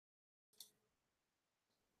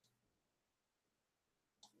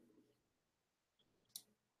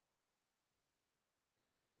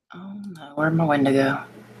Oh no, where'd my window go?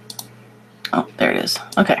 Oh, there it is.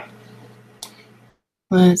 Okay.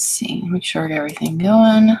 Let's see. Make sure I got everything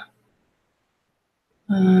going.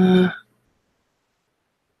 All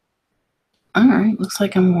right. Looks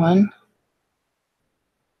like I'm one.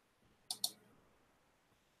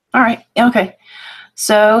 All right. Okay.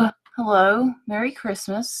 So, hello. Merry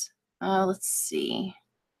Christmas. Let's see.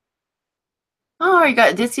 Oh, you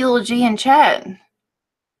got Ditsy Little G in chat.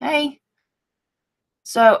 Hey.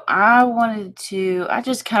 So I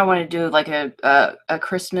just kind of wanted to do like a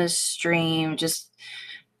Christmas stream, just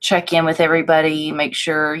check in with everybody, make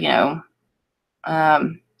sure, I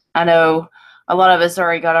know a lot of us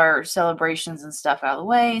already got our celebrations and stuff out of the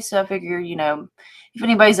way, so I figure, if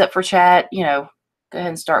anybody's up for chat, go ahead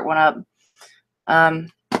and start one up.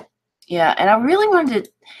 Yeah, and I really wanted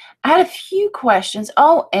to, I had a few questions.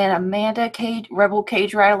 Oh, and Amanda Cage, Rebel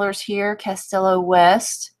Cage Rattler's here, Castello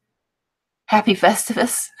West. Happy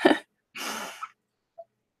Festivus.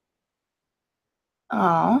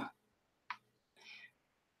 Oh.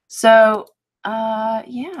 So,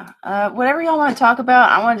 yeah, whatever y'all want to talk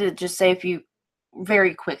about, I wanted to just say a few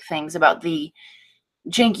very quick things about the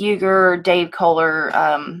Cenk Uyger, Dave Koller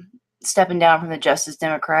stepping down from the Justice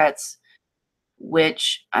Democrats,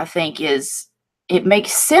 which I think it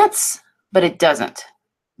makes sense, but it doesn't.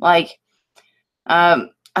 Like, I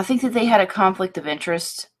think that they had a conflict of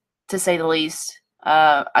interest, to say the least.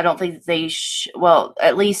 I don't think that well,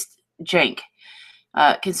 at least Cenk,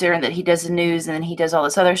 considering that he does the news and then he does all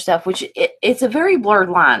this other stuff, which it's a very blurred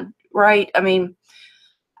line, right? I mean,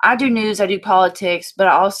 I do news, I do politics, but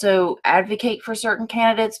I also advocate for certain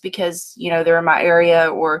candidates because, they're in my area,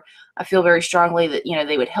 or I feel very strongly that,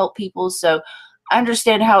 they would help people. So I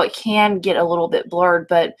understand how it can get a little bit blurred,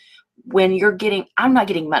 but when I'm not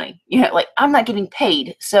getting money, like I'm not getting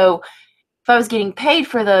paid. So if I was getting paid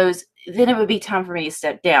for those, then it would be time for me to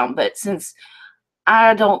step down. But since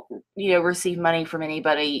I don't, receive money from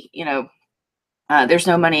anybody, there's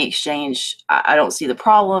no money exchange. I don't see the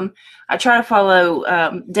problem. I try to follow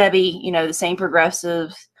Debbie, the same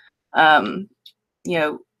progressive, um, you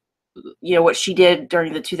know, what she did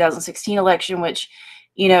during the 2016 election, which,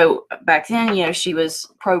 back then, she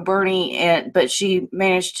was pro Bernie, but she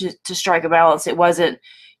managed to strike a balance. It wasn't,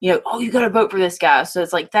 oh, you got to vote for this guy. So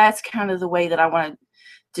it's like that's kind of the way that I wanted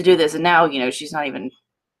to do this. And now, she's not even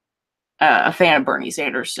a fan of Bernie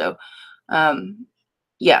Sanders. So,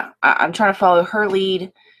 yeah, I'm trying to follow her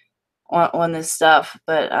lead on this stuff.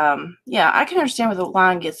 But yeah, I can understand where the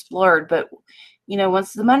line gets blurred. But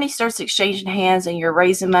once the money starts exchanging hands and you're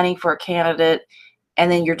raising money for a candidate,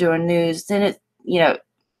 and then you're doing news, then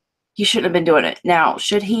he shouldn't have been doing it. Now,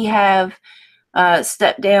 should he have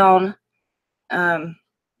stepped down?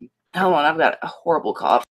 Hold on, I've got a horrible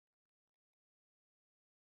cough.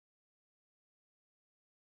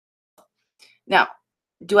 Now,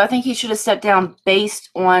 do I think he should have stepped down based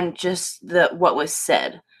on just what was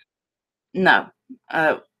said? No.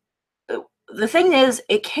 The thing is,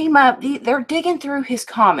 it came up. They're digging through his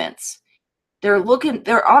comments. They're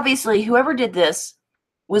obviously, whoever did this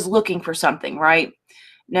was looking for something, right?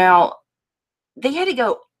 Now, they had to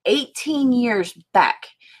go 18 years back.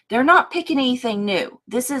 They're not picking anything new.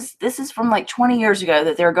 This is from like 20 years ago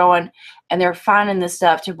that they're going and they're finding this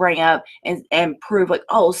stuff to bring up and prove, like,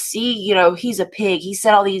 oh, see, he's a pig. He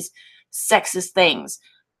said all these sexist things.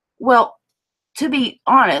 Well, to be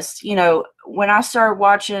honest, when I started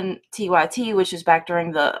watching TYT, which is back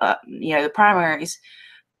during the primaries,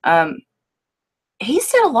 he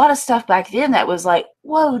said a lot of stuff back then that was like,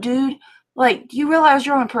 whoa, dude, like, do you realize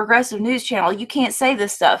you're on a progressive news channel? You can't say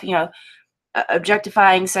this stuff,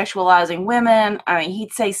 objectifying, sexualizing women. I mean,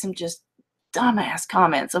 he'd say some just dumbass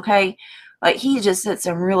comments, okay? Like, he just said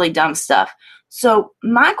some really dumb stuff. So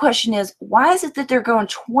my question is, why is it that they're going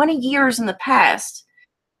 20 years in the past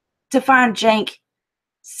to find Cenk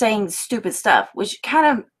saying stupid stuff, which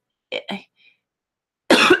kind of,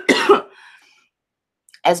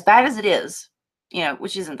 as bad as it is,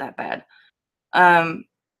 which isn't that bad, um,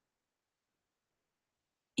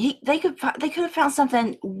 they could have found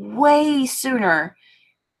something way sooner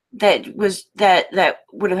that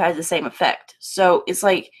would have had the same effect. So it's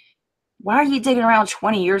like, why are you digging around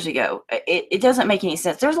 20 years ago? It doesn't make any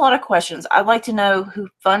sense. There's a lot of questions. I'd like to know who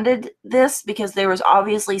funded this, because there was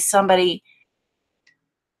obviously somebody.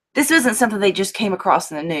 This isn't something they just came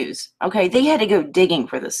across in the news. Okay, they had to go digging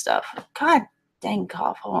for this stuff. God dang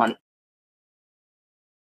cough. Hold on.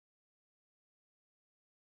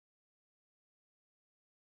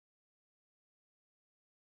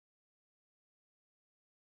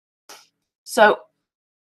 So,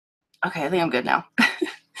 okay, I think I'm good now.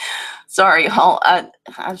 Sorry, y'all. I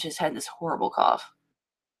just had this horrible cough.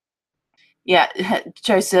 Yeah,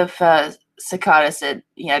 Joseph Sakata said,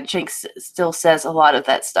 yeah, Jinx still says a lot of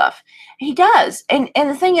that stuff. He does. And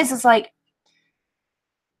the thing is, like,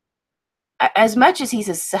 as much as he's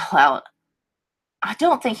a sellout, I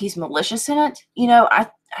don't think he's malicious in it. I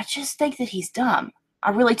just think that he's dumb. I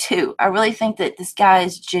really do. I really think that this guy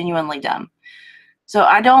is genuinely dumb. So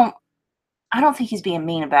I don't think he's being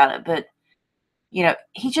mean about it, but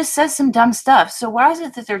he just says some dumb stuff. So why is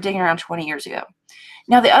it that they're digging around 20 years ago?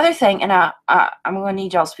 Now the other thing, and I'm going to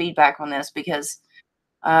need y'all's feedback on this because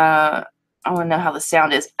I want to know how the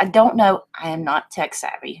sound is. I don't know. I am not tech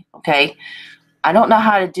savvy. Okay, I don't know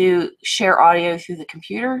how to share audio through the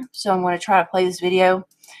computer, so I'm going to try to play this video.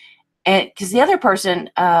 And because the other person,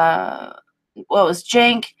 it was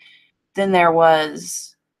Cenk, then there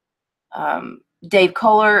was Dave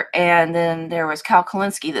Koller, and then there was Kyle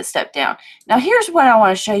Kalinske that stepped down. Now, here's what I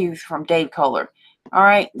want to show you from Dave Koller. All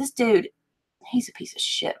right, this dude, he's a piece of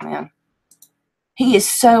shit, man. He is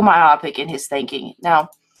so myopic in his thinking. Now,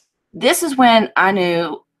 this is when I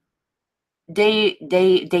knew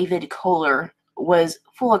David Koller was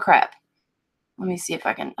full of crap. Let me see if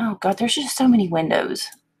I can. Oh, God, there's just so many windows.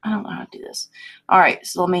 I don't know how to do this. All right,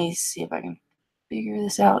 so let me see if I can figure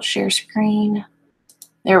this out. Share screen.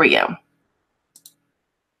 There we go.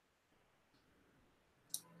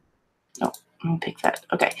 Oh, I'm going to pick that.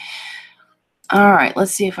 Okay. All right,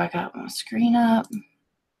 let's see if I got my screen up.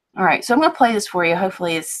 All right, so I'm going to play this for you.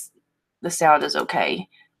 Hopefully the sound is okay.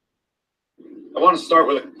 I want to start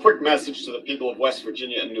with a quick message to the people of West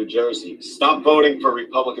Virginia and New Jersey. Stop voting for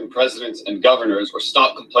Republican presidents and governors, or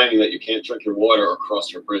stop complaining that you can't drink your water or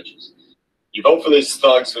cross your bridges. You vote for these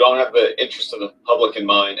thugs who don't have the interest of the public in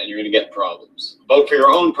mind, and you're going to get problems. Vote for your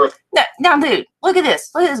own person. Now, dude, look at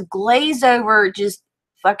this. Look at this glazed over, just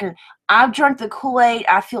fucking. I've drunk the Kool-Aid.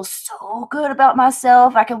 I feel so good about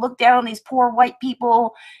myself. I can look down on these poor white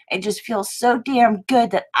people and just feel so damn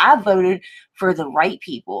good that I voted for the right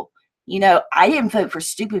people. I didn't vote for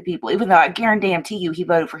stupid people, even though I guarantee you he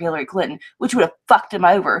voted for Hillary Clinton, which would have fucked him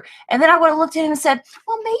over. And then I would have looked at him and said,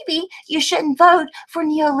 well, maybe you shouldn't vote for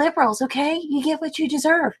neoliberals, okay? You get what you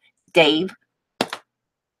deserve, Dave.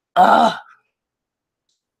 Ugh.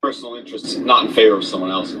 Personal interests, not in favor of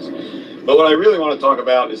someone else's. But what I really want to talk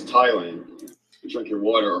about is Thailand. Drink your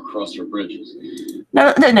water or cross your bridges.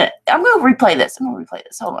 No. I'm going to replay this.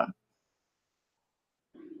 Hold on.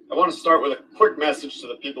 I want to start with a quick message to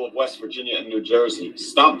the people of West Virginia and New Jersey.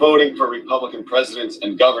 Stop voting for Republican presidents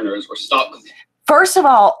and governors, or stop. First of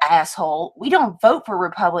all, asshole, we don't vote for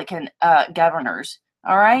Republican governors,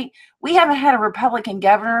 all right? We haven't had a Republican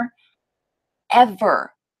governor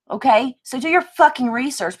ever, okay? So do your fucking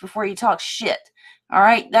research before you talk shit, all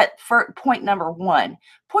right? That for point number one.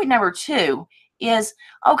 Point number two is,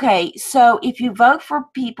 okay, so if you vote for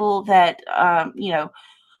people that,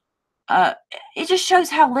 it just shows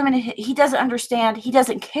how limited he doesn't understand. He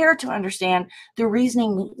doesn't care to understand the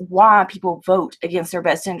reasoning why people vote against their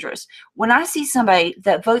best interest. When I see somebody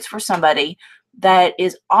that votes for somebody that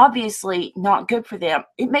is obviously not good for them,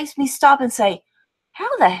 it makes me stop and say, how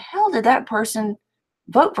the hell did that person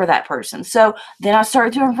vote for that person? So then I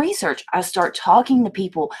start doing research. I start talking to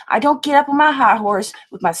people. I don't get up on my high horse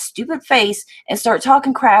with my stupid face and start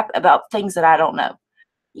talking crap about things that I don't know.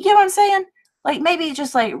 You get what I'm saying? Like, maybe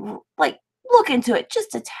just like look into it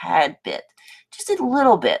just a tad bit, just a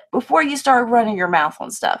little bit before you start running your mouth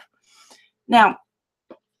on stuff. Now,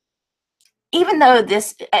 even though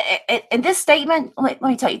this and this statement, let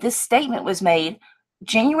me tell you, this statement was made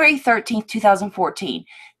January 13th, 2014.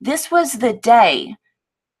 This was the day.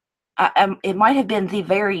 It might have been the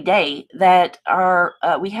very day that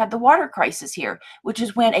we had the water crisis here, which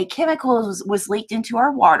is when a chemical was leaked into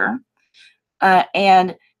our water,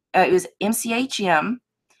 and it was MCHM,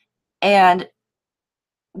 and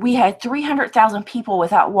we had 300,000 people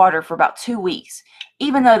without water for about 2 weeks.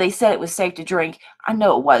 Even though they said it was safe to drink, I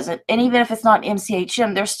know it wasn't. And even if it's not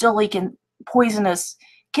MCHM, they're still leaking poisonous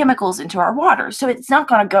chemicals into our water. So it's not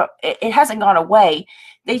going to go, it hasn't gone away.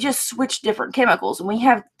 They just switched different chemicals. And we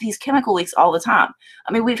have these chemical leaks all the time.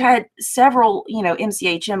 I mean, we've had several,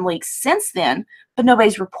 MCHM leaks since then, but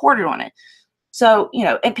nobody's reported on it. So,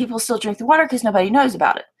 and people still drink the water because nobody knows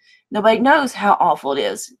about it. Nobody knows how awful it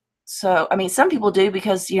is. So, I mean, some people do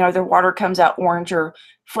because, their water comes out orange or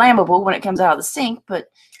flammable when it comes out of the sink. But,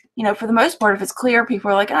 for the most part, if it's clear, people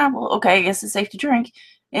are like, well, okay, I guess it's safe to drink.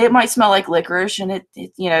 It might smell like licorice and it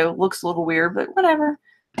looks a little weird, but whatever.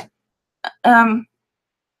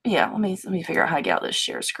 Yeah, let me figure out how to get out of this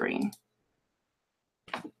share screen.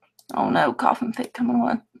 Oh no, coughing fit coming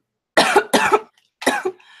on.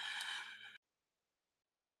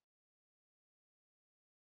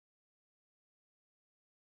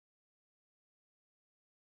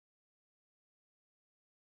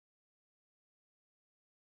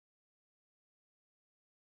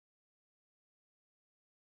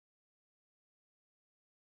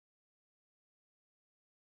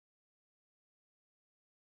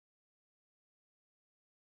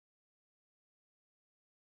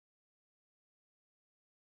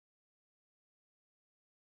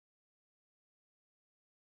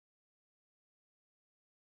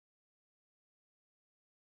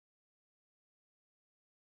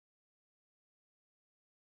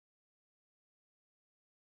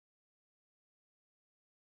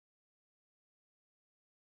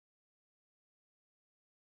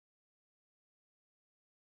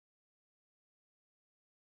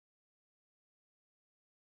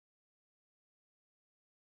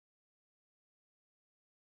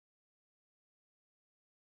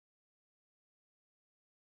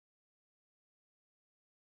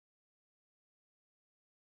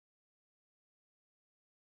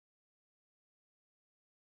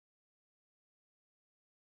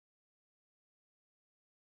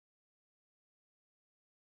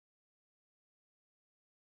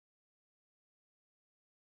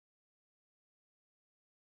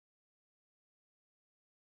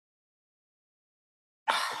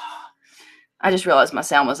 I just realized my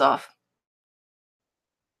sound was off.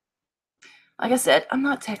 Like I said, I'm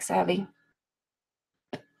not tech savvy.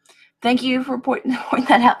 Thank you for pointing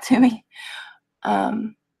that out to me.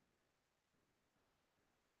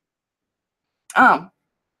 Oh,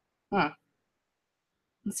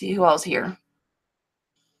 let's see who else here.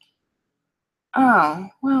 Oh,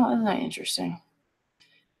 well, isn't that interesting?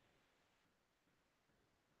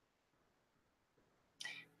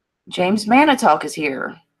 James Manitalk is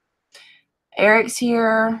here. Eric's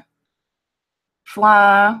here.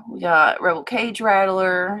 Fly. We got Rebel Cage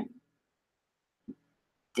Rattler.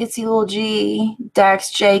 Ditzy Little G.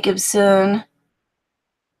 Dax Jacobson.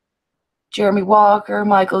 Jeremy Walker.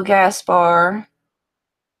 Michael Gaspar.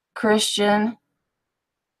 Christian.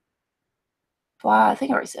 Fly. I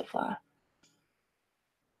think I already said Fly.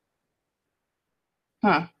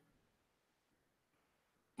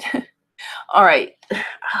 All right.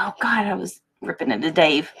 Oh, God, I was ripping into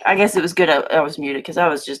Dave. I guess it was good I was muted because I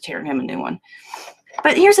was just tearing him a new one.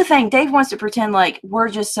 But here's the thing. Dave wants to pretend like we're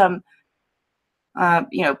just some,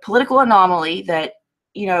 political anomaly that,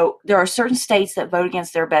 there are certain states that vote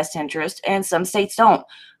against their best interest and some states don't.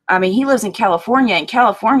 I mean, he lives in California, and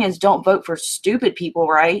Californians don't vote for stupid people,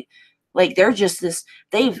 right? Like, they're just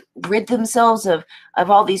they've rid themselves of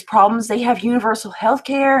all these problems. They have universal health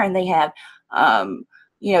care, and they have,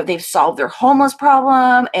 they've solved their homeless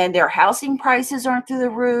problem, and their housing prices aren't through the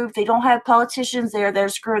roof. They don't have politicians there that are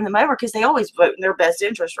screwing them over because they always vote in their best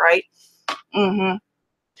interest, right? Mm-hmm.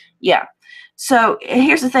 Yeah. So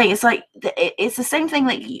here's the thing. It's like it's the same thing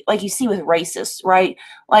like you see with racists, right?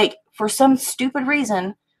 Like, for some stupid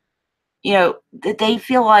reason, that they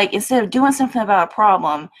feel like instead of doing something about a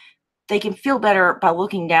problem, they can feel better by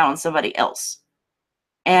looking down on somebody else.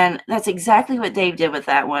 And that's exactly what Dave did with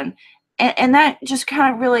that one. And that just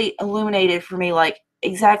kind of really illuminated for me, like,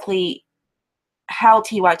 exactly how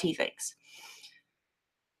TYT thinks.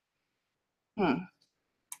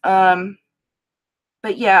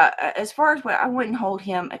 But yeah, as far as what, I wouldn't hold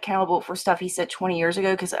him accountable for stuff he said 20 years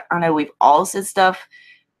ago, because I know we've all said stuff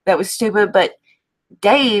that was stupid, but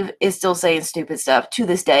Dave is still saying stupid stuff to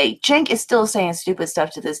this day. Cenk is still saying stupid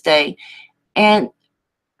stuff to this day. And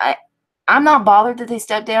I'm not bothered that they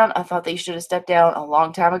stepped down. I thought they should have stepped down a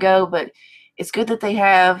long time ago, but it's good that they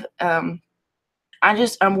have. I'm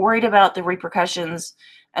worried about the repercussions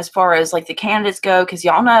as far as like the candidates go, because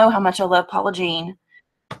y'all know how much I love Paula Jean.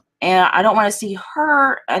 And I don't want to see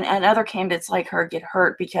her and other candidates like her get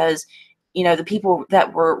hurt because, the people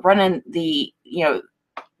that were running the,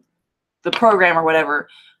 the program or whatever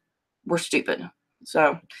were stupid.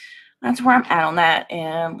 So that's where I'm at on that.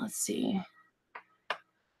 And let's see.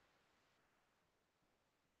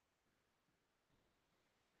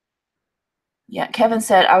 Yeah, Kevin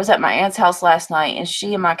said, I was at my aunt's house last night, and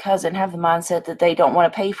she and my cousin have the mindset that they don't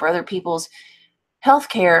want to pay for other people's health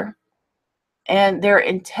care, and they're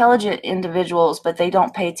intelligent individuals, but they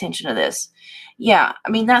don't pay attention to this. Yeah, I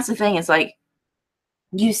mean, that's the thing. It's like,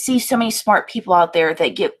 you see so many smart people out there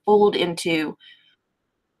that get fooled into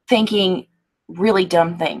thinking really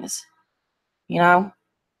dumb things,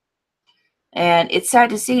 And it's sad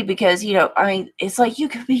to see because, I mean, it's like you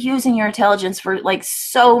could be using your intelligence for like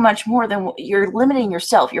so much more than you're limiting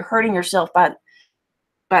yourself. You're hurting yourself by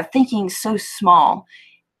thinking so small.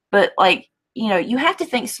 But like, you have to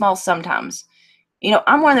think small sometimes.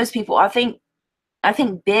 I'm one of those people. I think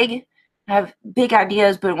big, I have big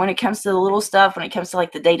ideas, but when it comes to the little stuff, when it comes to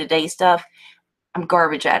like the day-to-day stuff, I'm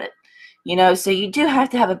garbage at it. So you do have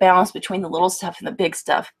to have a balance between the little stuff and the big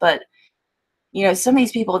stuff. But, some of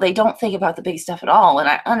these people, they don't think about the big stuff at all. And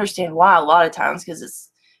I understand why a lot of times, because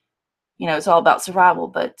it's all about survival.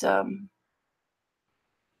 But,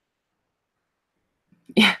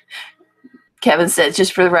 yeah, Kevin said,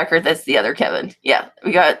 just for the record, that's the other Kevin. Yeah,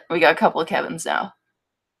 we got a couple of Kevins now.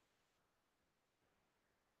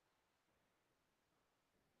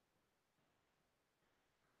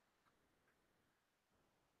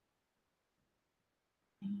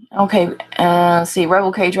 Okay, let's see.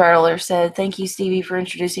 Rebel Cage Rattler said, thank you, Stevie, for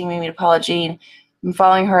introducing me to Paula Jean. I'm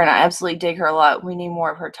following her, and I absolutely dig her a lot. We need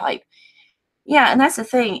more of her type. Yeah, and that's the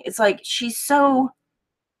thing. It's like she's a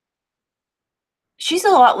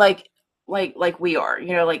lot like we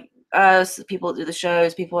are. Like us, people that do the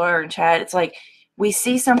shows, people who are in chat. It's like we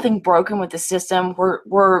see something broken with the system.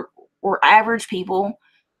 We're average people,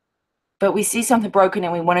 but we see something broken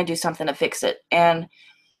and we want to do something to fix it. And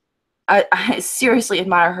I seriously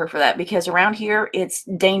admire her for that, because around here, it's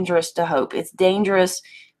dangerous to hope. It's dangerous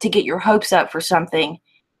to get your hopes up for something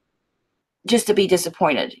just to be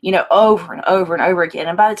disappointed, over and over and over again.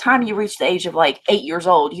 And by the time you reach the age of like 8 years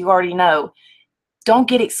old, you already know don't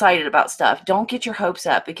get excited about stuff. Don't get your hopes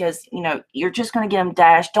up because, you're just going to get them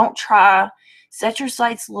dashed. Don't try. Set your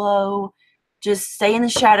sights low. Just stay in the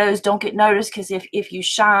shadows. Don't get noticed because if you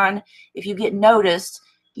shine, if you get noticed,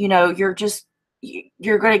 you're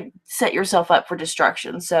going to set yourself up for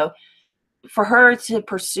destruction. So for her to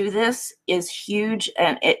pursue this is huge,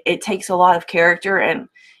 and it takes a lot of character, and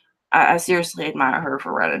I seriously admire her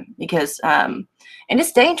for running because, and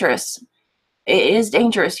it's dangerous. It is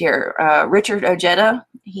dangerous here. Richard Ojeda,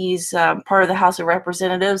 he's part of the House of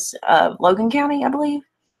Representatives of Logan County, I believe.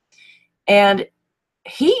 And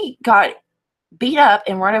he got beat up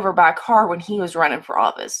and run over by a car when he was running for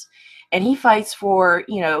office. And he fights for,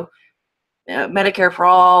 Medicare for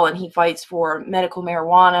all, and he fights for medical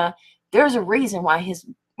marijuana. There's a reason why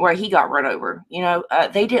he got run over.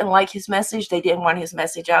 They didn't like his message. They didn't want his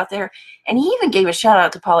message out there. And he even gave a shout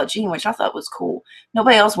out to Paula Jean, which I thought was cool.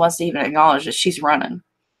 Nobody else wants to even acknowledge that she's running.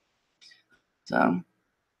 So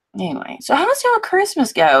anyway, so how does y'all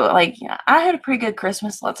Christmas go? Like, I had a pretty good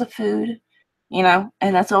Christmas, lots of food, and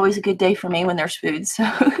that's always a good day for me when there's food. So,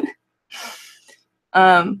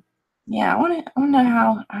 yeah, I want to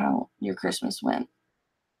know how your Christmas went.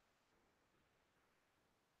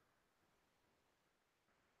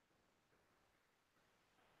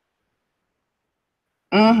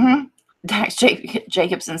 Mm-hmm. Dax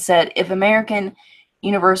Jacobson said, if American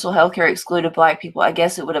universal healthcare excluded Black people, I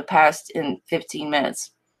guess it would have passed in 15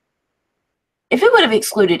 minutes. If it would have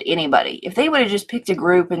excluded anybody, if they would have just picked a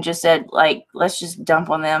group and just said, like, let's just dump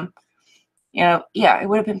on them, yeah, it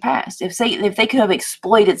would have been passed. If they could have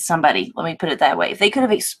exploited somebody, let me put it that way. If they could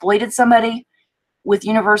have exploited somebody with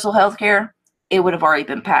universal health care, it would have already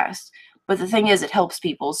been passed. But the thing is, it helps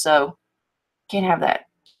people, so can't have that.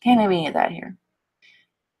 Can't have any of that here.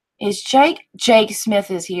 Is Jake? Jake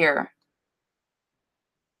Smith is here.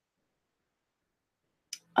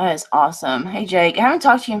 That is awesome. Hey, Jake. I haven't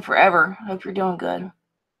talked to you in forever. Hope you're doing good.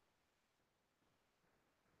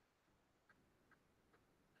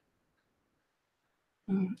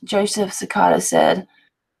 Joseph Sakata said,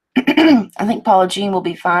 I think Paula Jean will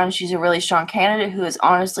be fine. She's a really strong candidate who is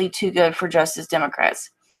honestly too good for Justice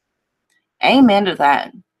Democrats. Amen to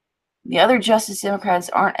that. The other Justice Democrats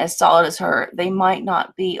aren't as solid as her. They might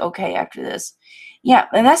not be okay after this. Yeah,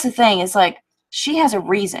 and that's the thing. It's like she has a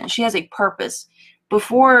reason. She has a purpose.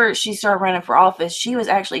 Before she started running for office, she was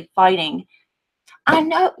actually fighting. I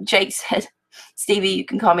know, Jake said, Stevie, you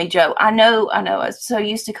can call me Joe. I know. I'm so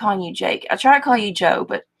used to calling you Jake. I try to call you Joe,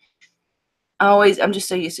 but I'm just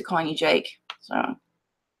so used to calling you Jake. So,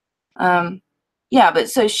 yeah, but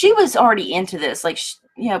so she was already into this. Like,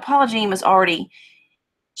 Paula Jean was already,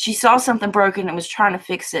 she saw something broken and was trying to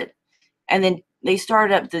fix it. And then they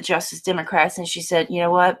started up the Justice Democrats, and she said, you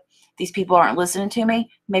know what? These people aren't listening to me.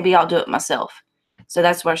 Maybe I'll do it myself. So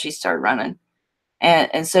that's why she started running.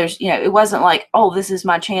 And so, it wasn't like, oh, this is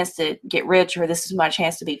my chance to get rich or this is my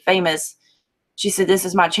chance to be famous. She said, this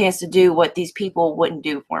is my chance to do what these people wouldn't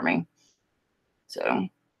do for me. So,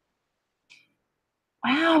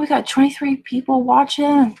 wow, we got 23 people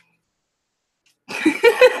watching.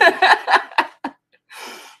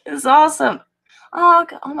 It's awesome. Oh,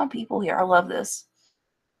 got all my people here. I love this.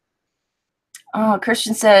 Oh,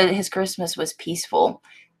 Christian said his Christmas was peaceful.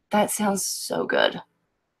 That sounds so good.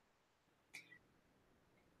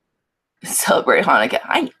 Celebrate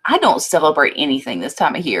Hanukkah. I don't celebrate anything this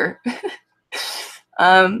time of year.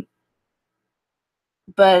 But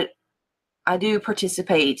I do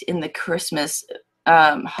participate in the Christmas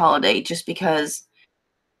holiday just because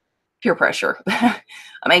peer pressure. I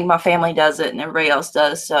mean, my family does it and everybody else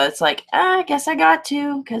does. So it's like, I guess I got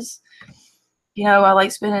to because, I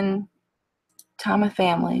like spending time with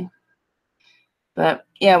family. But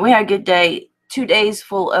yeah, we had a good day. 2 days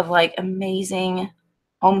full of like amazing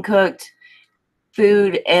home cooked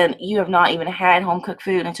food, and you have not even had home cooked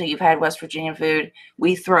food until you've had West Virginia food.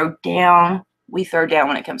 We throw down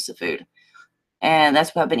when it comes to food, and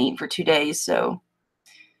that's what I've been eating for 2 days. So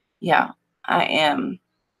yeah, I am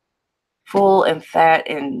full and fat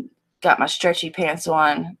and got my stretchy pants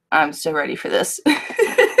on. I'm so ready for this.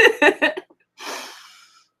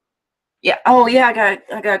 Yeah. Oh yeah,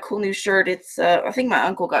 I got a cool new shirt. It's I think my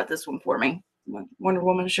uncle got this one for me. Wonder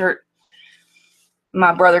Woman shirt.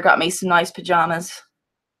 My brother got me some nice pajamas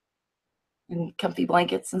and comfy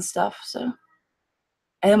blankets and stuff. So,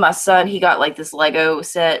 and then my son, he got like this Lego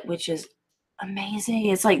set, which is amazing.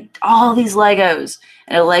 It's like all these Legos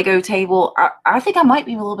and a Lego table. I think I might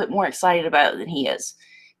be a little bit more excited about it than he is.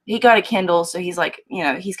 He got a Kindle, so he's like,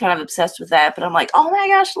 he's kind of obsessed with that. But I'm like, oh my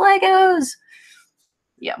gosh, Legos.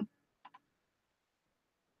 Yeah.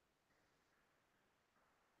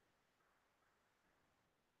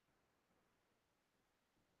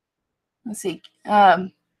 let's see. I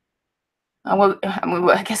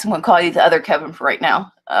guess I'm going to call you the other Kevin for right now.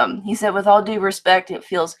 He said, with all due respect, it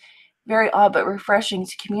feels very odd but refreshing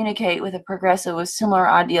to communicate with a progressive with similar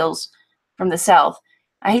ideals from the South.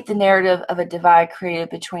 I hate the narrative of a divide created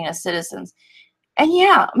between us citizens. And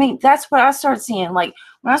yeah, I mean, that's what I start seeing. Like,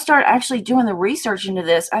 when I start actually doing the research into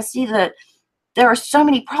this, I see that there are so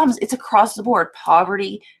many problems. It's across the board: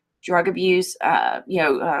 poverty, drug abuse,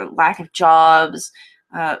 lack of jobs,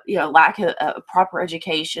 lack of proper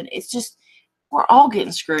education. It's just, we're all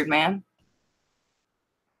getting screwed, man.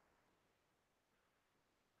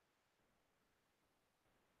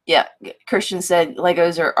 Yeah, Christian said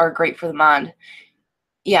Legos are great for the mind.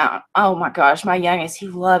 Yeah. Oh my gosh, my youngest, he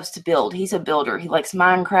loves to build. He's a builder. He likes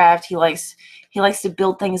Minecraft. He likes to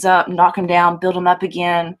build things up, knock them down, build them up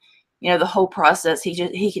again. The whole process. He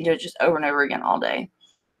can do it just over and over again all day.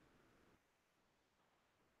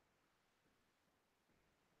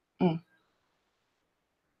 Mm.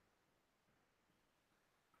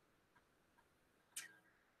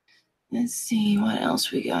 Let's see what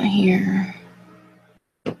else we got here.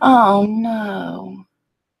 Oh no.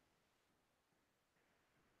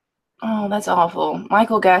 Oh, that's awful.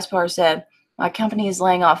 Michael Gaspar said, my company is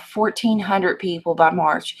laying off 1,400 people by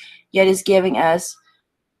March, yet is giving us,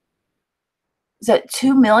 is that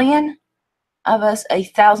 2 million of us a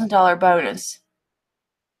 $1,000 bonus.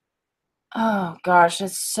 Oh gosh,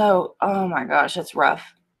 oh my gosh, that's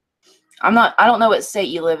rough. I don't know what state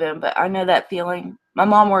you live in, but I know that feeling. My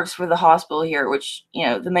mom works for the hospital here, which,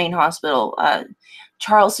 the main hospital,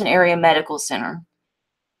 Charleston Area Medical Center.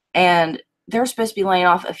 And they're supposed to be laying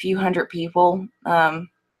off a few hundred people.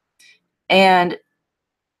 And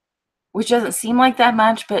which doesn't seem like that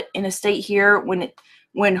much, but in a state here,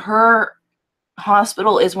 when her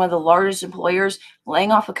hospital is one of the largest employers,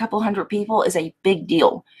 laying off a couple hundred people is a big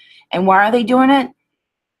deal. And why are they doing it?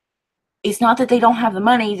 It's not that they don't have the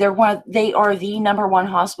money. They are the number one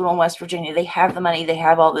hospital in West Virginia. They have the money. They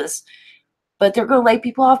have all this, but they're going to lay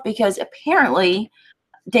people off because apparently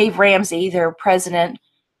Dave Ramsey, their president,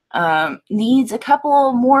 needs a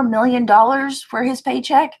couple more $1 million for his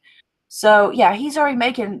paycheck. So yeah, he's already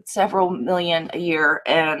making several million a year,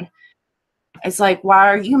 and it's like, why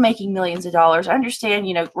are you making millions of dollars? I understand,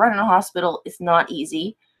 running a hospital is not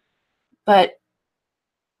easy, but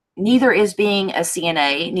neither is being a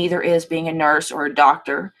CNA, neither is being a nurse or a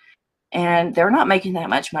doctor, and they're not making that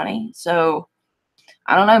much money. So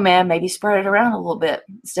I don't know, man, maybe spread it around a little bit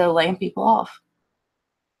instead of laying people off.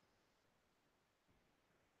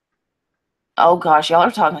 Oh gosh, y'all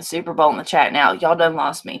are talking Super Bowl in the chat now. Y'all done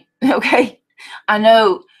lost me. Okay. I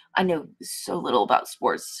know so little about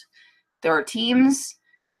sports. There are teams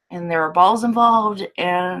and there are balls involved,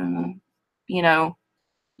 and you know,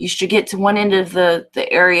 you should get to one end of the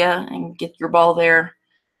area and get your ball there.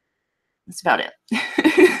 That's about it.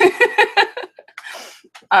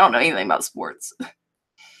 I don't know anything about sports.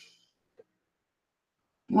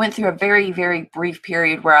 Went through a very, very brief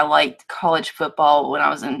period where I liked college football when I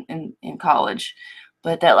was in college,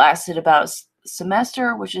 but that lasted about a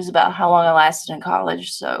semester, which is about how long I lasted in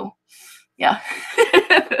college. So, yeah.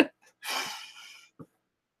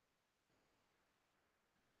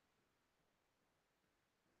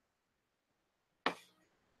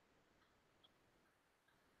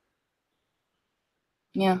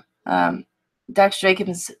 Yeah. Dax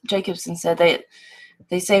Jacobson said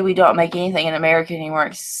they say we don't make anything in America anymore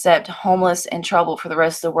except homeless and trouble for the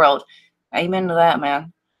rest of the world. Amen to that,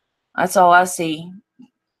 man. That's all I see.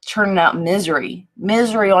 Turning out misery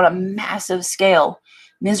on a massive scale.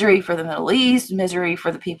 Misery for the Middle East, misery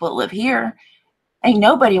for the people that live here. Ain't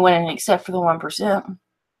nobody winning except for the 1%.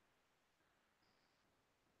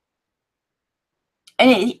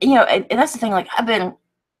 And that's the thing. Like, I've been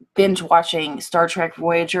binge watching Star Trek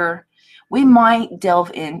Voyager. We might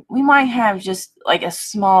delve in. We might have just like a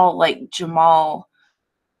small like Jamal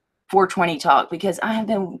 420 talk, because I have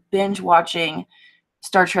been binge watching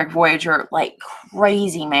Star Trek Voyager like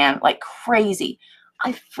crazy, man, like crazy.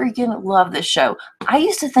 I freaking love this show. I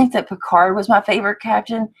used to think that Picard was my favorite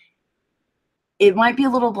captain. It might be a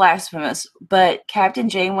little blasphemous, but Captain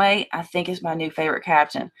Janeway, I think, is my new favorite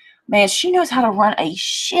captain. Man, she knows how to run a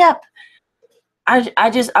ship.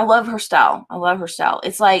 I love her style. I love her style.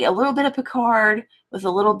 It's like a little bit of Picard with a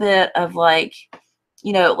little bit of like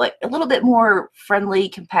a little bit more friendly,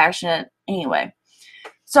 compassionate. Anyway,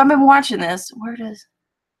 so I've been watching this. Where does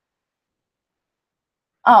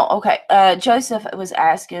Oh, okay. Joseph was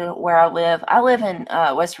asking where I live. I live in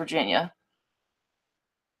West Virginia.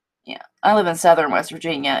 Yeah, I live in southern West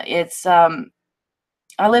Virginia.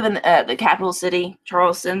 I live in the capital city,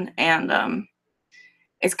 Charleston, and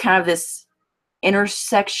it's kind of this.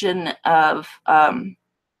 intersection of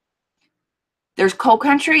there's coal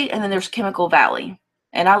country and then there's Chemical Valley.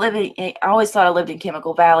 And I always thought I lived in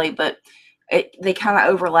Chemical Valley, but they kind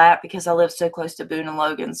of overlap because I live so close to Boone and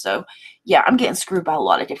Logan. So yeah, I'm getting screwed by a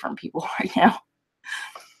lot of different people right now.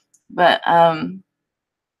 But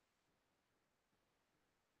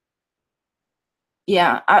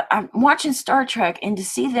yeah, I'm watching Star Trek, and to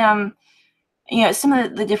see them, some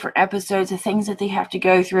of the different episodes, the things that they have to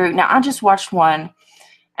go through. Now, I just watched one, and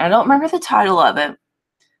I don't remember the title of it,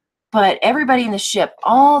 but everybody in the ship,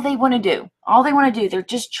 all they want to do, they're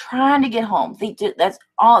just trying to get home. That's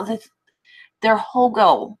all their whole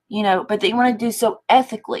goal, but they want to do so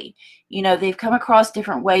ethically. They've come across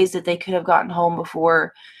different ways that they could have gotten home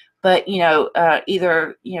before, but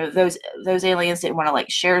either those aliens didn't want to like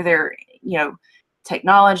share their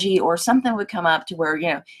technology, or something would come up to where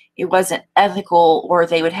it wasn't ethical, or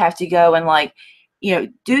they would have to go and like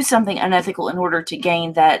do something unethical in order to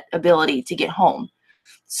gain that ability to get home.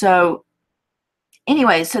 So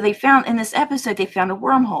anyway, so they found in this episode, they found a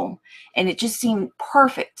wormhole, and it just seemed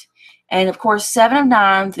perfect. And of course, Seven of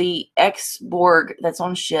Nine, the ex-Borg that's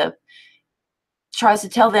on ship, tries to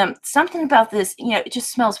tell them something about this. It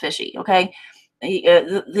just smells fishy. Okay,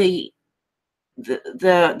 the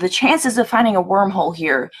chances of finding a wormhole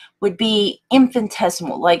here would be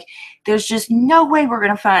infinitesimal. Like, there's just no way we're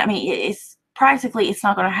going to find. I mean, it's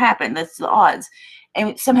not going to happen. That's the odds.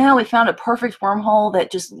 And somehow we found a perfect wormhole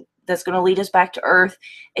that's going to lead us back to Earth.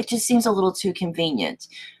 It just seems a little too convenient.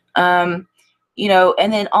 And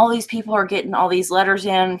then all these people are getting all these letters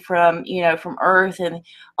in from Earth, and,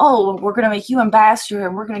 oh, we're going to make you ambassador,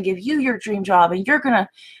 and we're going to give you your dream job, and you're going to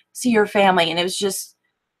see your family. And it was just,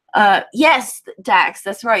 yes, Dax,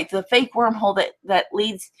 that's right. The fake wormhole that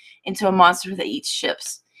leads into a monster that eats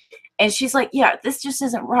ships. And she's like, yeah, this just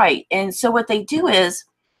isn't right. And so what they do is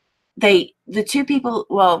the two people,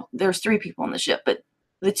 well, there's three people on the ship, but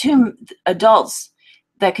the two adults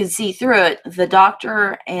that could see through it, the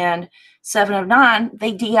doctor and Seven of Nine,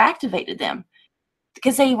 they deactivated them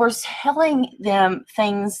because they were telling them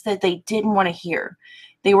things that they didn't want to hear.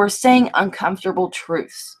 They were saying uncomfortable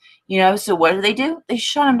truths, so what do? They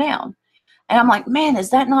shut them down. And I'm like, man, is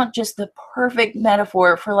that not just the perfect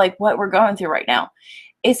metaphor for like what we're going through right now?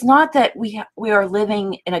 It's not that we are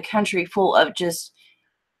living in a country full of just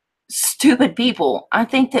stupid people. I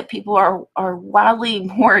think that people are wildly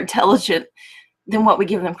more intelligent than what we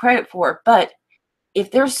give them credit for. But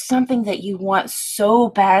if there's something that you want so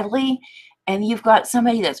badly, and you've got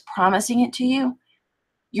somebody that's promising it to you,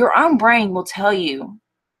 your own brain will tell you.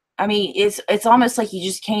 I mean, it's almost like you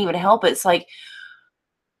just can't even help it. It's like,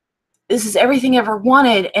 this is everything I ever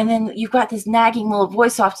wanted, and then you've got this nagging little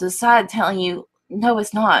voice off to the side telling you, no,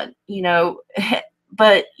 it's not,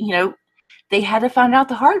 but, they had to find out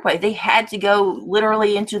the hard way. They had to go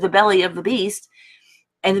literally into the belly of the beast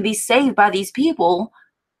and to be saved by these people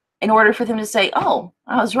in order for them to say, oh,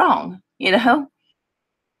 I was wrong,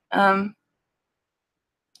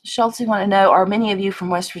 Schultz, you want to know, are many of you from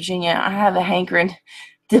West Virginia? I have a hankering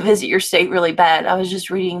to visit your state really bad. I was just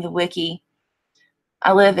reading the wiki.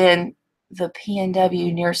 I live in the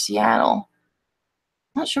PNW near Seattle.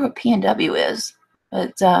 Not sure what PNW is,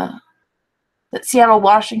 but Seattle,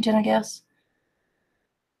 Washington, I guess.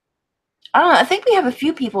 I don't know. I think we have a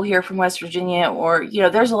few people here from West Virginia, or,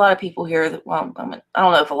 there's a lot of people here that, well, I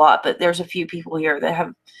don't know if a lot, but there's a few people here that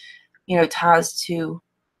have, ties to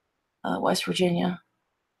West Virginia.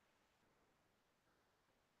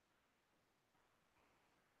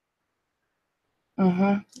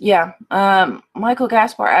 Yeah. Michael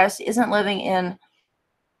Gaspar asks, isn't living in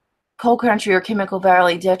coal country or Chemical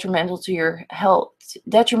Valley detrimental to your health,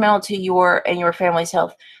 detrimental to your and your family's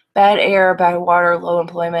health? Bad air, bad water, low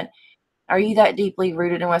employment. Are you that deeply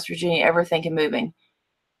rooted in West Virginia, ever thinking moving?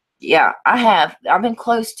 Yeah, I have. I've been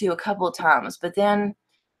close to a couple of times, but then,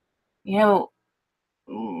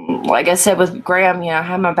 like I said with Graham, I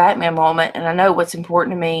had my Batman moment, and I know what's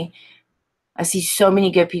important to me. I see so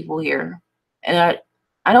many good people here, and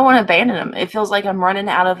I don't want to abandon them. It feels like I'm running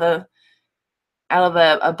out of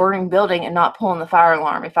a burning building and not pulling the fire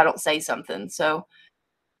alarm if I don't say something. So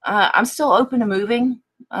I'm still open to moving,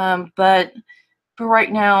 but for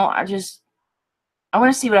right now, I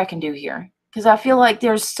want to see what I can do here, because I feel like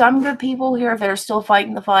there's some good people here that are still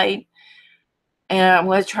fighting the fight, and I'm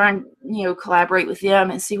going to try and collaborate with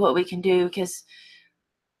them and see what we can do. Because,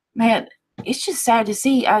 man, it's just sad to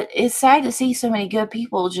see. It's sad to see so many good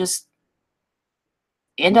people just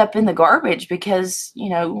end up in the garbage because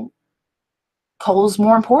coal's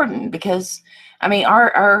more important. Because, I mean,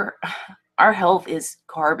 our our health is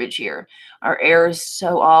garbage here. Our air is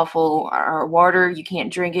so awful. Our water, you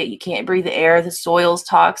can't drink it. You can't breathe the air. The soil's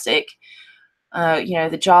toxic.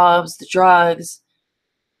 The jobs, the drugs.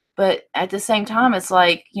 But at the same time, it's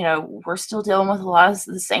like, we're still dealing with a lot of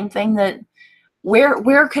the same thing that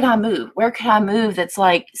where could I move? Where could I move that's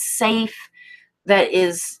like safe, that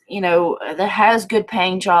is, that has good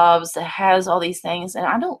paying jobs, that has all these things. And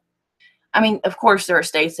I mean, of course there are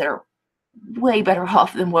states that are way better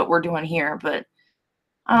off than what we're doing here, but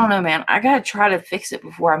I don't know, man. I gotta try to fix it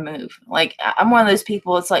before I move. Like, I'm one of those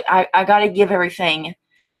people, it's like I gotta give everything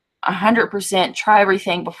 100%, try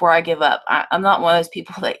everything before I give up. I'm not one of those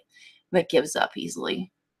people that gives up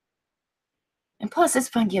easily. And plus, it's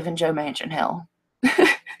fun giving Joe Manchin hell.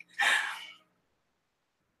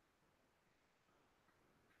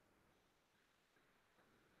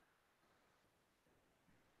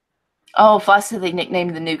 Oh, if I said they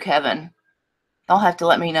nicknamed the new Kevin, they'll have to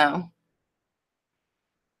let me know.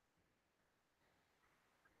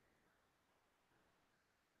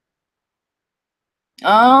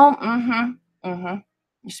 Oh, You're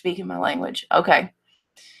speaking my language. Okay.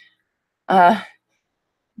 Uh,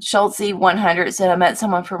 Schultzy 100 said, I met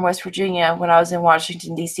someone from West Virginia when I was in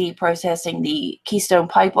Washington, D.C. protesting the Keystone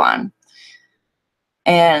Pipeline.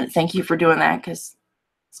 And thank you for doing that, because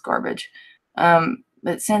it's garbage.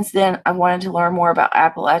 But since then, I wanted to learn more about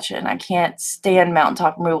Appalachia, and I can't stand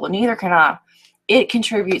mountaintop removal. Neither can I. It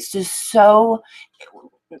contributes to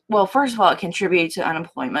well, first of all, it contributed to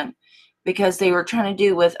unemployment because they were trying to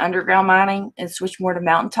do with underground mining and switch more to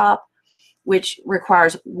mountaintop, which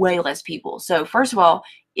requires way less people. So first of all,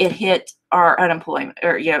 it hit our unemployment,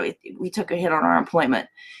 or, we took a hit on our employment.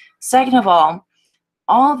 Second of all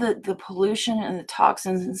the pollution and the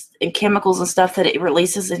toxins and chemicals and stuff that it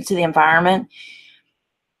releases into the environment,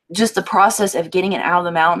 just the process of getting it out of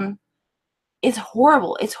the mountain, it's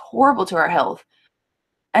horrible. It's horrible to our health.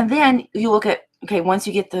 And then you look at, okay, once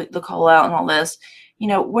you get the coal out and all this,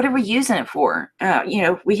 what are we using it for?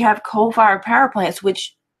 We have coal-fired power plants,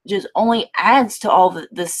 which just only adds to all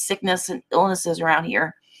the sickness and illnesses around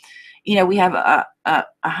here. We have a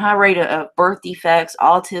high rate of birth defects,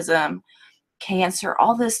 autism, cancer,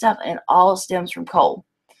 all this stuff, and all stems from coal.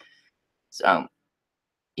 So,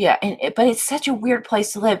 yeah, but it's such a weird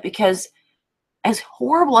place to live because as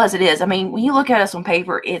horrible as it is, I mean, when you look at us on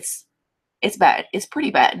paper, it's bad. It's pretty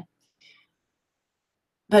bad.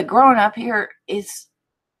 But growing up here, it's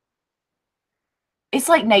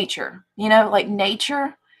like nature, like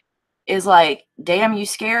nature is like, damn you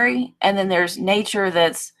scary. And then there's nature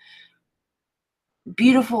that's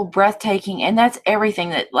beautiful, breathtaking. And that's everything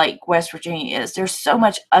that like West Virginia is. There's so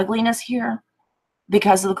much ugliness here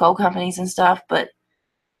because of the coal companies and stuff, but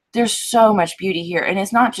there's so much beauty here. And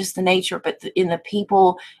it's not just the nature, but in the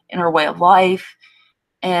people, in our way of life.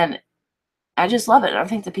 And I just love it. I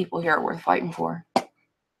think the people here are worth fighting for.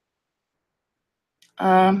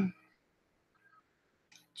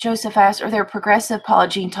 Joseph asked, are there progressive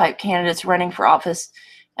Polygene type candidates running for office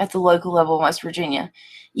at the local level in West Virginia?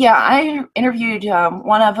 Yeah, I interviewed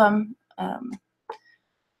one of them,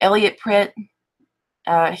 Elliot Pritt.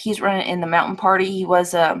 He's running in the Mountain Party. He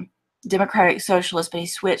was a Democratic Socialist, but he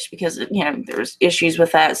switched because, there's issues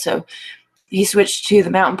with that. So he switched to the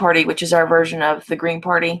Mountain Party, which is our version of the Green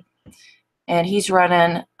Party. And he's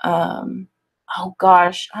running, oh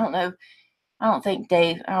gosh, I don't know. I don't think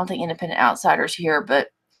Independent Outsiders here, but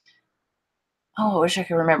I wish I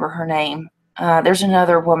could remember her name. There's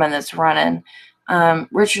another woman that's running.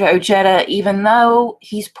 Richard Ojeda, even though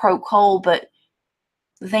he's pro-coal, but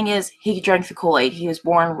the thing is, he drank the Kool-Aid. He was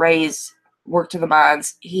born, raised, worked in the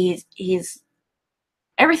mines. He's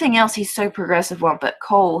everything else he's so progressive on, but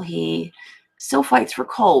coal, he still fights for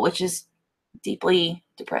coal, which is deeply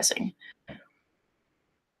depressing.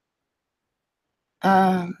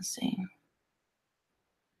 Let's see.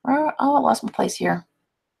 Oh, I lost my place here.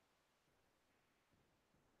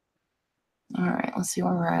 All right, let's see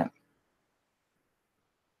where we're at.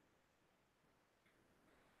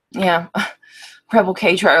 Yeah. Rebel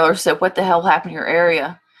K trailer said, what the hell happened to your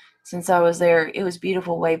area? Since I was there, it was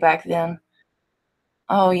beautiful way back then.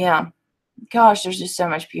 Oh, yeah. Gosh, there's just so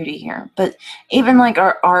much beauty here. But even like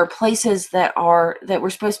our places that were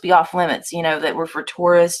supposed to be off limits, that were for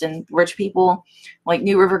tourists and rich people, like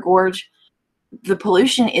New River Gorge, the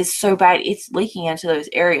pollution is so bad, it's leaking into those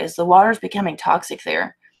areas. The water's becoming toxic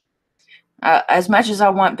there. As much as I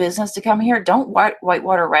want business to come here, don't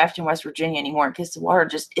whitewater raft in West Virginia anymore because the water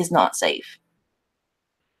just is not safe.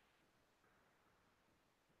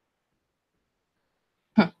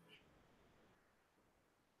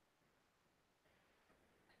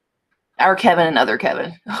 Our Kevin and other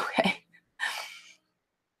Kevin. Okay.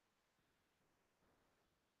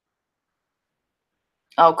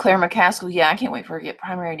 Oh, Claire McCaskill. Yeah, I can't wait for her to get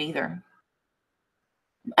primaried either.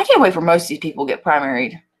 I can't wait for most of these people to get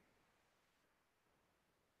primaried.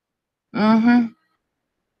 Mm-hmm.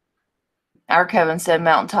 Our Kevin said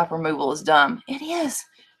mountaintop removal is dumb. It is.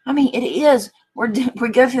 I mean, it is. We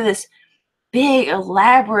go through this big,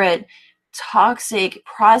 elaborate, toxic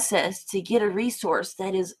process to get a resource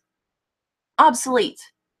that is obsolete.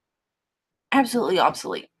 Absolutely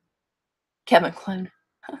obsolete. Kevin Clone.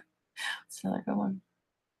 That's another good one.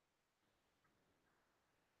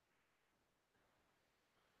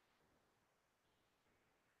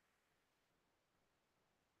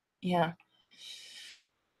 Yeah.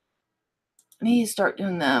 I need to start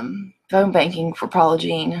doing the phone banking for Paula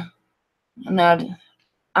Jean. And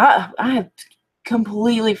I have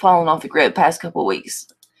completely fallen off the grid past couple of weeks.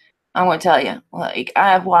 I'm going to tell you. Like,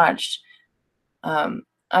 I have watched,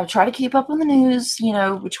 I've tried to keep up on the news,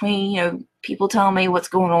 between, people telling me what's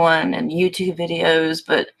going on and YouTube videos,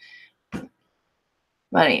 but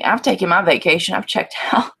buddy, I've taken my vacation. I've checked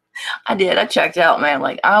out. I did. I checked out, man.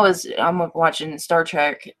 Like, I'm watching Star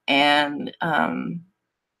Trek and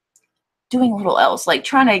doing a little else, like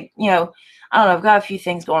trying to, I don't know, I've got a few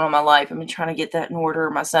things going on in my life. I've been trying to get that in order.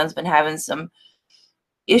 My son's been having some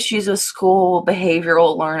issues with school,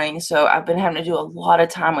 behavioral learning, so I've been having to do a lot of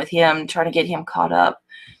time with him, trying to get him caught up.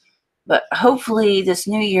 But hopefully this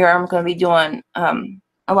new year, I'm going to be doing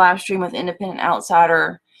a live stream with Independent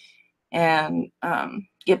Outsider and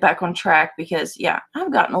get back on track because, yeah,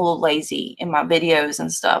 I've gotten a little lazy in my videos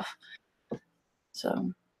and stuff.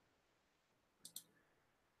 So,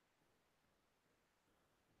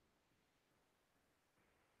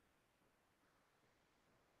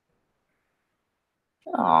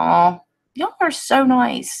 aw, y'all are so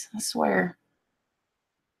nice, I swear.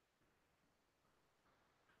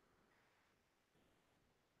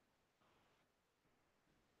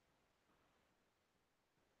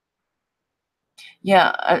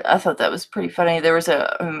 Yeah, I thought that was pretty funny. There was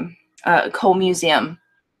a coal museum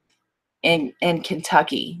in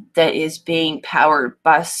Kentucky that is being powered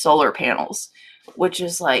by solar panels, which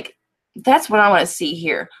is like, that's what I want to see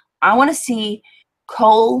here. I want to see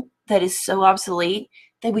coal that is so obsolete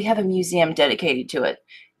that we have a museum dedicated to it.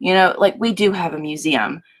 Like, we do have a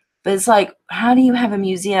museum, but it's like, how do you have a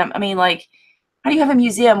museum? I mean, like, how do you have a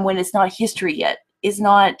museum when it's not history yet? It's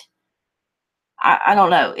not, I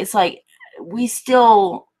don't know. It's like, we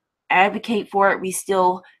still advocate for it. We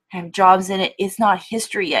still have jobs in it. It's not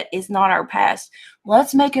history yet. It's not our past.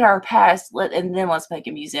 Let's make it our past, and then let's make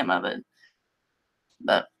a museum of it.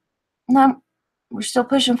 But no, we're still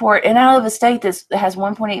pushing for it. And out of a state that has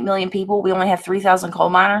 1.8 million people, we only have 3,000 coal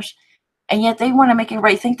miners. And yet they want to make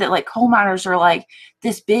everybody think that, like, coal miners are like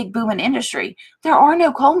this big booming industry. There are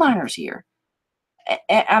no coal miners here.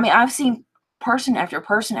 I mean, I've seen person after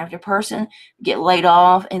person after person get laid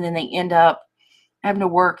off, and then they end up having to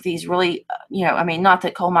work these really, I mean, not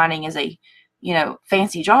that coal mining is a,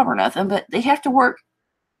 fancy job or nothing, but they have to work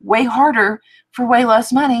way harder for way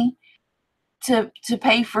less money to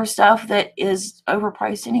pay for stuff that is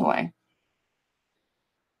overpriced anyway.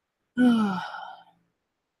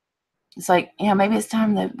 It's like, yeah, maybe it's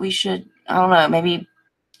time that we should, I don't know, maybe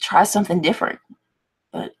try something different.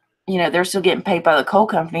 But, they're still getting paid by the coal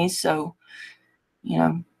companies, so,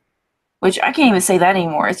 which I can't even say that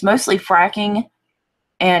anymore. It's mostly fracking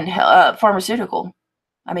and pharmaceutical.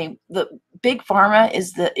 I mean, the big pharma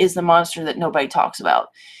is the monster that nobody talks about.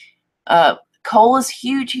 Coal is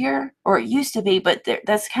huge here, or it used to be, but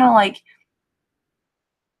that's kind of like,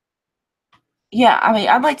 yeah. I mean,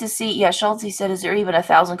 I'd like to see. Yeah, Schulte said, "Is there even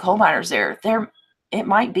 1,000 coal miners there?" It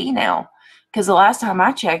might be now, because the last time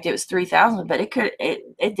I checked, it was 3,000, but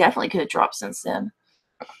it definitely could have dropped since then.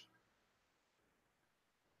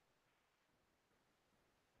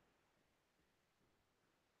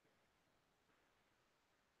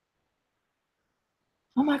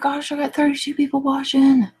 Oh my gosh, I got 32 people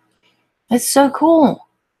watching. That's so cool.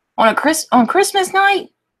 On Christmas night,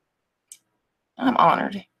 I'm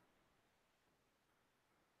honored.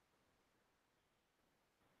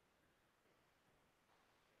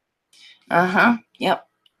 Uh-huh. Yep.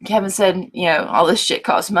 Kevin said, all this shit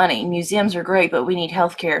costs money. Museums are great, but we need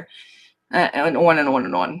healthcare. And on and on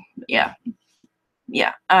and on. Yeah.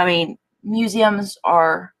 Yeah. I mean, museums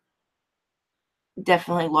are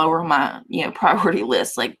definitely lower my, priority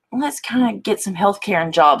list. Like, let's kind of get some healthcare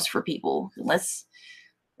and jobs for people. Let's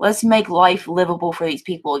make life livable for these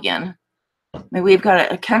people again. I mean, we've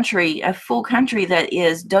got a full country that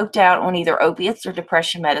is doped out on either opiates or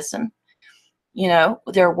depression medicine.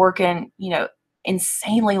 They're working,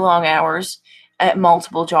 insanely long hours at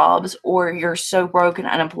multiple jobs, or you're so broke and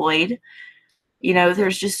unemployed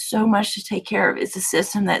There's just so much to take care of. It's a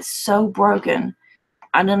system that's so broken.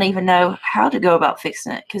 I don't even know how to go about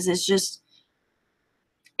fixing it, because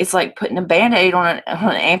it's like putting a Band-Aid on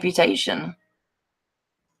an amputation.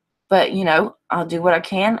 But, I'll do what I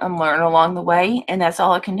can and learn along the way, and that's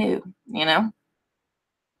all I can do, I'm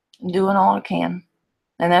doing all I can.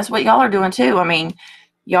 And that's what y'all are doing too. I mean,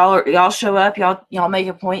 y'all show up, y'all make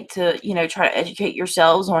a point to, try to educate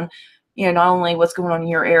yourselves on, not only what's going on in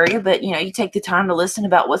your area, but, you take the time to listen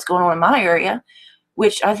about what's going on in my area,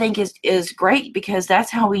 which I think is great, because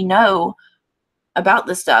that's how we know about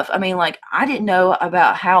this stuff. I mean, like, I didn't know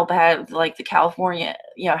about how bad, like, the California,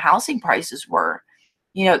 housing prices were,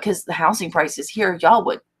 because the housing prices here, y'all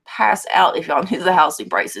would pass out if y'all knew the housing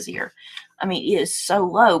prices here. I mean, it is so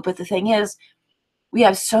low. But the thing is, we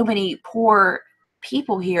have so many poor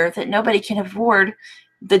people here that nobody can afford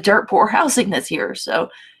the dirt poor housing that's here. So,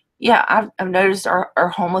 yeah, I've noticed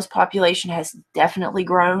our homeless population has definitely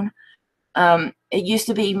grown. It used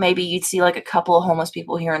to be maybe you'd see like a couple of homeless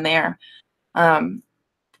people here and there.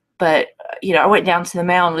 But, I went down to the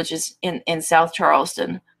Mound, which is in South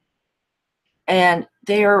Charleston, and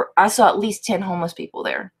I saw at least 10 homeless people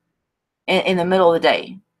there in the middle of the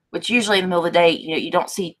day, which usually in the middle of the day, you don't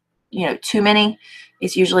see, too many.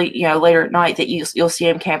 It's usually, later at night that you'll see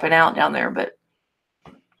them camping out down there. But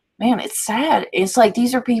man, it's sad. It's like,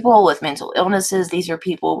 these are people with mental illnesses. These are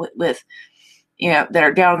people with that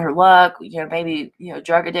are down on their luck, maybe,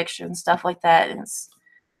 drug addiction, stuff like that. And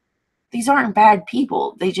these aren't bad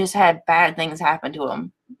people. They just had bad things happen to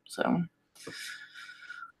them. So.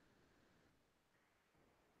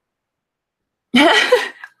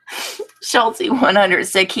 Schultzy 100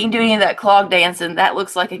 said, "Can you do any of that clog dancing? That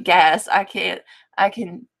looks like a gas. I can't. I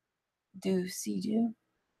can do do.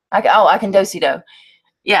 I can do do.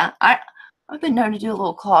 Yeah, I've been known to do a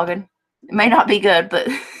little clogging. It may not be good, but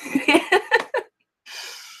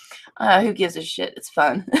who gives a shit? It's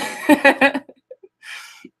fun."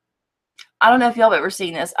 I don't know if y'all have ever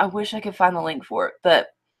seen this. I wish I could find the link for it, but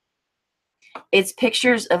it's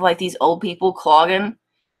pictures of like these old people clogging,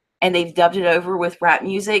 and they've dubbed it over with rap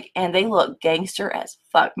music, and they look gangster as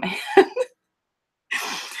fuck, man.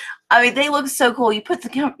 I mean, they look so cool. You put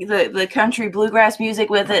the country bluegrass music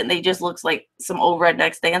with it, and they just looks like some old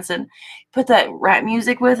rednecks dancing. Put that rap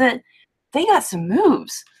music with it, they got some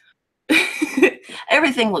moves.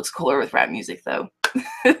 Everything looks cooler with rap music, though.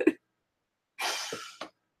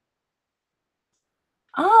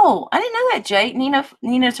 Oh, I didn't know that, Jake.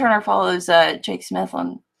 Nina Turner follows Jake Smith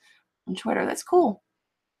on Twitter. That's cool.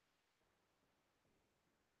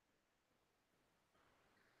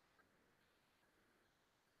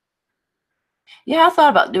 Yeah, I thought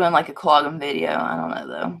about doing like a clogging video. I don't know,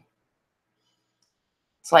 though.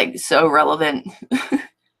 It's like so relevant.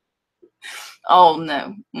 Oh,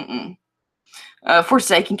 no.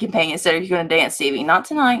 Forsaken Companion said, "Are you going to dance, Stevie?" Not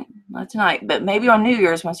tonight. Not tonight. But maybe on New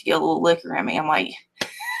Year's, once you get a little liquor in me, I might.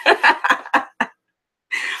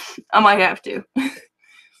 I might have to.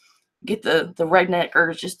 Get the redneck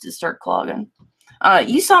urge just to start clogging.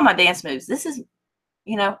 You saw my dance moves. This is,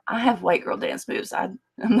 I have white girl dance moves. I'm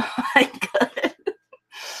not good.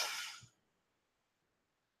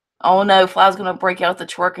 Oh no, Fly's gonna break out the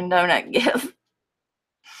twerking donut gift.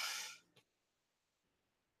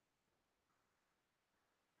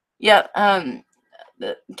 Yeah,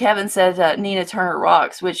 Kevin said Nina Turner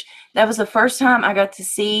rocks, which that was the first time I got to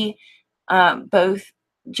see both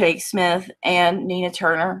Jake Smith and Nina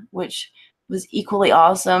Turner, which was equally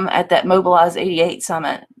awesome at that Mobilize 88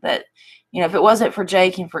 summit. That, if it wasn't for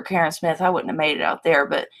Jake and for Karen Smith, I wouldn't have made it out there.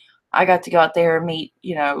 But I got to go out there and meet,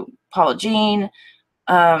 Paula Jean,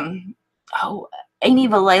 Amy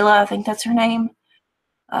Valela, I think that's her name.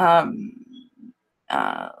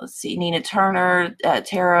 Let's see, Nina Turner,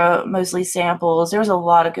 Tara Mosley Samples. There was a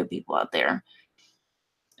lot of good people out there.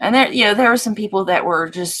 And there were some people that were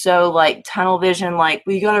just so like tunnel vision, like,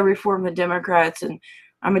 we got to reform the Democrats, and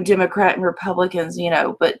I'm a Democrat and Republicans,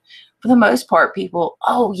 but for the most part, people,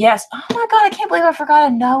 oh yes, oh my God, I can't believe I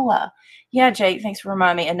forgot Noah. Yeah, Jake, thanks for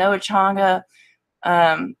reminding me. Noah Changa,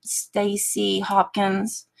 Stacy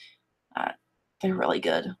Hopkins, they're really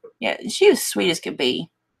good. Yeah, she was sweet as could be.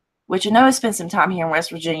 Which Noah spent some time here in West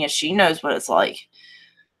Virginia. She knows what it's like.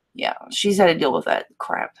 Yeah, she's had to deal with that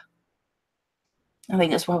crap. I think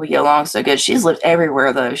that's why we get along so good. She's lived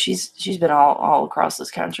everywhere, though. She's been all across this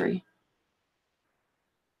country.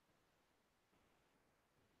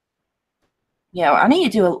 Yeah, I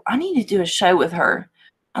need to do a show with her.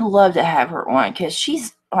 I'd love to have her on, because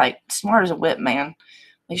she's like smart as a whip, man.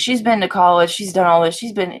 Like, she's been to college, she's done all this.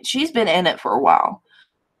 She's been in it for a while.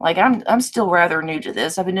 Like, I'm still rather new to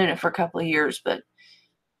this. I've been doing it for a couple of years, but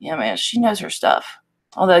Yeah, man, she knows her stuff.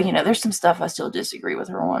 Although, you know, there's some stuff I still disagree with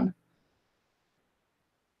her on.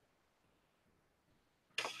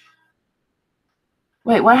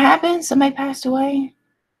 Wait, what happened? Somebody passed away?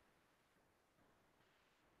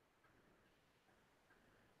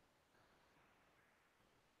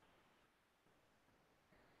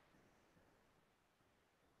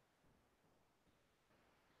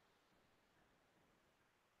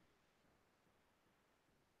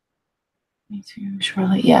 Me too,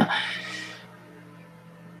 Charlotte. Yeah.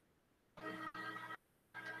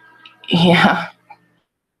 Yeah.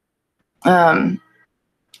 Um,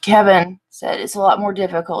 Kevin said it's a lot more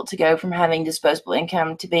difficult to go from having disposable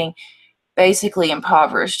income to being basically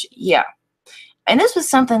impoverished. Yeah. And this was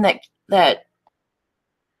something that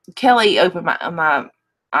Kelly opened my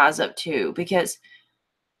eyes up to, because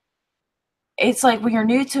it's like when you're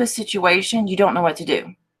new to a situation, you don't know what to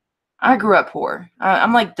do. I grew up poor.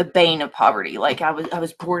 I'm like the bane of poverty. Like I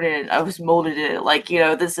was born in it. I was molded in it. Like, you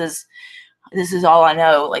know, this is all I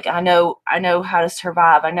know. Like I know how to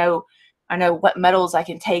survive. I know what metals I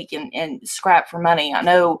can take and scrap for money. I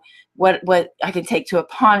know what I can take to a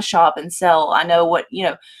pawn shop and sell. I know what, you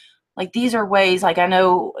know, like these are ways, like I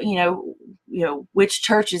know, which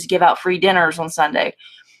churches give out free dinners on Sunday.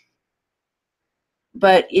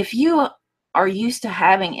 But if you are used to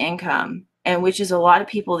having income, and which is a lot of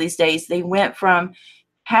people these days, they went from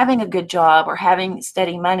having a good job or having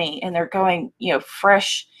steady money and they're going,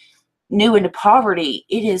 fresh, new into poverty.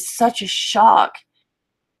 It is such a shock,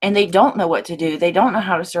 and they don't know what to do. They don't know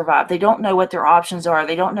how to survive. They don't know what their options are.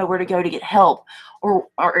 They don't know where to go to get help or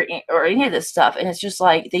any of this stuff. And it's just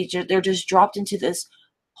like they're just dropped into this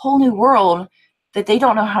whole new world that they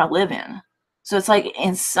don't know how to live in. So it's like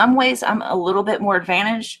in some ways I'm a little bit more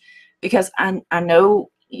advantaged because I know,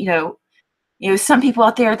 some people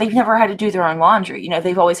out there, they've never had to do their own laundry.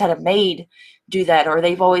 They've always had a maid do that, or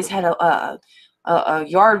they've always had a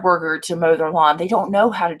yard worker to mow their lawn. They don't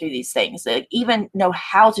know how to do these things. They even know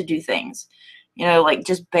how to do things, like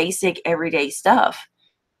just basic everyday stuff.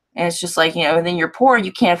 And it's just like, and then you're poor,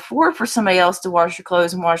 you can't afford for somebody else to wash your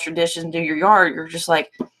clothes and wash your dishes and do your yard. You're just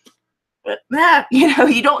like, nah,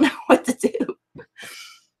 you don't know what to do.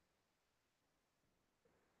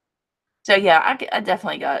 So yeah, I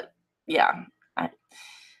definitely got, yeah, I,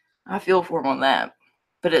 I feel for him on that.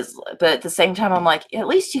 But at the same time, I'm like, at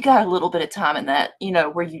least you got a little bit of time in that,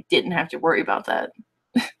 where you didn't have to worry about that.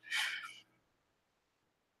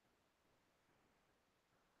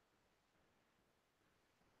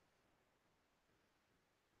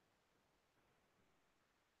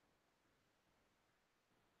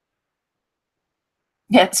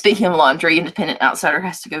 Yeah, speaking of laundry, independent outsider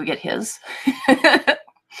has to go get his.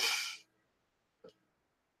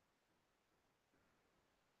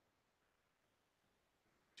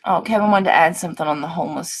 Oh, Kevin wanted to add something on the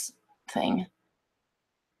homeless thing.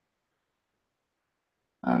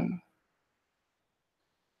 Um,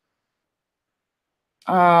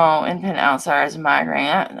 oh, independent outsider as a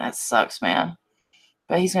migraine. That sucks, man.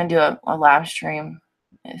 But he's going to do a live stream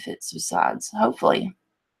if it subsides, hopefully.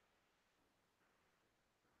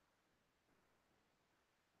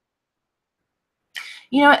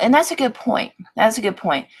 And that's a good point. That's a good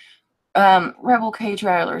point. Rebel Cage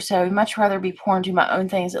Rattler. So I'd much rather be poor and do my own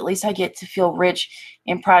things. At least I get to feel rich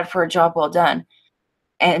and proud for a job well done.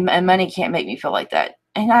 And money can't make me feel like that.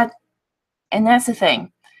 And that's the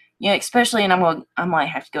thing. Especially, and I might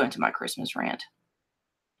have to go into my Christmas rant.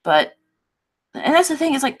 But and that's the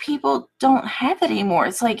thing, is like people don't have that anymore.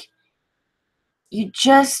 It's like you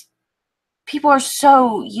just people are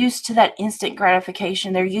so used to that instant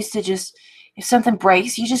gratification. They're used to just, if something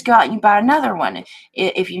breaks, you just go out and you buy another one.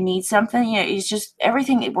 If you need something, it's just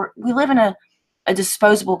everything. We live in a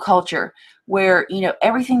disposable culture where,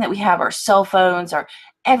 everything that we have, our cell phones, our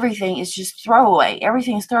everything is just throwaway.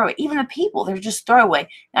 Everything is throwaway. Even the people, they're just throwaway.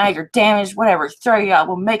 Now you're damaged, whatever, throw you out,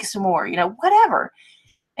 we'll make some more, whatever.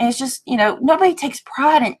 And it's just, nobody takes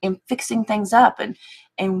pride in fixing things up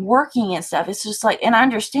and working and stuff. It's just like, and I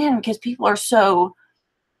understand because people are so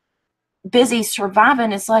busy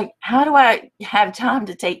surviving. It's like, how do I have time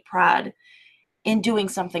to take pride in doing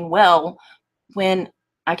something well when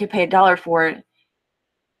I could pay $1 for it,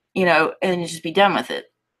 and just be done with it?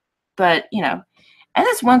 But, and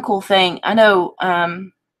that's one cool thing. I know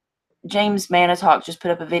James Manitalk just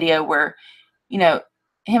put up a video where, him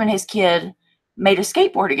and his kid made a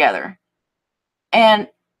skateboard together. And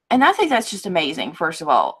I think that's just amazing, first of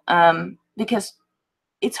all, because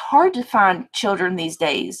it's hard to find children these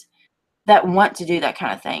days that want to do that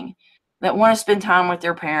kind of thing, that want to spend time with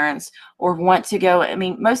their parents or want to go. I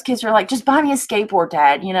mean, most kids are like, just buy me a skateboard,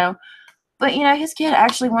 Dad, But, his kid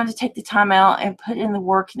actually wanted to take the time out and put in the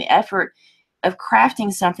work and the effort of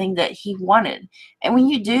crafting something that he wanted. And when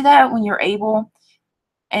you do that, when you're able,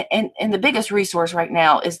 and the biggest resource right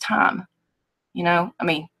now is time. I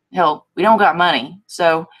mean, hell, we don't got money.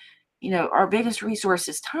 So, our biggest resource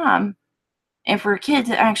is time. And for a kid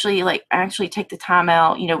to actually take the time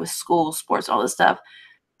out, with school, sports, all this stuff,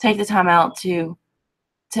 take the time out to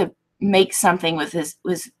make something with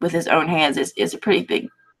his own hands is a pretty big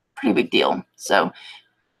deal. So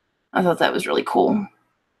I thought that was really cool.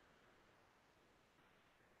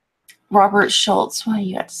 Robert Schultz, what do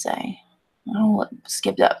you have to say? Oh,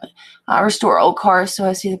 skipped up. I restore old cars so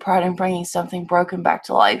I see the pride in bringing something broken back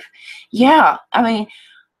to life. Yeah, I mean,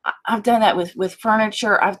 I've done that with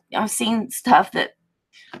furniture. I've seen stuff that,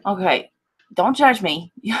 okay, don't judge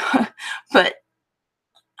me, but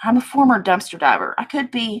I'm a former dumpster diver. I could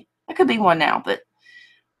be one now, but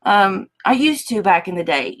I used to back in the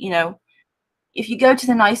day. If you go to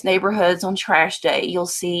the nice neighborhoods on trash day, you'll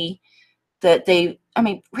see that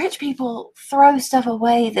rich people throw stuff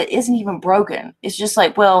away that isn't even broken. It's just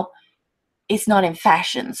like, well, it's not in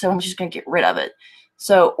fashion, so I'm just going to get rid of it.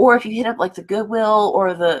 So, or if you hit up like the Goodwill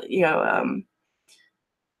or the,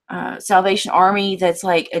 Salvation Army that's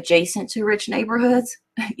like adjacent to rich neighborhoods,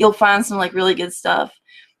 you'll find some like really good stuff.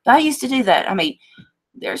 But I used to do that. I mean,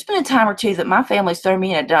 there's been a time or two that my family's thrown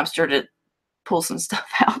me in a dumpster to pull some stuff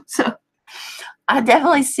out. So I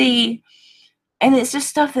definitely see, and it's just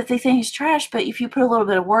stuff that they think is trash, but if you put a little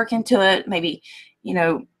bit of work into it, maybe,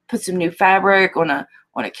 put some new fabric on a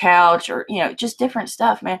couch, or, just different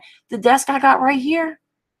stuff, man. The desk I got right here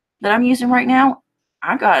that I'm using right now,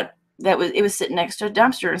 it was sitting next to a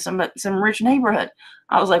dumpster in some rich neighborhood.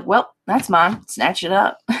 I was like, well, that's mine. Snatch it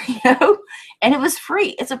up, and it was free.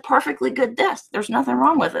 It's a perfectly good desk. There's nothing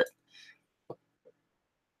wrong with it.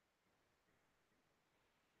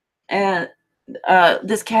 And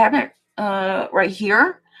this cabinet right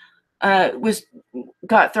here was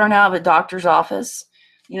got thrown out of a doctor's office.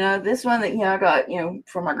 This one that I got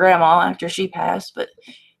from my grandma after she passed, but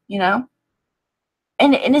you know,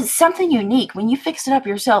 and it's something unique. When you fix it up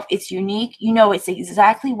yourself, it's unique. It's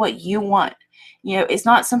exactly what you want. It's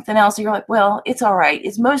not something else that you're like, well, it's all right.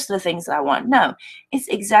 It's most of the things that I want. No, it's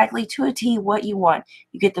exactly to a T what you want.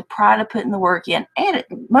 You get the pride of putting the work in, and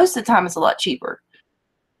most of the time it's a lot cheaper.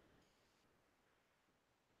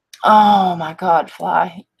 Oh my God,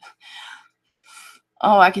 Fly.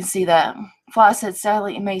 Oh, I can see that. Fly said,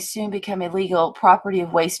 sadly, it may soon become illegal property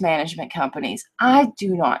of waste management companies. I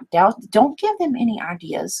do not doubt. Don't give them any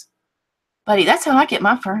ideas. Buddy, that's how I get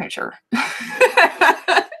my furniture.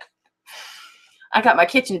 I got my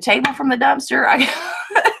kitchen table from the dumpster. I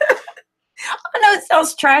know it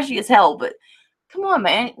sounds trashy as hell, but come on,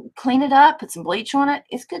 man. Clean it up, put some bleach on it.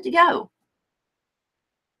 It's good to go.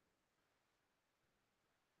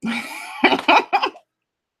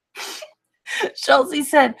 Chelsea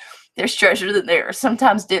said, there's treasure in there.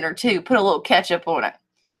 Sometimes dinner, too. Put a little ketchup on it.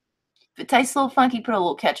 If it tastes a little funky, put a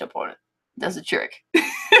little ketchup on it. Does the trick.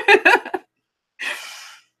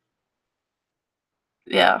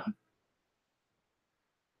 Yeah.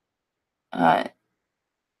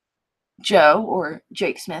 Joe, or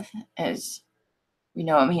Jake Smith, as we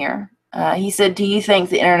know him here, he said, do you think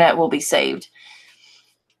the internet will be saved?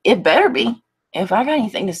 It better be. If I got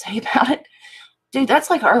anything to say about it, dude, that's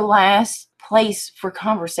like our last place for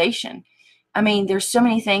conversation. I mean, there's so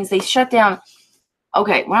many things. They shut down.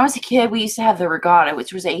 Okay, when I was a kid, we used to have the regatta,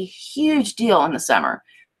 which was a huge deal in the summer.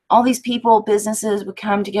 All these people, businesses would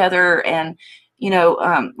come together, and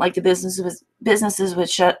like the businesses would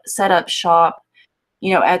set up shop,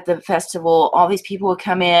 at the festival. All these people would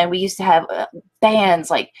come in. We used to have bands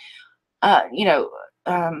like,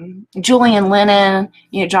 Julian Lennon,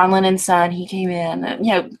 John Lennon's son, he came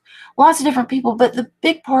in, lots of different people. But the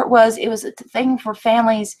big part was it was a thing for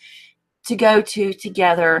families to go to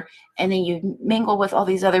together, and then you mingle with all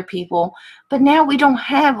these other people. But now we don't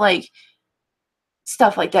have like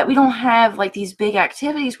stuff like that. We don't have like these big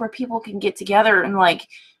activities where people can get together and like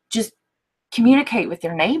just communicate with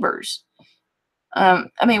their neighbors. I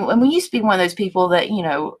mean, when we used to be one of those people that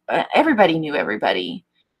everybody knew everybody,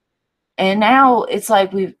 and now it's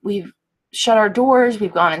like we've shut our doors,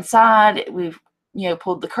 we've gone inside, we've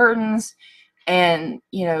pulled the curtains, and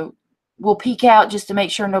we'll peek out just to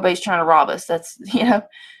make sure nobody's trying to rob us. That's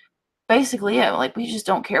basically it. Like, we just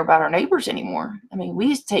don't care about our neighbors anymore. I mean, we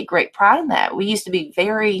used to take great pride in that. We used to be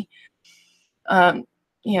very, um,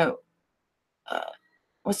 you know, uh,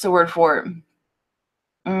 what's the word for it?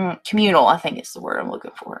 Communal, I think it's the word I'm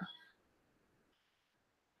looking for.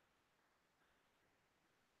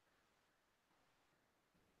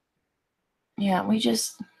 Yeah, we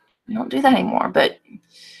just We don't do that anymore, but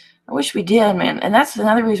I wish we did, man. And that's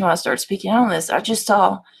another reason why I started speaking out on this. I just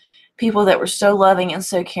saw people that were so loving and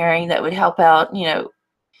so caring that would help out,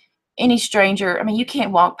 any stranger. I mean, you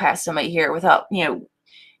can't walk past somebody here without, it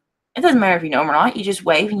doesn't matter if you know them or not. You just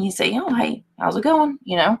wave and you say, oh, hey, how's it going?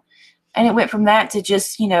 And it went from that to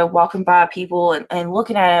just, walking by people and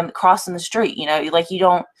looking at them crossing the street, like you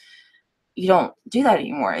don't do that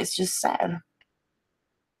anymore. It's just sad.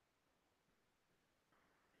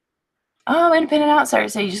 Oh, Independent Outsider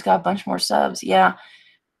said he just got a bunch more subs. Yeah.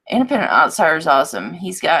 Independent Outsider is awesome.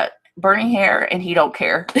 He's got burning hair and he don't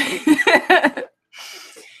care.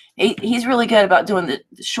 He's really good about doing the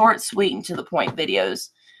short, sweet, and to the point videos.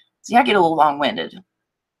 See, I get a little long-winded.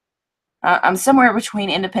 I'm somewhere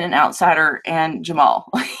between Independent Outsider and Jamal.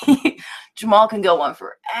 Jamal can go on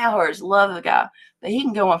for hours. Love the guy. But he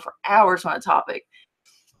can go on for hours on a topic.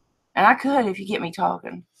 And I could if you get me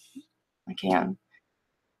talking. I can.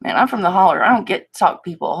 Man, I'm from the holler. I don't get to talk to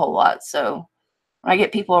people a whole lot. So when I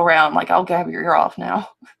get people around, like, I'll grab your ear off now.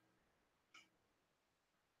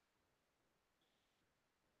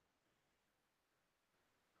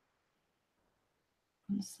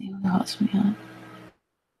 Let's see what else we got.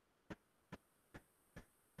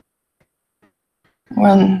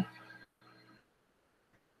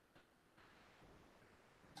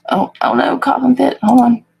 Oh no, Coffin Pit. Hold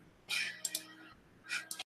on.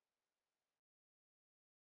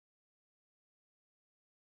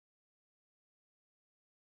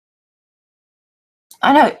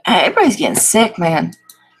 I know everybody's getting sick, man.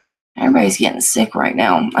 Everybody's getting sick right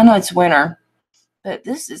now. I know it's winter, but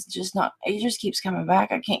this is just not. It just keeps coming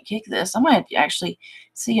back. I can't kick this. I might actually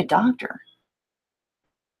see a doctor.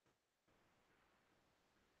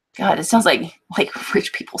 God, it sounds like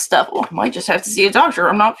rich people stuff. Oh, I might just have to see a doctor.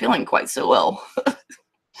 I'm not feeling quite so well.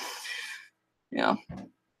 Yeah.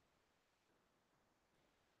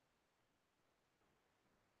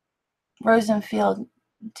 Rosenfield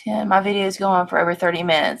 10. My videos go on for over 30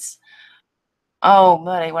 minutes. Oh,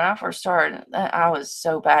 buddy, when I first started, I was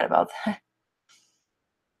so bad about that.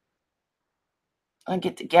 I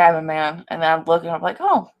get to gabbing, man, and then I'm looking. I'm like,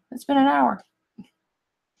 oh, it's been an hour.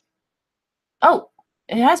 Oh,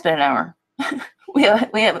 it has been an hour.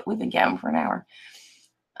 We've been gabbing for an hour.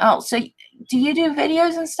 Oh, so do you do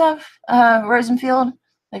videos and stuff, Rosenfield?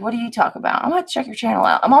 Like, what do you talk about? I'm gonna check your channel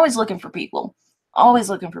out. I'm always looking for people. Always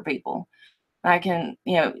looking for people. I can,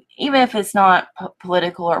 even if it's not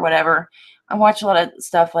political or whatever, I watch a lot of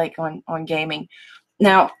stuff like on gaming.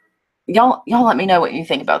 Now, y'all let me know what you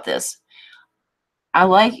think about this. I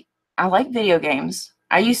like video games.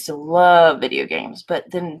 I used to love video games, but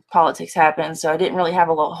then politics happened, so I didn't really have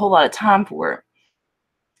a whole lot of time for it.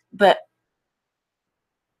 But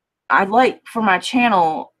I'd like for my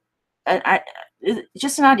channel,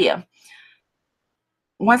 just an idea.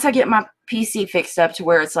 Once I get my PC fixed up to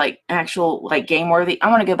where it's like actual like game worthy, I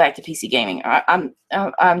want to go back to PC gaming.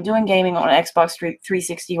 I'm doing gaming on an Xbox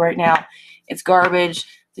 360 right now. It's garbage.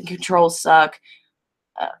 The controls suck.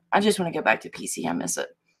 I just want to go back to PC. I miss it.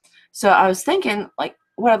 So I was thinking, like,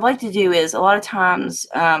 what I'd like to do is a lot of times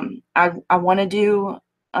I want to do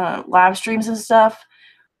live streams and stuff,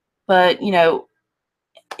 but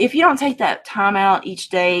if you don't take that time out each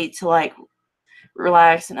day to like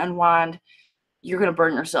relax and unwind, you're going to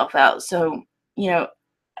burn yourself out. So,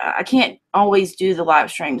 I can't always do the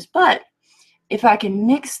live streams, but if I can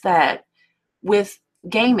mix that with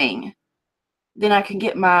gaming, then I can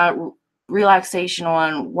get my relaxation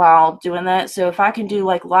on while doing that. So if I can do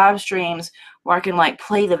like live streams where I can like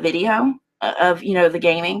play the video of, the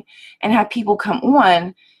gaming and have people come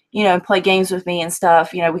on, and play games with me and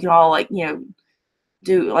stuff, we can all like,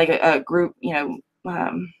 do like a group, do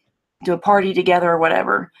a party together or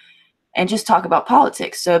whatever, and just talk about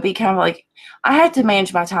politics. So it'd be kind of like, I had to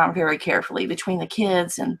manage my time very carefully between the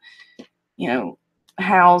kids and,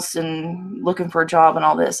 house and looking for a job and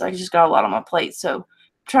all this. I just got a lot on my plate. So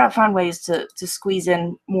try to find ways to squeeze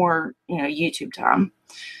in more, YouTube time.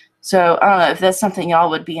 So I don't know if that's something y'all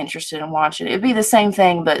would be interested in watching. It'd be the same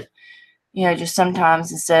thing, but, just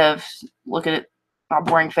sometimes instead of looking at my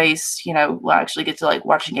boring face, we'll actually get to like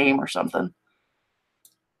watch a game or something.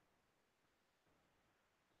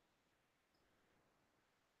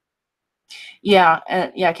 Yeah,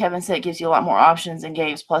 Kevin said it gives you a lot more options in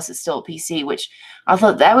games, plus it's still a PC, which I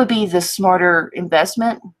thought that would be the smarter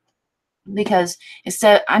investment, because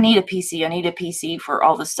instead I need a PC. I need a PC for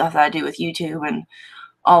all the stuff that I do with YouTube and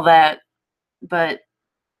all that, but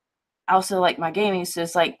I also like my gaming, so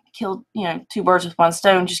it's like kill, two birds with one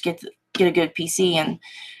stone, just get a good PC and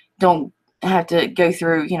don't have to go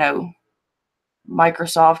through,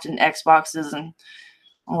 Microsoft and Xboxes and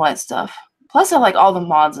all that stuff. Plus, I like all the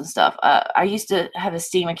mods and stuff. I used to have a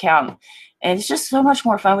Steam account, and it's just so much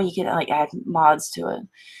more fun when you can like add mods to it.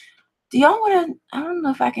 Do y'all want to? I don't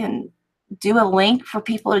know if I can do a link for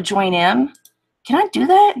people to join in. Can I do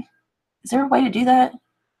that? Is there a way to do that?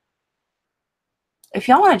 If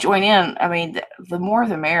y'all want to join in, I mean, the more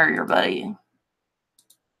the merrier, buddy.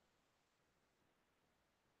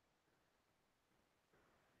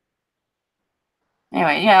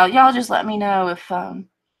 Anyway, yeah, y'all just let me know if y'all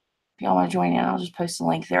want to join in. I'll just post the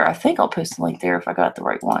link there. I think I'll post the link there if I got the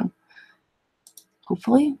right one.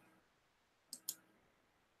 Hopefully.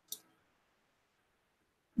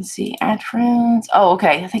 Let's see, add friends. Oh,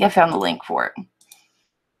 okay. I think I found the link for it.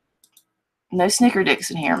 No snicker dicks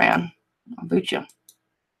in here, man. I'll boot you.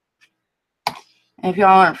 And if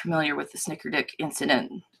y'all aren't familiar with the snicker dick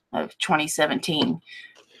incident of 2017,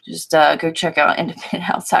 just go check out Independent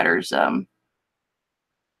Outsiders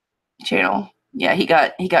channel. Yeah, he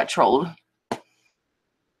got trolled.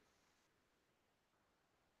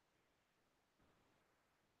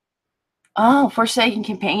 Oh, Forsaken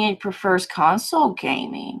Companion prefers console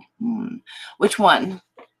gaming. Which one?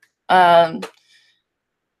 You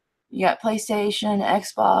got PlayStation,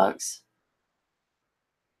 Xbox.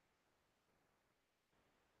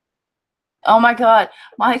 Oh my God,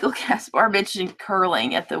 Michael Caspar mentioned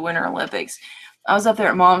curling at the Winter Olympics. I was up there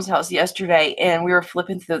at Mom's house yesterday, and we were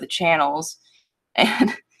flipping through the channels,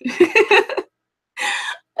 and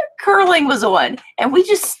curling was on, and we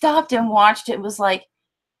just stopped and watched it. It was like,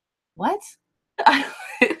 what?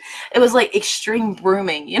 It was like extreme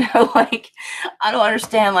brooming, you know, like I don't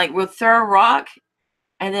understand. Like we'll throw a rock,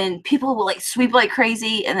 and then people will like sweep like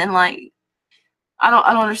crazy, and then like I don't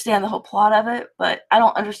understand the whole plot of it, but I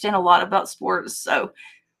don't understand a lot about sports, so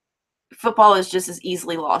football is just as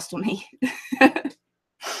easily lost on me.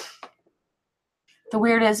 The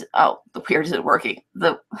weird isn't working.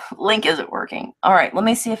 The link isn't working. All right, let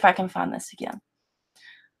me see if I can find this again.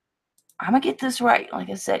 I'm gonna get this right.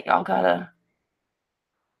 Like I said, y'all gotta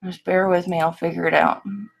just bear with me. I'll figure it out.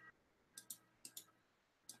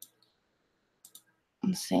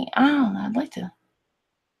 Let's see. I don't know. I'd like to.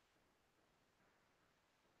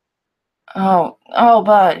 Oh,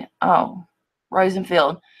 bud. Oh,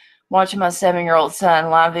 Rosenfield. Watching my 7-year-old son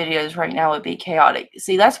live videos right now would be chaotic.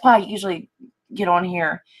 See, that's why I usually get on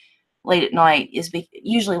here late at night.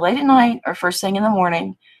 Usually late at night or first thing in the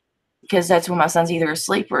morning, because that's when my son's either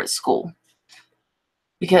asleep or at school.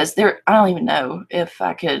 Because I don't even know if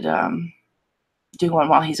I could do one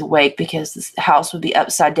while he's awake, because this house would be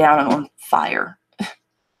upside down and on fire.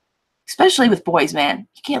 Especially with boys, man.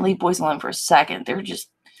 You can't leave boys alone for a second. They're just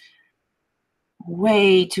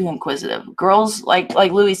way too inquisitive. Girls, like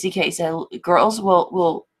Louis C.K. said, girls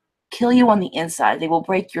will kill you on the inside. They will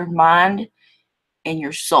break your mind and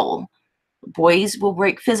your soul. Boys will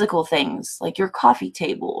break physical things like your coffee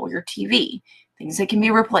table or your TV, things that can be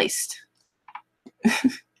replaced.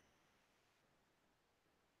 Let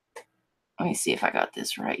me see if I got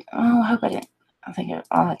this right. Oh, I hope I didn't. I think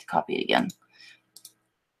I'll have to copy it again.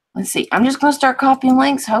 Let's see. I'm just going to start copying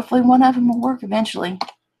links. Hopefully one of them will work eventually.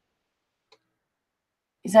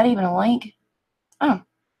 Is that even a link? Oh,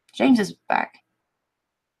 James is back.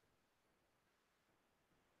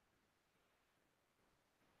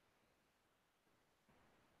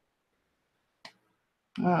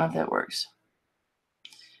 I don't know if that works.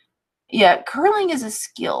 Yeah, curling is a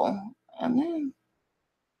skill. And then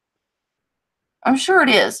I'm sure it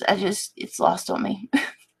is. It's lost on me.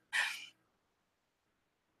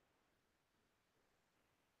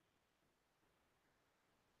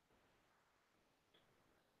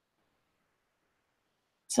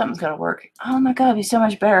 Something's got to work. Oh my God, it'd be so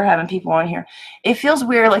much better having people on here. It feels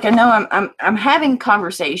weird. Like I know I'm having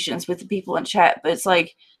conversations with the people in chat, but it's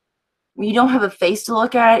like when you don't have a face to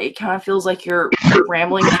look at, it kind of feels like you're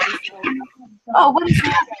rambling. Oh, what is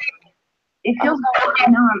that? It feels like I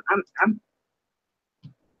know I'm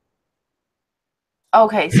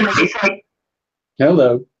okay. So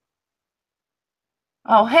Hello.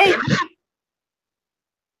 oh hey,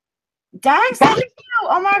 Dax, thank you.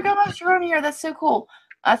 Oh my gosh, you're on here. That's so cool.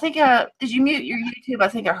 I think did you mute your YouTube? I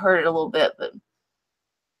think I heard it a little bit, but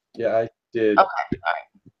Yeah, I did. okay, all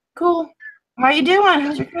right, cool. How you doing?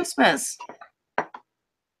 How's your Christmas?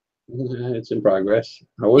 It's in progress.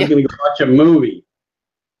 I was gonna go watch a movie,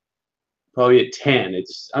 probably at 10.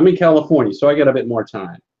 I'm in California, so I got a bit more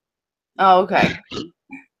time. Oh, okay.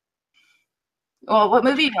 Well, what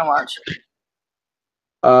movie you gonna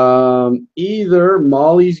watch? Either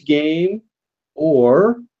Molly's Game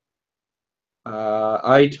or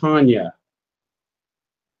I, Tonya.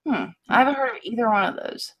 I haven't heard of either one of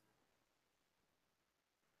those.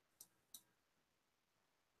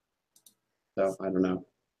 so I don't know.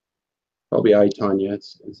 Probably I, Tanya. It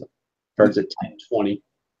starts at 10:20.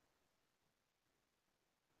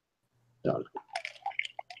 Done.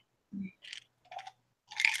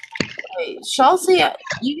 Hey, Chelsea,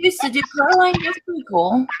 you used to do curling. That's pretty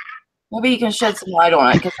cool. Maybe you can shed some light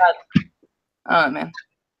on it, because I don't know, man.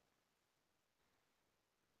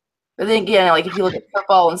 But then again, like if you look at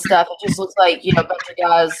football and stuff, it just looks like, a bunch of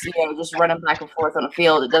guys, just running back and forth on a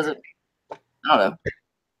field. It doesn't, I don't know.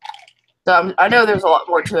 So I know there's a lot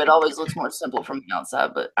more to it. It always looks more simple from the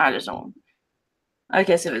outside, but I just don't. I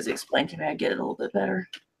guess if it was explained to me, I'd get it a little bit better.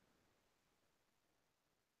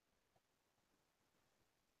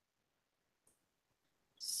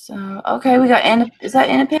 So, okay, we got, is that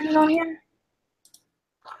independent on here?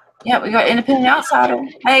 Yeah, we got independent outsider.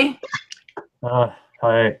 Hey.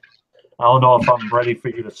 Hey. I don't know if I'm ready for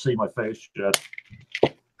you to see my face yet.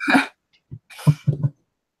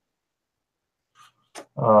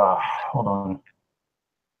 Hold on.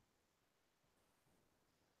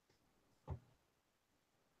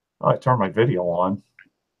 Oh, I turned my video on.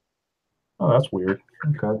 Oh, that's weird.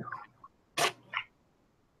 Okay.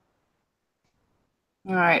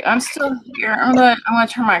 All right, I'm still here. I'm gonna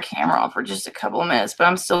turn my camera off for just a couple of minutes, but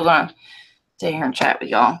I'm still gonna stay here and chat with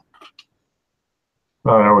y'all.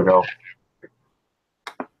 Oh, there we go.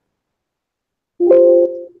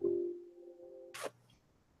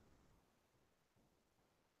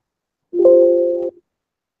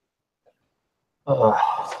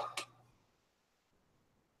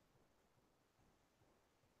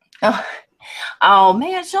 Oh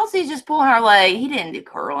man, Chelsea's just pulling her leg. He didn't do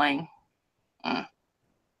curling.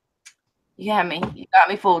 You got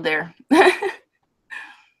me fooled there.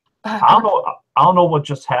 I don't know what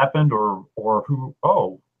just happened or who.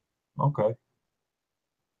 Oh, okay.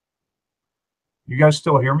 You guys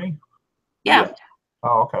still hear me? Yeah.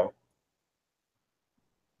 Oh, okay.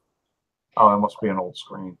 Oh, it must be an old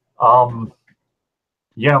screen.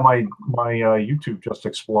 Yeah, my YouTube just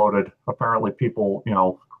exploded. Apparently, people,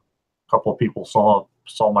 a couple of people saw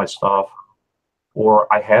my stuff,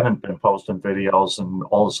 or I haven't been posting videos, and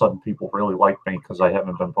all of a sudden, people really like me because I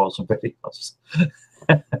haven't been posting videos.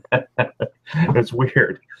 It's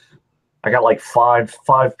weird. I got like five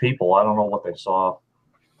people. I don't know what they saw.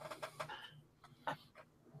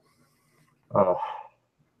 Yeah,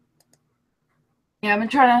 I've been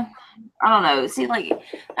trying to. I don't know. See, like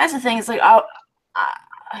that's the thing. It's like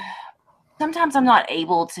sometimes I'm not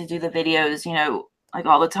able to do the videos, like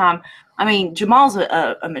all the time. I mean, Jamal's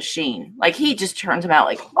a machine. Like he just turns them out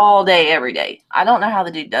like all day, every day. I don't know how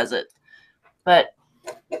the dude does it, but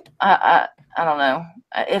I don't know.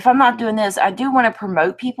 If I'm not doing this, I do want to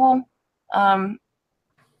promote people.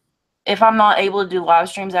 If I'm not able to do live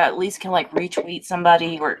streams, I at least can like retweet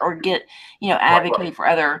somebody or get, advocate Right. for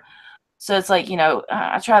other. So it's like,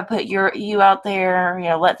 I try to put you out there,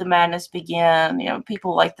 let the madness begin,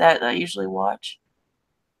 people like that I usually watch.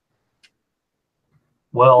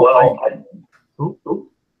 Well,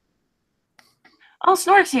 Oh,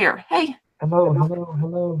 Snork's here. Hey. Hello.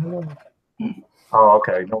 Oh,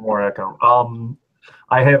 okay. No more echo.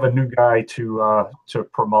 I have a new guy to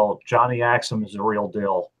promote. Johnny Axum is the real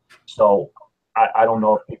deal. So I don't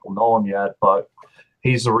know if people know him yet, but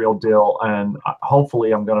he's the real deal, and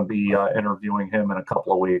hopefully I'm going to be interviewing him in a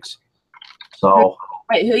couple of weeks. So,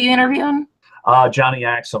 wait, who are you interviewing? Johnny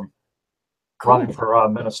Axum, cool. Running for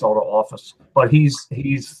Minnesota office. But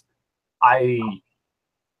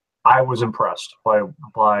I was impressed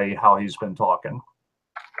by how he's been talking.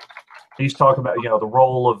 He's talking about the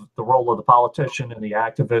role of the politician and the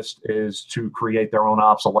activist is to create their own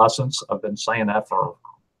obsolescence. I've been saying that for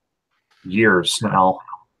years now,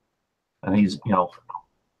 and he's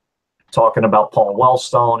talking about Paul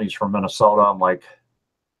Wellstone. He's from Minnesota. I'm like,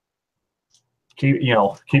 keep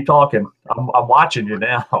talking. I'm watching you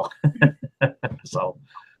now. So.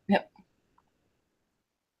 Yep.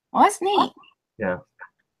 Well, that's neat. Yeah.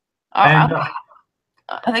 And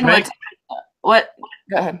I think Cenk, what?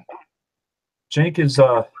 Go ahead. Cenk is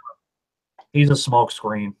he's a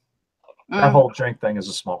smokescreen. That whole Cenk thing is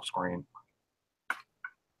a smokescreen.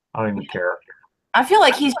 I don't even care. I feel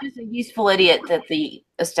like he's just a useful idiot that the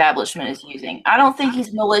establishment is using. I don't think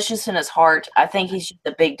he's malicious in his heart. I think he's just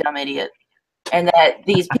a big dumb idiot, and that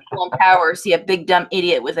these people in power see a big dumb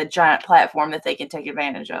idiot with a giant platform that they can take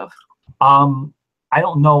advantage of. I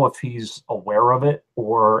don't know if he's aware of it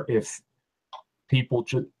or if people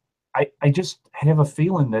just. I just have a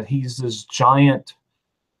feeling that he's this giant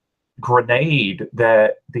grenade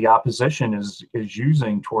that the opposition is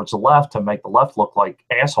using towards the left to make the left look like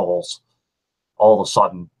assholes all of a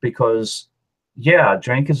sudden, because yeah,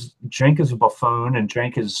 Cenk is a buffoon and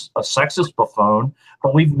Cenk is a sexist buffoon,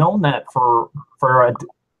 but we've known that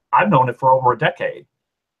I've known it for over a decade.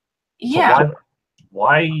 So Yeah.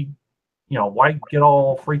 why why get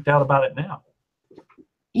all freaked out about it now?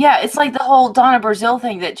 Yeah, it's like the whole Donna Brazil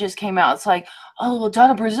thing that just came out. It's like, oh, well,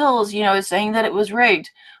 Donna Brazil's, is saying that it was rigged.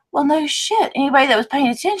 Well, no shit. Anybody that was paying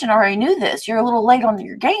attention already knew this. You're a little late on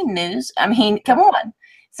your game news. I mean, come on.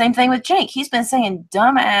 Same thing with Jake. He's been saying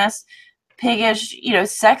dumbass, piggish,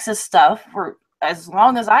 sexist stuff for as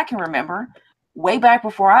long as I can remember, way back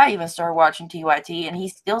before I even started watching TYT, and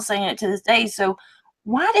he's still saying it to this day. So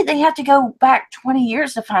why did they have to go back 20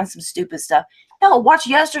 years to find some stupid stuff? Hell, watch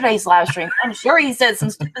yesterday's live stream. I'm sure he said some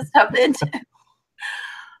stupid stuff then too.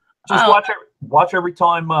 Just watch every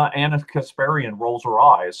time Anna Kasparian rolls her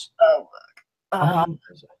eyes. Oh, I mean,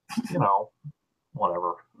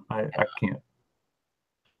 whatever. I can't.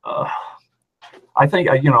 I think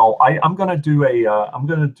I'm gonna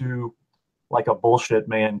do like a bullshit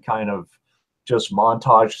man kind of just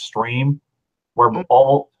montage stream where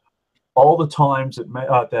all the times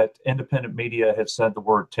that independent media has said the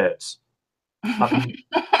word tits. I mean,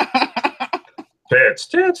 tits,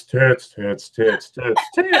 tits, tits, tits, tits, tits,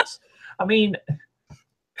 tits. I mean,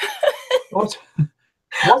 what's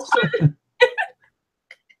the,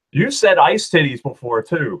 you said ice titties before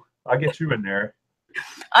too. I'll get you in there.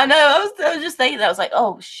 I know. I was just thinking that. I was like,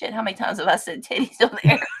 oh shit, how many times have I said titties on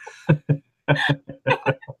there?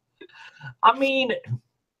 I mean,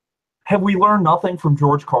 have we learned nothing from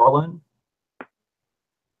George Carlin?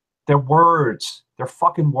 They're words. They're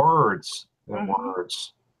fucking words. They're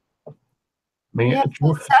words. I mean, Yeah,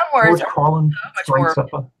 George words Carlin so much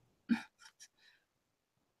more.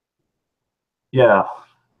 Yeah,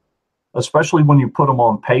 especially when you put them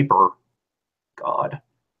on paper. God.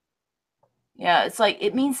 Yeah, it's like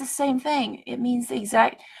it means the same thing. It means the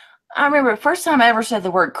exact. I remember the first time I ever said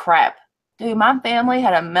the word crap. Dude, my family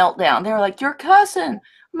had a meltdown. They were like, "You're cussing."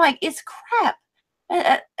 I'm like, "It's crap.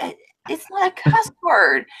 It's not a cuss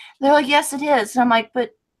word." They're like, "Yes, it is." And I'm like,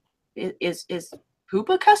 "But is poop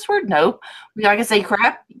a cuss word? No. I can say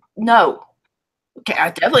crap? No. Okay,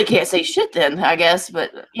 I definitely can't say shit then, I guess.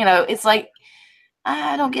 But it's like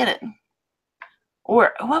I don't get it.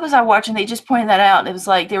 Or what was I watching? They just pointed that out. It was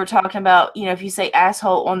like they were talking about, if you say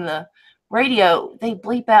asshole on the radio, they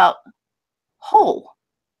bleep out hole.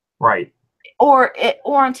 Right. Or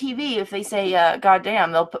on TV, if they say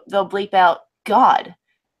goddamn, they'll bleep out God.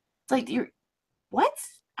 It's like what?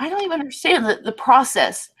 I don't even understand the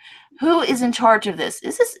process. Who is in charge of this?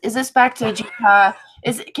 Is this back to G Pie?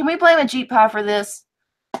 Can we blame a G Pie for this?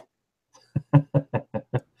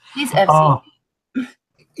 He's FC.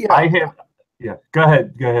 Yeah. Yeah, go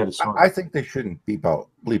ahead. I think they shouldn't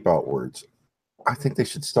bleep out words. I think they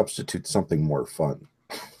should substitute something more fun.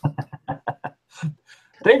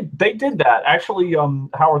 They did that. Actually,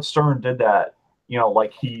 Howard Stern did that.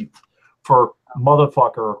 Like for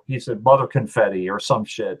motherfucker, he said mother confetti or some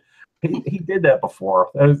shit. He did that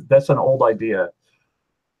before. That's an old idea.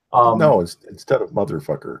 No, instead of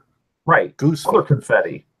motherfucker. Right. Goose mother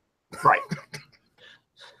confetti. Right.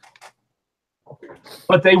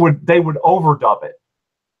 But they would overdub it.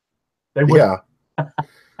 They would. Yeah.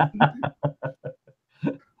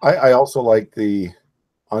 I also like the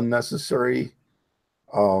unnecessary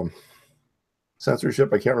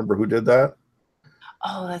censorship. I can't remember who did that.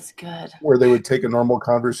 Oh, that's good. Where they would take a normal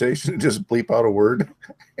conversation and just bleep out a word.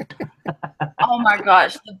 Oh my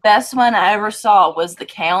gosh. The best one I ever saw was The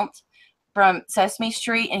Count from Sesame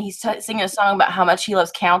Street, and he's singing a song about how much he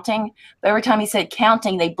loves counting. But every time he said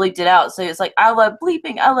counting, they bleeped it out. So it's like, I love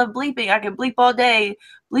bleeping. I can bleep all day,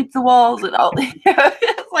 bleep the walls and all.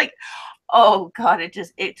 It's like, oh God, it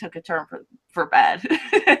took a turn for bad.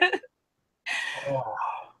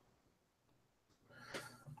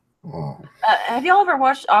 Have y'all ever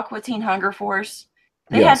watched Aqua Teen Hunger Force?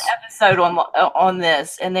 They had an episode on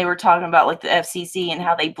this, and they were talking about like the FCC and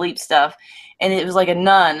how they bleep stuff, and it was like a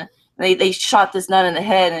nun. They shot this nun in the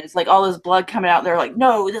head, and it's like all this blood coming out. They're like,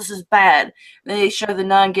 no, this is bad. And then they show the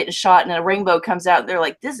nun getting shot, and a rainbow comes out. And they're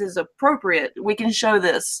like, this is appropriate. We can show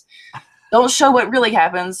this. Don't show what really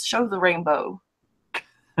happens. Show the rainbow.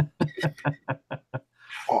 I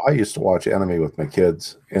used to watch anime with my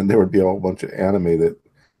kids, and there would be a whole bunch of anime that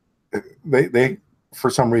they for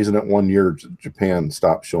some reason at 1 year Japan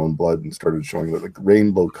stopped showing blood and started showing like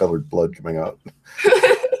rainbow colored blood coming out.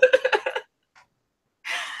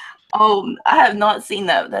 Oh, I have not seen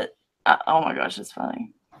that. Oh my gosh, that's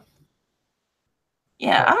funny.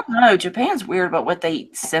 Yeah, I don't know. Japan's weird about what they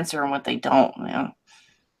censor and what they don't.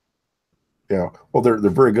 Yeah. Well, they're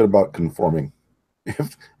very good about conforming.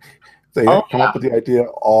 If They Oh, come up with the idea,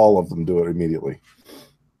 all of them do it immediately.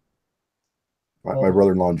 My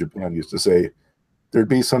brother-in-law in Japan used to say there'd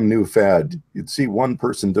be some new fad. You'd see one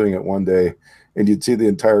person doing it one day, and you'd see the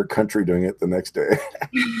entire country doing it the next day.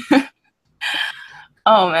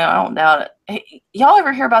 oh man, I don't doubt it. Hey, y'all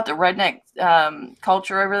ever hear about the redneck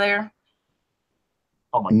culture over there?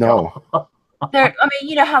 Oh my No. God. There, I mean,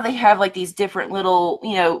 you know how they have like these different little,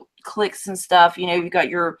 cliques and stuff. You've got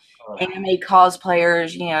your anime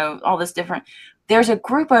cosplayers, all this different. There's a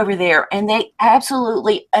group over there, and they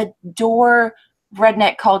absolutely adore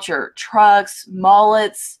redneck culture, trucks,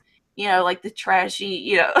 mullets, like the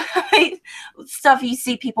trashy, stuff you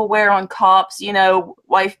see people wear on cops,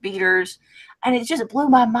 wife beaters. And it just blew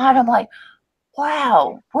my mind. I'm like,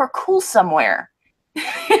 wow, we're cool somewhere.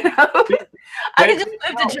 you know? I could just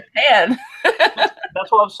move to Japan.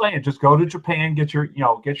 That's what I'm saying. Just go to Japan, get your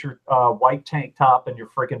white tank top and your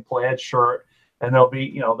freaking plaid shirt, and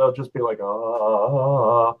they'll just be like,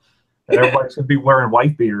 and everybody's gonna be wearing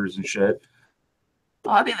wife beaters and shit.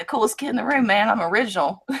 Oh, I'd be the coolest kid in the room, man. I'm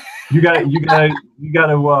original. You got to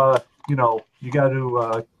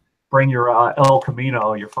bring your El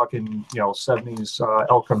Camino, your fucking 70s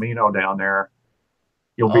El Camino down there.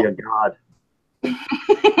 You'll be a god.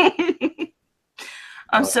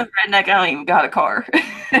 I'm so redneck, I don't even got a car.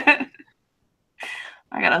 I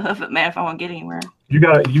gotta hoof it, man, if I want to get anywhere. You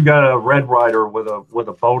got a Red Rider with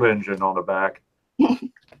a boat engine on the back.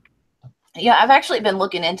 Yeah, I've actually been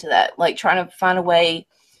looking into that, like trying to find a way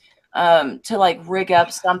to like rig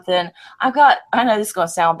up something. I know this is gonna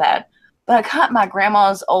sound bad, but I got my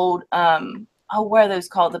grandma's old what are those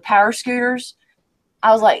called? The power scooters.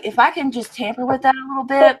 I was like, if I can just tamper with that a little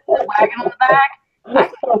bit, the wagon on the back, I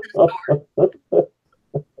can get this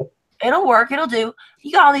it'll work. It'll do.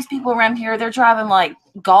 You got all these people around here. They're driving like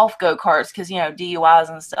golf go-karts because, DUIs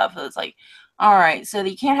and stuff. So it's like, all right, so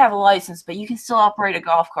you can't have a license, but you can still operate a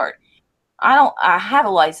golf cart. I have a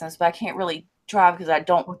license, but I can't really drive because I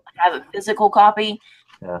don't have a physical copy.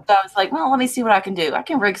 Yeah. So I was like, well, let me see what I can do. I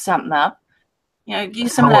can rig something up. Do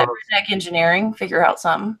some of that redneck engineering, figure out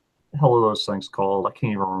something. The hell are those things called? I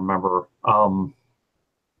can't even remember.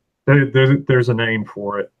 There's a name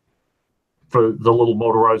for it. For the little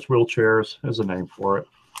motorized wheelchairs, there's a name for it.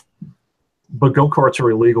 But go-karts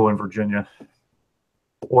are illegal in Virginia,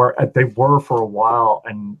 or they were for a while,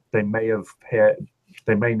 and they may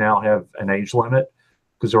now have an age limit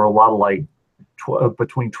because there were a lot of like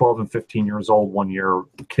between 12 and 15 years old one year.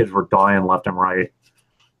 Kids were dying left and right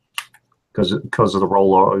because of the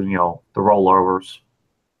rollovers.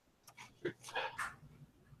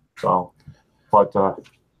 So, but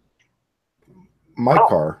my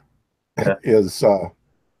car is a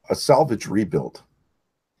salvage rebuild.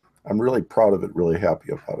 I'm really proud of it, really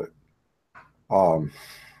happy about it.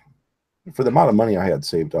 For the amount of money I had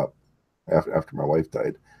saved up after my wife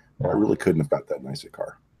died, I really couldn't have got that nice a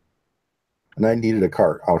car. And I needed a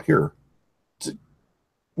car out here.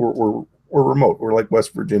 We're remote. We're like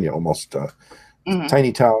West Virginia almost.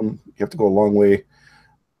 Tiny town. You have to go a long way.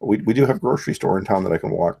 We do have a grocery store in town that I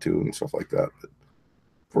can walk to and stuff like that. But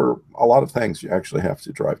for a lot of things, you actually have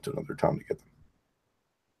to drive to another town to get them.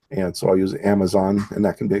 And so I use Amazon, and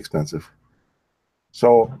that can be expensive.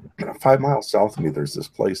 So 5 miles south of me, there's this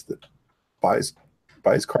place that buys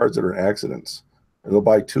cars that are in accidents. And they'll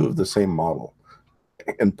buy two of the same model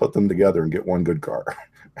and put them together and get one good car.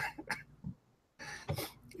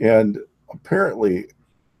 And apparently,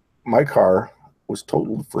 my car was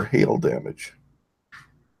totaled for hail damage.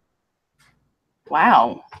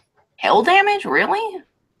 Wow. Hail damage? Really?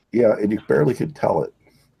 Yeah, and you barely could tell it.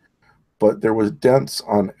 But there was dents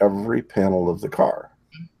on every panel of the car.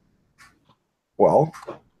 Well,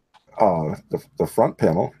 the front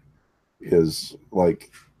panel is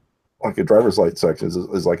like a driver's light section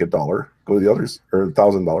is like $1. Go to the others, or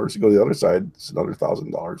 $1,000. You go to the other side, it's another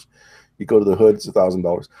 $1,000. You go to the hood, it's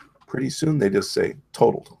 $1,000. Pretty soon they just say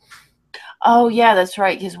totaled. Oh yeah, that's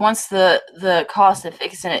right. Because once the cost of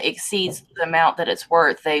fixing it exceeds the amount that it's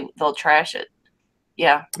worth, they'll trash it.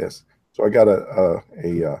 Yeah. Yes. So I got a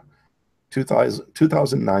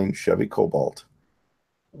 2009 Chevy Cobalt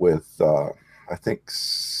with I think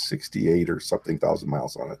 68 or something thousand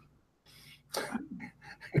miles on it.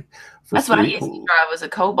 That's what I used to drive, was a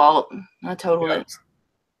Cobalt. I totaled it.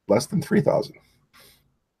 Less than 3,000.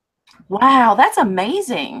 Wow, that's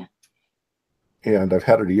amazing. And I've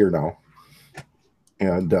had it a year now.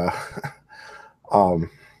 And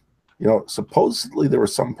supposedly there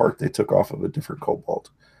was some part they took off of a different Cobalt.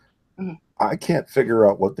 Mm-hmm. I can't figure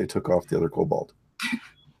out what they took off the other Cobalt.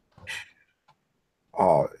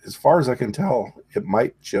 As far as I can tell, it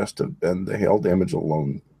might just have been the hail damage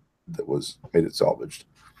alone that made it salvaged.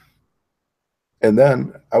 And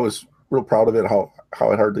then I was real proud of it, how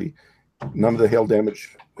it hardly, none of the hail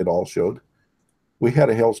damage it all showed. We had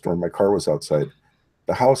a hailstorm. My car was outside.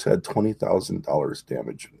 The house had $20,000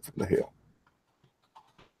 damage from the hail.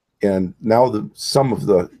 And now some of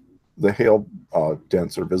the hail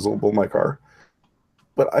dents are visible in my car.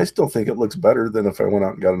 But I still think it looks better than if I went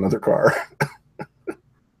out and got another car.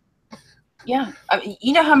 Yeah. I mean,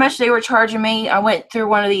 you know how much they were charging me? I went through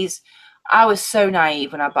one of these. I was so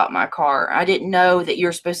naive when I bought my car. I didn't know that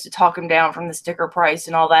you're supposed to talk them down from the sticker price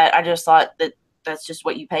and all that. I just thought that that's just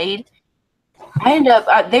what you paid. I ended up,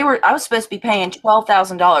 I was supposed to be paying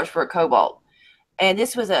 $12,000 for a Cobalt. And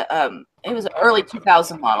this was it was an early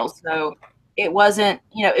 2000 model. So it wasn't,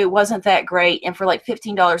 it wasn't that great. And for like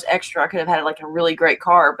 $15 extra, I could have had like a really great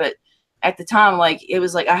car. But at the time, like, it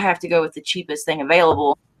was like, I have to go with the cheapest thing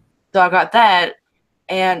available. So I got that.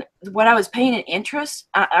 And what I was paying in interest,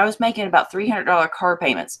 I was making about $300 car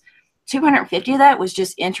payments. 250 of that was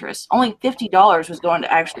just interest. Only $50 was going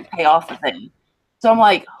to actually pay off the thing. So I'm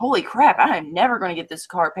like, holy crap, I am never going to get this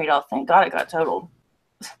car paid off. Thank God it got totaled.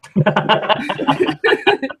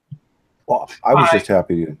 Well, I was just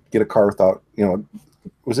happy to get a car without, it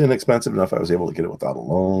was inexpensive enough. I was able to get it without a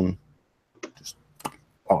loan.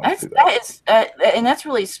 And that's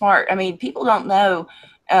really smart. I mean, people don't know.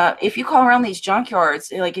 If you call around these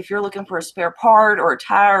junkyards, like if you're looking for a spare part or a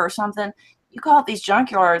tire or something, you call up these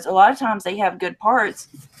junkyards. A lot of times they have good parts,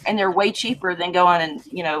 and they're way cheaper than going and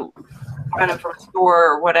run them from a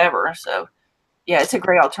store or whatever. So, yeah, it's a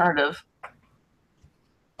great alternative.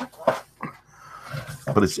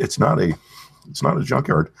 But it's not a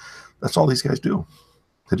junkyard. That's all these guys do.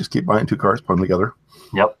 They just keep buying two cars, put them together.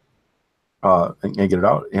 Yep. And get it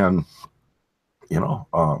out. And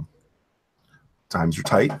times are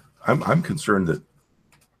tight. I'm concerned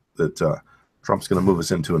that Trump's going to move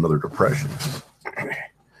us into another depression.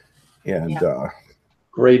 And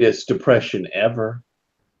greatest depression ever.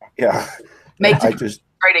 Yeah. I just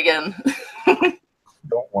great again.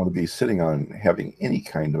 don't want to be sitting on having any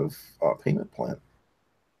kind of payment plan.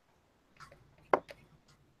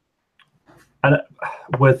 And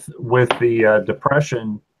with the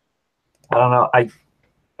depression, I don't know.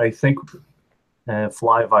 I think,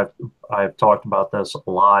 Flive, I've talked about this a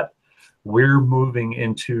lot. We're moving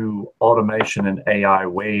into automation and AI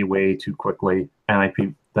way too quickly, and I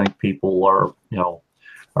think people are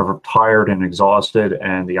tired and exhausted,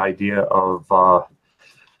 and the idea of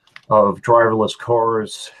driverless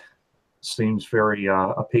cars seems very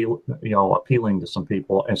appealing to some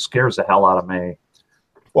people, and scares the hell out of me.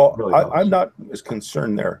 Well, really I'm not as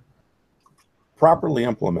concerned there. Properly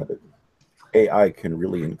implemented, AI can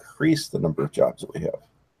really increase the number of jobs that we have.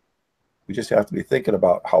 We just have to be thinking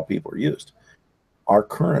about how people are used. Our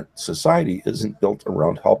current society isn't built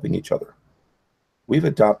around helping each other. We've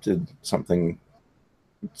adopted something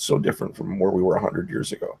so different from where we were 100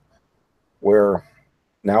 years ago, where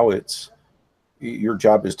now it's your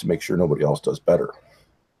job is to make sure nobody else does better.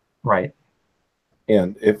 Right.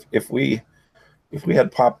 And if we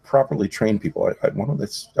had properly trained people, one of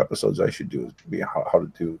the episodes I should do is be how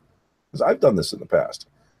to do, because I've done this in the past,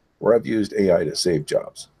 where I've used AI to save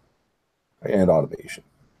jobs and automation,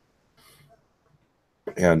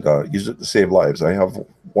 and use it to save lives. I have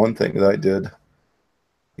one thing that I did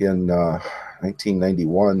in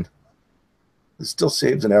 1991. It still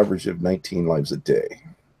saves an average of 19 lives a day.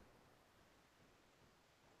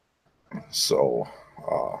 So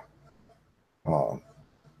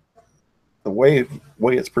the way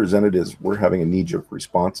it's presented is we're having a knee-jerk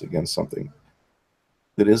response against something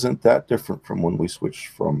that isn't that different from when we switched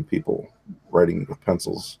from people writing with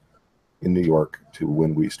pencils in New York to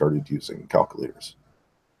when we started using calculators,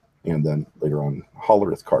 and then later on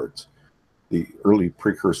Hollerith cards, the early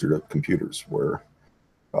precursor to computers, where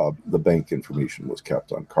the bank information was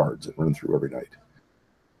kept on cards and run through every night.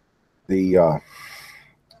 The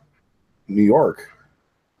New York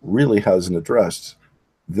really hasn't addressed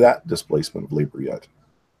that displacement of labor yet.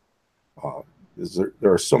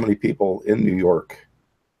 There are so many people in New York,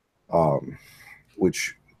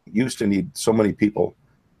 which used to need so many people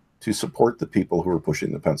to support the people who were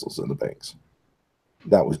pushing the pencils in the banks.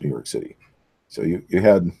 That was New York City. So you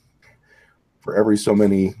had, for every so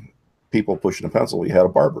many people pushing a pencil, you had a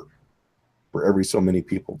barber. For every so many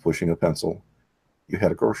people pushing a pencil, you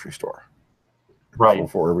had a grocery store. Right.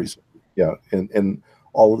 For every, yeah, and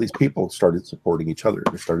all of these people started supporting each other.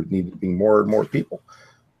 There started needing to be more and more people,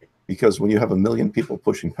 because when you have 1 million people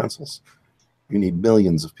pushing pencils, you need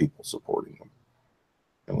millions of people supporting them.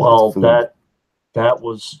 And well, that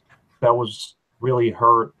was really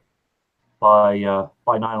hurt by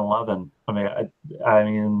 9/11. I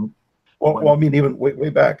mean, Well, I mean, even way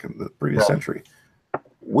back in the previous century,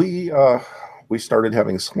 we started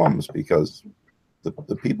having slums because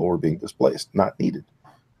the people were being displaced, not needed.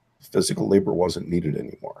 Physical labor wasn't needed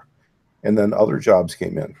anymore. And then other jobs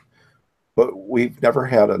came in. But we've never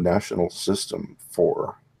had a national system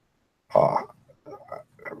for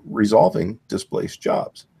resolving displaced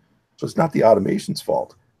jobs. So it's not the automation's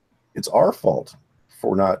fault. It's our fault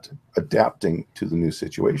for not adapting to the new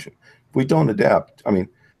situation. If we don't adapt, I mean,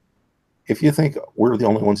 if you think we're the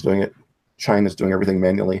only ones doing it, China's doing everything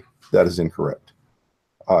manually, that is incorrect.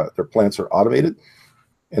 Their plants are automated,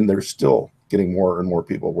 and they're still getting more and more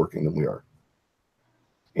people working than we are.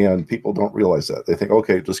 And people don't realize that. They think,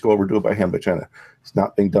 okay, just go over, do it by hand by China. It's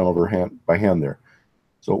not being done by hand there.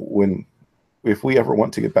 So if we ever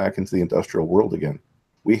want to get back into the industrial world again,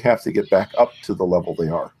 we have to get back up to the level they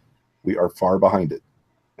are. We are far behind it.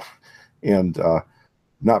 And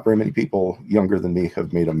not very many people younger than me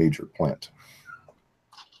have made a major plant.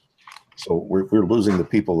 So we're losing the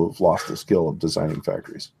people who've lost the skill of designing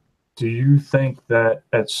factories. Do you think that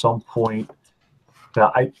at some point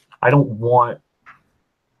that I don't want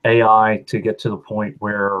AI to get to the point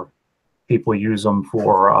where people use them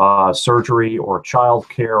for surgery or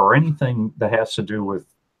childcare or anything that has to do with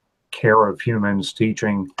care of humans,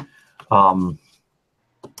 teaching. When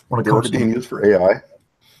it comes to being used for AI, if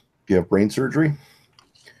you have brain surgery,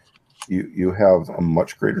 you have a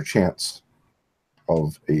much greater chance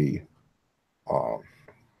of a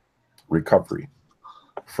recovery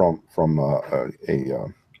from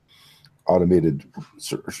automated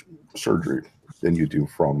surgery than you do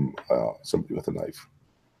from somebody with a knife.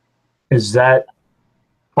 Is that,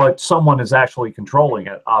 but someone is actually controlling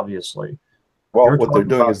it, obviously. Well, what they're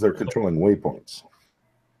doing is they're controlling waypoints,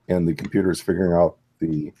 and the computer is figuring out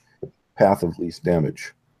the path of least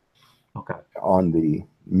damage on the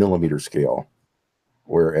millimeter scale,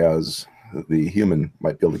 whereas the human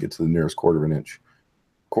might be able to get to the nearest quarter of an inch.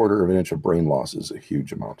 Quarter of an inch of brain loss is a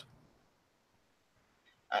huge amount.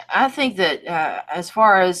 I think that as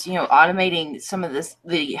far as, automating some of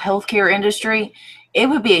the healthcare industry, it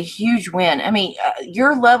would be a huge win. I mean,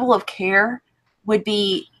 your level of care would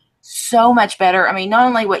be so much better. I mean, not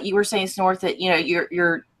only what you were saying, Snorth, that,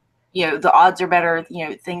 you're the odds are better,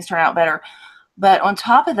 things turn out better. But on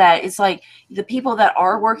top of that, it's like the people that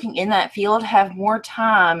are working in that field have more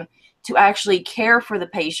time to actually care for the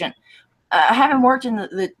patient. Having worked in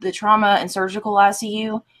the trauma and surgical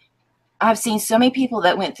ICU, I've seen so many people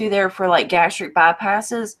that went through there for like gastric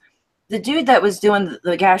bypasses. The dude that was doing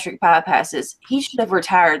the gastric bypasses, he should have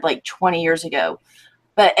retired like 20 years ago.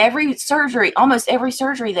 But almost every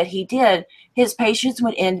surgery that he did, his patients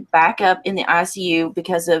would end back up in the ICU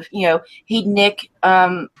because of, he'd nick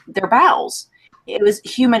their bowels. It was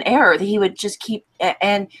human error that he would just keep,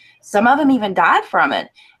 and some of them even died from it.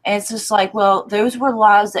 And it's just like, well, those were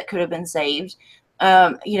lives that could have been saved.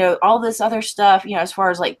 All this other stuff, as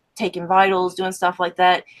far as like taking vitals, doing stuff like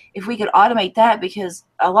that, if we could automate that, because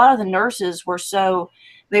a lot of the nurses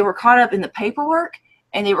they were caught up in the paperwork,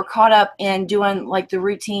 and they were caught up in doing like the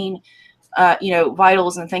routine,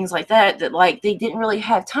 vitals and things like that like they didn't really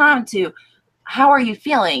have time to, how are you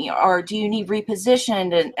feeling? Or do you need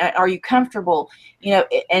repositioned? And are you comfortable? And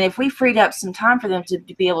if we freed up some time for them to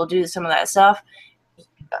be able to do some of that stuff,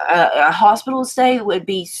 a hospital stay would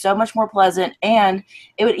be so much more pleasant, and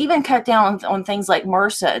it would even cut down on things like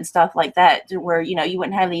MRSA and stuff like that, where you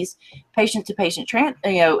wouldn't have these patient to patient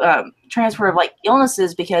transfer of like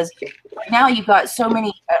illnesses, because now you've got so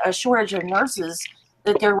many a shortage of nurses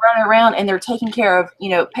that they're running around and they're taking care of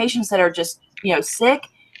patients that are just sick,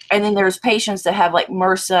 and then there's patients that have like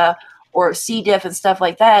MRSA or C. diff and stuff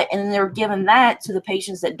like that, and then they're giving that to the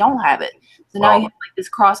patients that don't have it. So now you have like this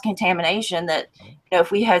cross contamination that, if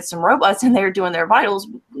we had some robots in there doing their vitals,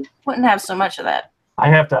 we wouldn't have so much of that. I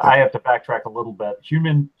have to backtrack a little bit.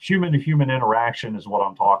 Human to human interaction is what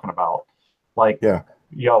I'm talking about. Like, a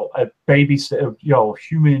baby,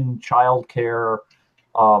 human child care,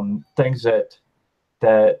 things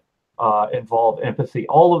that involve empathy.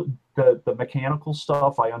 All of the mechanical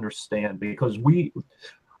stuff I understand, because we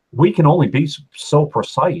can only be so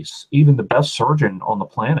precise. Even the best surgeon on the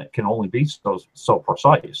planet can only be so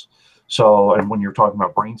precise. So, and when you're talking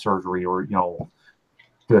about brain surgery or,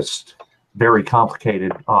 this very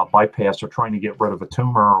complicated bypass or trying to get rid of a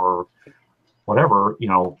tumor or whatever,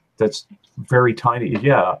 that's very tiny.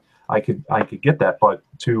 Yeah, I could get that. But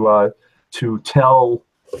to tell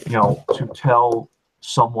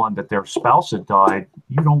someone that their spouse had died,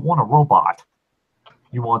 you don't want a robot.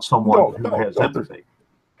 You want someone who has empathy.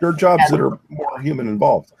 There are jobs that are more human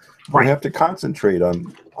involved. We have to concentrate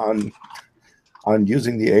on on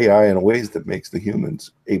using the AI in ways that makes the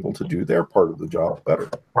humans able to do their part of the job better.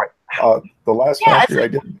 Right. The last Yeah, factory I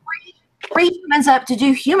did. free humans up to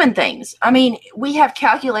do human things. I mean, we have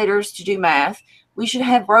calculators to do math. We should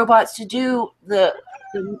have robots to do the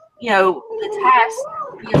tasks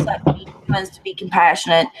we assign humans to be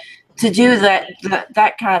compassionate, to do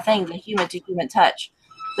that kind of thing, the human to human touch.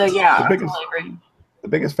 So yeah, I totally agree. The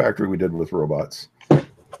biggest factory we did with robots,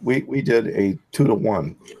 we did a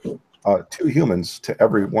 2-to-1, 2 humans to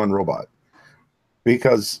every 1 robot,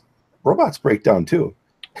 because robots break down too.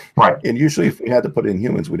 Right. And usually if we had to put in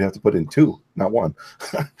humans, we'd have to put in 2, not 1,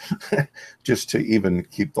 just to even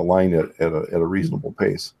keep the line at a reasonable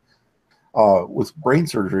pace. With brain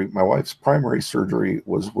surgery, my wife's primary surgery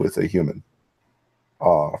was with a human.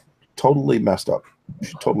 Totally messed up.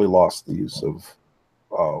 She totally lost the use of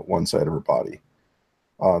one side of her body.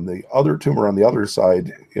 On the other tumor on the other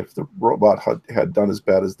side, if the robot had done as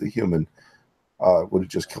bad as the human, would have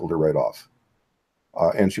just killed her right off.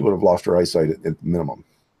 And she would have lost her eyesight at the minimum.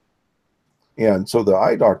 And so the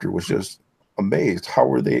eye doctor was just amazed. How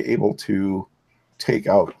were they able to take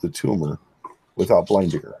out the tumor without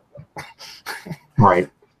blinding her?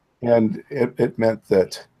 Right. And it meant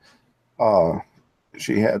that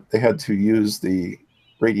they had to use the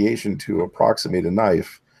radiation to approximate a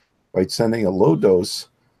knife by sending a low dose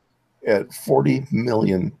at 40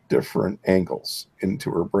 million different angles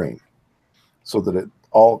into her brain, so that it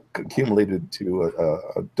all accumulated to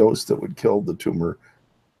a dose that would kill the tumor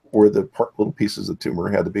where the little pieces of tumor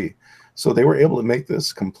had to be. So they were able to make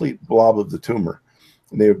this complete blob of the tumor.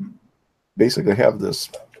 And they basically have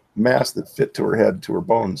this mass that fit to her head, to her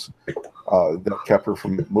bones, that kept her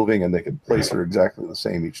from moving, and they could place her exactly the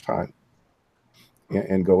same each time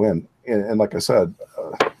and go in. And like I said,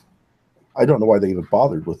 I don't know why they even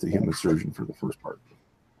bothered with the human surgeon for the first part.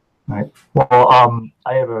 Right. Well,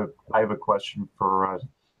 I have a question for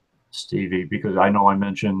Stevie, because I know I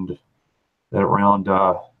mentioned that around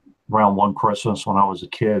one Christmas when I was a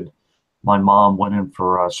kid, my mom went in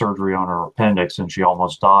for surgery on her appendix and she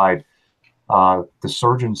almost died. The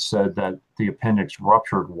surgeon said that the appendix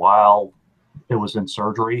ruptured while it was in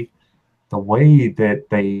surgery. The way that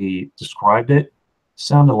they described it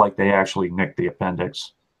sounded like they actually nicked the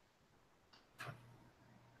appendix.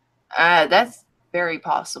 That's very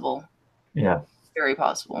possible. Yeah. Very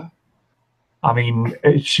possible. I mean,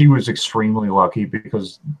 she was extremely lucky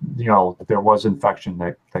because, there was infection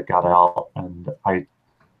that got out, and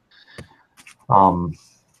I'm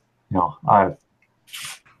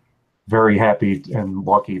very happy and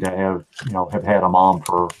lucky to have had a mom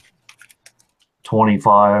for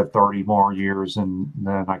 25, 30 more years than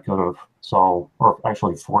I could have. So, or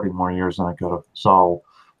actually 40 more years than I could have. So,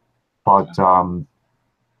 but,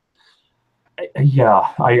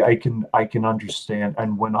 yeah, I can understand.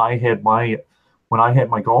 And when I had my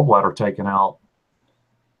gallbladder taken out,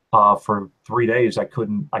 for 3 days, I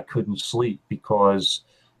couldn't sleep because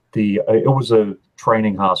it was a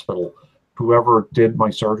training hospital. Whoever did my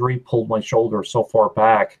surgery pulled my shoulder so far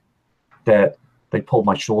back that they pulled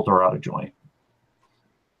my shoulder out of joint,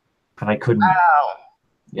 and I couldn't. Wow.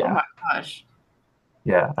 Yeah. Oh my gosh.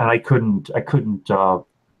 Yeah, and I could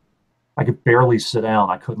barely sit down.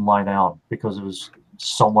 I couldn't lie down because it was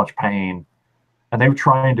so much pain. And they were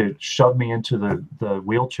trying to shove me into the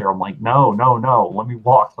wheelchair. I'm like, no, let me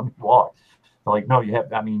walk. They're like, no,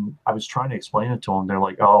 I was trying to explain it to them. They're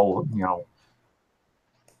like, oh,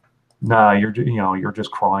 nah, you're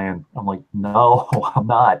just crying. I'm like, no, I'm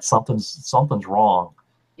not. Something's wrong.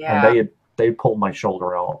 Yeah. And they pulled my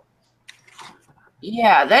shoulder out.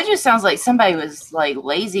 Yeah, that just sounds like somebody was like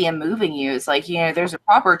lazy and moving you. It's like, there's a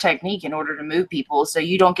proper technique in order to move people so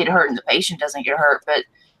you don't get hurt and the patient doesn't get hurt. But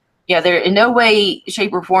yeah, there in no way,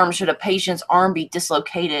 shape, or form should a patient's arm be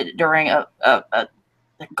dislocated during a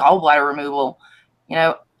gallbladder removal.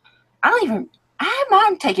 I had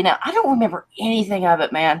mine taken out. I don't remember anything of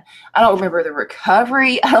it, man. I don't remember the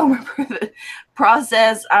recovery. I don't remember the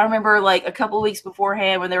process. I remember like a couple of weeks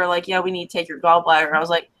beforehand when they were like, yeah, we need to take your gallbladder. And I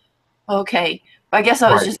was like, okay. But I guess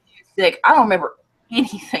I was just sick. I don't remember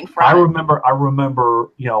anything from it. I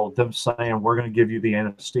remember, them saying, we're going to give you the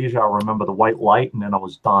anesthesia. I remember the white light, and then I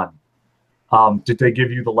was done. Did they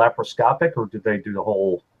give you the laparoscopic, or did they do the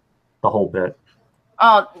whole bit?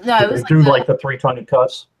 Oh, no. Did they do like the 3 tiny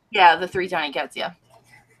cuts? Yeah, the 3 tiny cuts, yeah.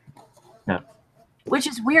 Yeah. Which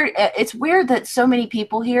is weird. It's weird that so many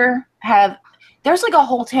people here there's like a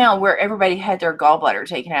whole town where everybody had their gallbladder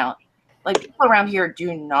taken out. Like, people around here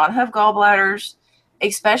do not have gallbladders,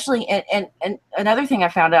 especially, and another thing I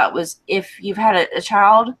found out was if you've had a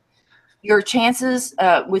child, your chances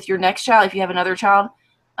with your next child, if you have another child,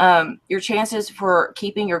 your chances for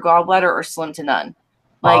keeping your gallbladder are slim to none.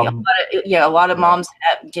 Like a lot of moms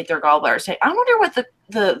get their gallbladders taken. I wonder what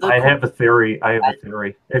the I have a theory.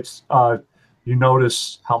 It's you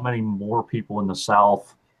notice how many more people in the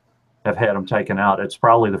South have had them taken out. It's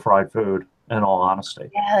probably the fried food, in all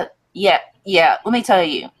honesty. Yeah. Let me tell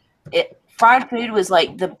you, fried food was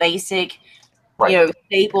like the basic,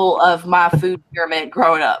 staple of my food pyramid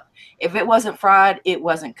growing up. If it wasn't fried, it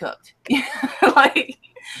wasn't cooked. Like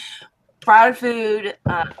fried food,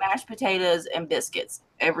 mashed potatoes, and biscuits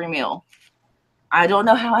every meal. I don't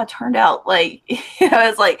know how I turned out. Like,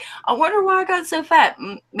 it's like, I wonder why I got so fat.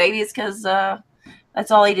 Maybe it's because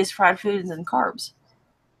that's all I eat is fried foods and carbs.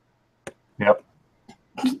 Yep.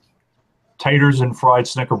 Taters and fried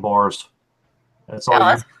Snicker bars. That's all.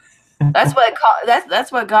 That's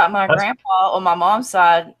what got my grandpa on my mom's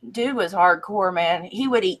side. Dude was hardcore, man. He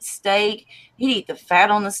would eat steak. He'd eat the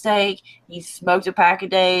fat on the steak. He smoked a pack a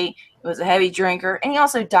day. He was a heavy drinker, and he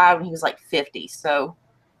also died when he was like 50. So,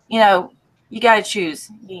 you got to choose.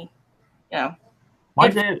 My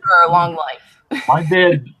dad for a long life. My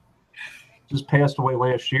dad just passed away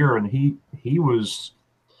last year, and he was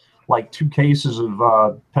like 2 cases of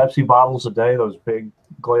Pepsi bottles a day. Those big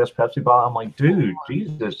glass Pepsi bottles. I'm like, dude,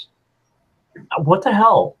 Jesus. What the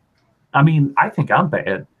hell? I mean, I think I'm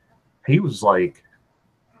bad. He was like,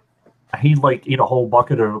 he'd like eat a whole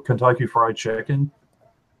bucket of Kentucky Fried Chicken.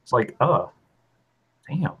 It's like, damn.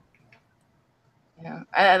 Yeah,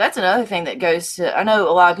 that's another thing that goes to. I know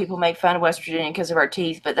a lot of people make fun of West Virginia because of our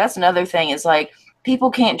teeth, but that's another thing is like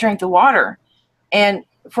people can't drink the water. And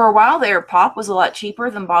for a while there, pop was a lot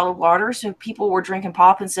cheaper than bottled water, so people were drinking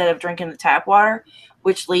pop instead of drinking the tap water,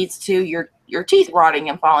 which leads to your teeth rotting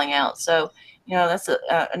and falling out. So, that's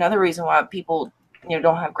another reason why people,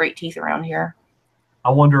 don't have great teeth around here.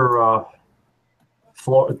 I wonder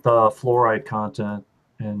the fluoride content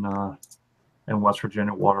in West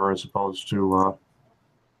Virginia water as opposed to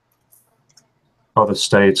other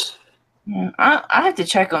states. Yeah, I have to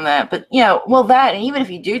check on that, but that, and even if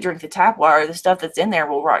you do drink the tap water, the stuff that's in there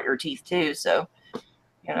will rot your teeth too. So,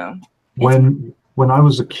 when I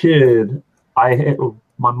was a kid, I had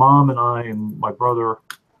my mom and I and my brother,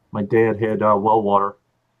 my dad had well water,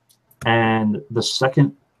 and the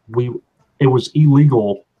second it was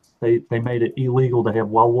illegal. They made it illegal to have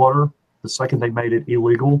well water. The second they made it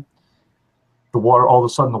illegal, the water all of a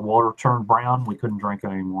sudden the water turned brown. We couldn't drink it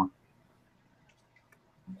anymore.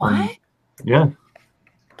 What? Yeah.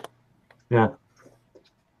 It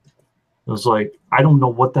was like, I don't know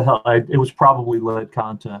what the hell. It was probably lead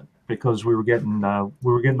content because we were getting the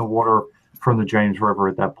water from the James River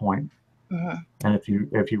at that point. Mm-hmm. And if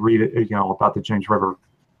you read it, about the James River,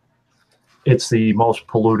 it's the most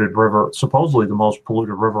polluted river, supposedly the most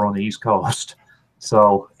polluted river on the East Coast.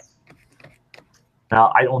 So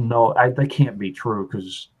now I don't know. That can't be true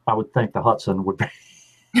because I would think the Hudson would be.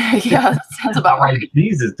 Yeah, that sounds about right.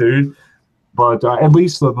 Jesus, dude. But at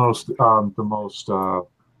least the most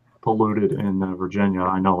polluted in Virginia,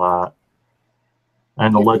 I know that.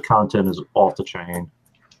 And the lead content is off the chain.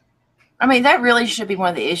 I mean, that really should be one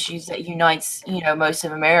of the issues that unites, most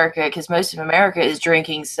of America, because most of America is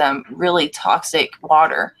drinking some really toxic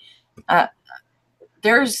water.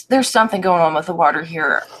 There's something going on with the water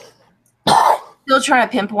here. Still trying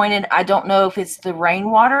to pinpoint it. I don't know if it's the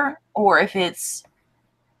rainwater or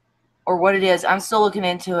what it is. I'm still looking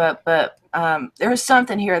into it, but there's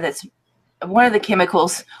something here that's one of the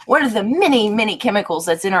chemicals, one of the many, many chemicals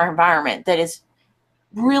that's in our environment that is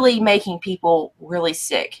really making people really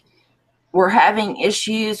sick. We're having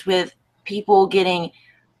issues with people getting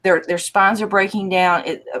their spines are breaking down.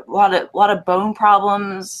 A lot of bone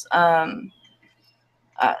problems. And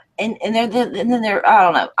then there, I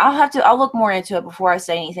don't know. I'll look more into it before I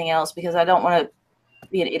say anything else because I don't want to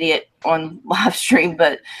be an idiot on live stream.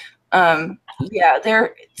 But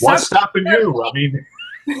what's stopping you? I mean,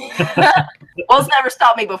 well, it's never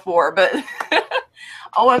stopped me before, but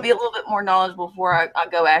I want to be a little bit more knowledgeable before I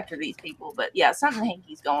go after these people. But yeah, something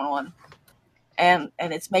hanky's going on. And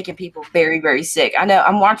it's making people very, very sick. I know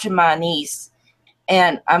I'm watching my niece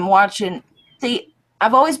and I'm watching,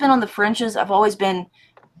 I've always been on the fringes. I've always been,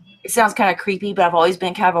 it sounds kind of creepy, but I've always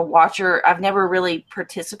been kind of a watcher. I've never really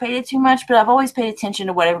participated too much, but I've always paid attention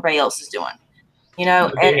to what everybody else is doing,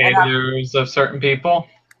 The behaviors of certain people.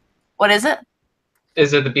 What is it?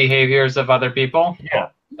 Is it the behaviors of other people? Yeah.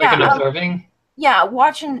 Observing? Yeah,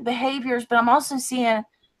 watching behaviors, but I'm also seeing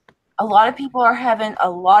a lot of people are having a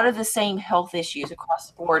lot of the same health issues across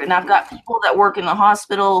the board. And I've got people that work in the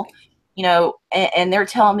hospital, and they're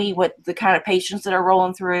telling me what the kind of patients that are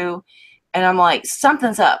rolling through. And I'm like,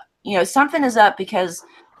 something's up. Something is up because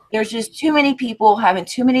there's just too many people having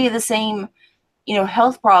too many of the same,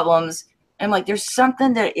 health problems. And like, there's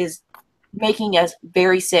something that is making us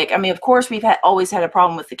very sick. I mean, of course, we've always had a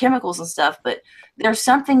problem with the chemicals and stuff, but there's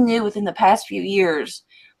something new within the past few years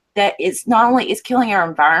that it's not only it's killing our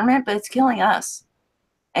environment, but it's killing us.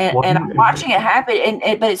 And Well, I'm watching it happen,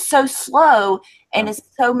 but it's so slow, and it's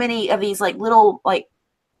so many of these like little like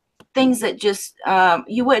things that just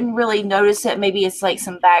you wouldn't really notice it. Maybe it's like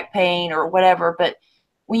some back pain or whatever, but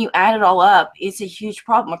when you add it all up, it's a huge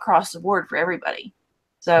problem across the board for everybody.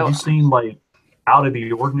 have So you seen like out of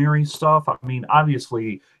the ordinary stuff? I mean,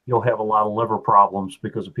 obviously you'll have a lot of liver problems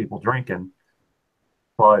because of people drinking,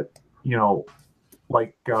 but you know,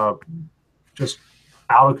 like just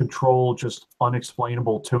out of control, just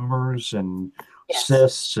unexplainable tumors and yes.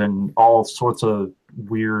 cysts and all sorts of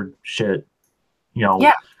weird shit. You know,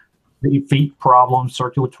 Yeah. feet problems,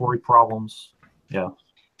 circulatory problems. Yeah.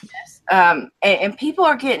 Yes. And people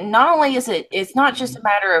are getting, not only is it's not just a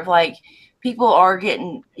matter of like people are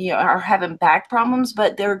getting, are having back problems,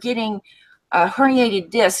 but they're getting a herniated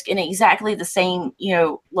disc in exactly the same,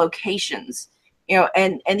 locations,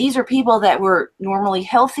 and these are people that were normally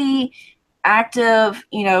healthy, active,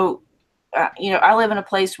 I live in a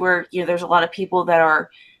place where, there's a lot of people that are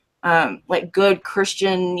like good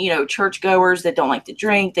Christian, churchgoers that don't like to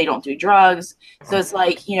drink, they don't do drugs. So it's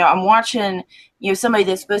like, I'm watching, somebody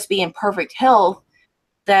that's supposed to be in perfect health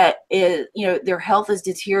that is, their health is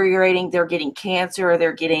deteriorating. They're getting cancer.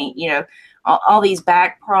 They're getting, all these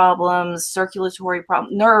back problems, circulatory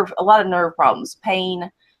problems, a lot of nerve problems,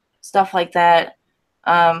 pain, stuff like that.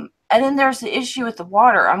 And then there's the issue with the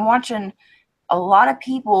water. I'm watching a lot of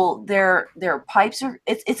people, their pipes are,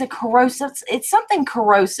 it's a corrosive, it's something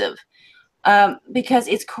corrosive, because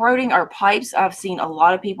it's corroding our pipes. I've seen a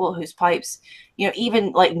lot of people whose pipes,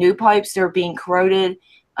 even like new pipes, they're being corroded.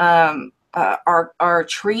 Our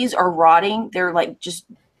trees are rotting. They're like just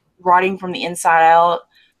rotting from the inside out.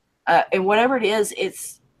 And whatever it is,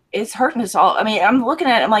 it's hurting us all. I mean, I'm looking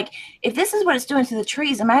at it, I'm like, if this is what it's doing to the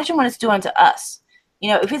trees, imagine what it's doing to us.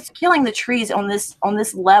 If it's killing the trees on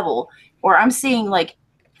this level, or I'm seeing like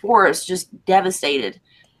forests just devastated,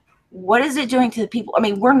 what is it doing to the people? I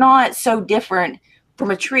mean, we're not so different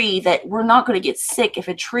from a tree that we're not going to get sick. If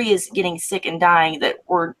a tree is getting sick and dying, that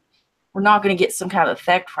we're not going to get some kind of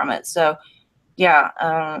effect from it. So yeah,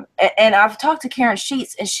 and I've talked to Karen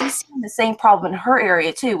Sheets, and she's seen the same problem in her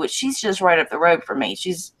area too, which she's just right up the road from me.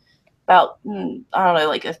 She's about I don't know,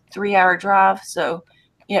 like a 3-hour drive. So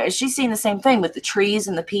she's seen the same thing with the trees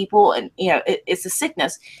and the people, and it's a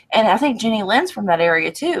sickness. And I think Jenny Lynn's from that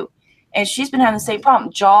area too, and she's been having the same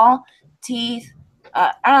problem: jaw, teeth.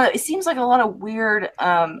 I don't know. It seems like a lot of weird,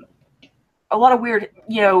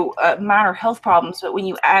 minor health problems. But when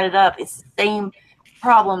you add it up, it's the same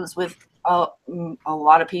problems with a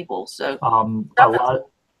lot of people. So a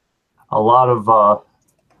lot of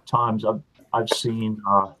times I've seen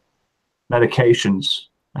medications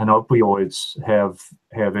and opioids have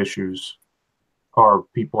issues, or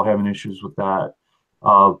people having issues with that.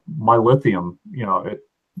 My lithium,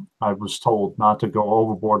 I was told not to go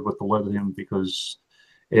overboard with the lithium because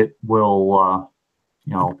it will,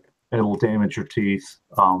 it'll damage your teeth.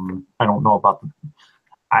 I don't know about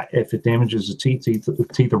if it damages the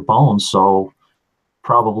teeth or bones, so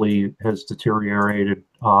probably has deteriorated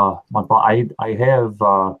my body. I have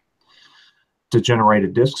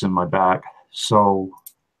degenerated discs in my back, so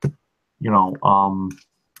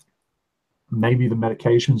maybe the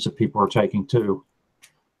medications that people are taking too.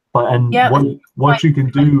 But what you can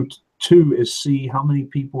do too is see how many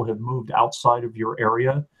people have moved outside of your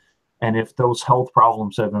area, and if those health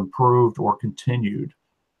problems have improved or continued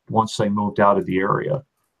once they moved out of the area.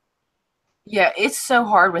 Yeah, it's so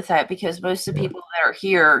hard with that because most of the people that are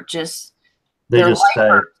here just they just stay.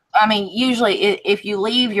 I mean, usually if you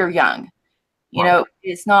leave, you're young. Right.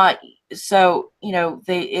 It's not so.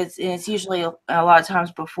 It's usually a lot of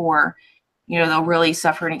times before they'll really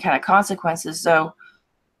suffer any kind of consequences. So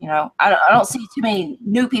I don't see too many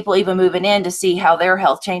new people even moving in to see how their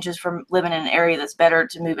health changes from living in an area that's better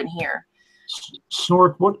to moving here.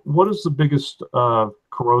 Snork, what is the biggest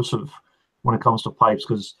corrosive when it comes to pipes?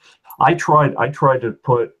 Because I tried to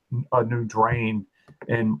put a new drain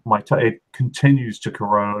in my it continues to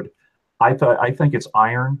corrode. I think it's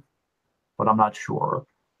iron, but I'm not sure.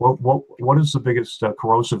 What is the biggest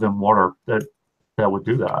corrosive in water that would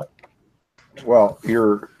do that? Well,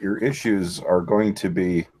 your issues are going to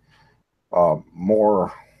be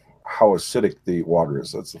more how acidic the water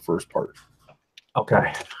is. That's the first part.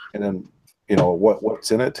 Okay. And then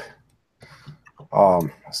what's in it.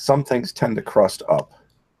 Some things tend to crust up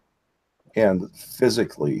and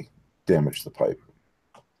physically damage the pipe.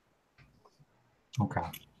 Okay.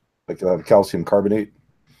 Like calcium carbonate,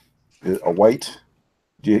 a white.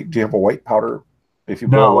 Do you have a white powder? If you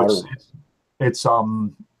boil No, water,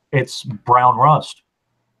 it's brown rust.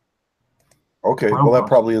 okay. Brown Well, that rust.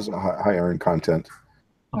 probably is a high iron content.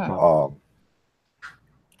 Okay.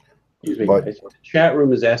 Excuse me, But guys. The chat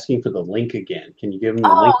room is asking for the link again. Can you give them the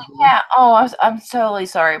Oh link? yeah. Oh, I'm totally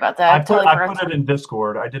sorry about that. I totally I forgot. put it in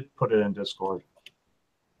Discord. I did put it in Discord.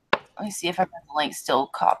 Let me see if I got the link still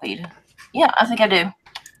copied. Yeah, I think I do.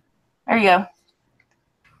 There you go.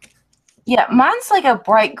 Yeah, mine's like a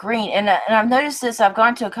bright green, and I've noticed this. I've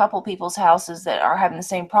gone to a couple people's houses that are having the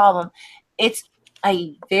same problem. It's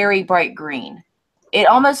a very bright green. It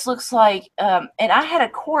almost looks like, and I had a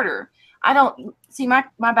quarter. I don't see my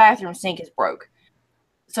bathroom sink is broke,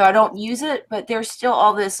 so I don't use it. But there's still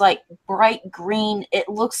all this like bright green. It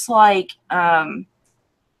looks like a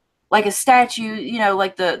statue, you know,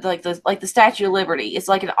 like the Statue of Liberty. It's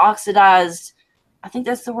like an oxidized. I think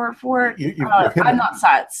that's the word for it. you're hitting I'm not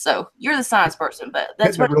science, so you're the science person, but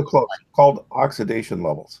that's hitting it what. real close. Called oxidation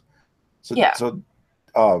levels. So, Yeah.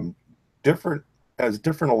 different as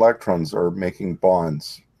different electrons are making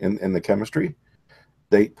bonds in the chemistry,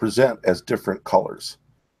 they present as different colors.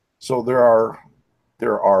 So there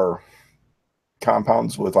are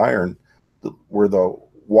compounds with iron where the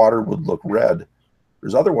water would look red.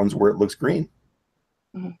 There's other ones where it looks green.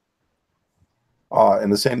 Mhm.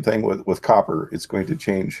 And the same thing with copper. It's going to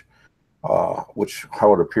change how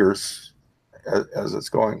it appears as it's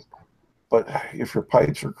going. But if your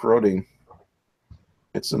pipes are corroding,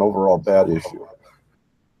 it's an overall bad issue.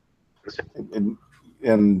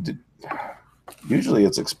 And usually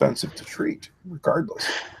it's expensive to treat, regardless,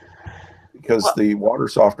 because the water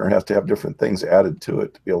softener has to have different things added to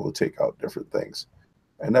it to be able to take out different things.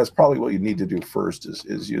 And that's probably what you need to do first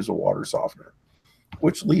is use a water softener,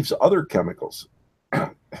 which leaves other chemicals.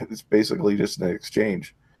 It's basically just an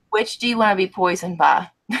exchange. Which do you want to be poisoned by?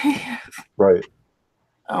 Right.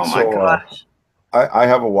 Oh my gosh. I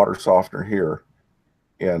have a water softener here,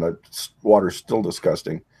 and water's still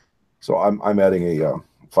disgusting. So I'm adding a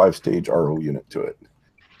 5-stage RO unit to it,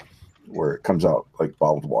 where it comes out like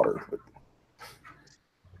bottled water.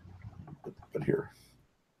 But here.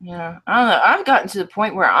 Yeah, I don't know. I've gotten to the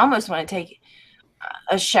point where I almost want to take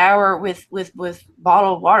a shower with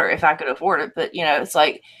bottled water if I could afford it. But you know, it's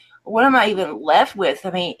like, what am I even left with?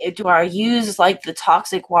 I mean, do I use like the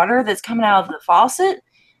toxic water that's coming out of the faucet,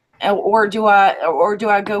 or do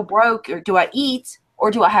I go broke, or do I eat,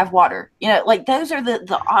 or do I have water? You know, like those are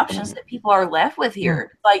the options that people are left with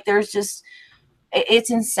here. Like there's just, it's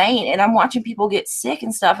insane, and I'm watching people get sick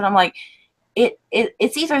and stuff, and I'm like,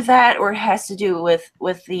 it's either that or it has to do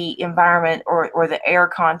with the environment or the air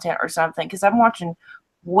content or something, because I'm watching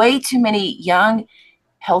way too many young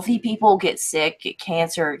healthy people get sick, get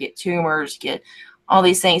cancer, get tumors, get all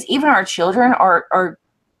these things. Even our children are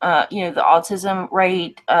you know, the autism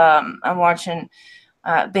rate. I'm watching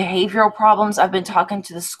behavioral problems. I've been talking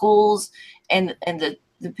to the schools and the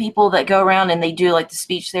people that go around and they do like the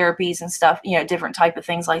speech therapies and stuff, you know, different type of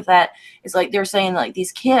things like that. It's like they're saying like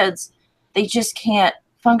these kids, they just can't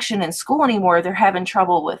function in school anymore. They're having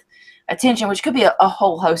trouble with attention, which could be a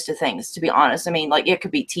whole host of things, to be honest. I mean, like it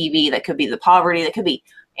could be TV, that could be the poverty, that could be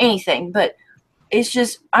anything. But it's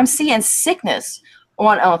just, I'm seeing sickness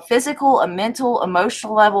on a physical, a mental,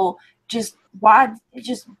 emotional level, just wide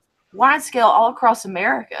scale all across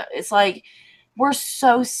America. It's like we're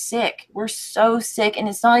so sick. We're so sick, and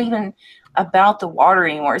it's not even about the water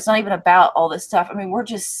anymore. It's not even about all this stuff. I mean, we're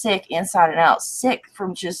just sick inside and out, sick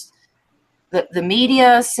from just the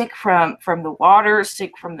media, sick from the water,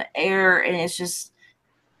 sick from the air, and it's just,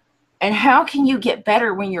 and how can you get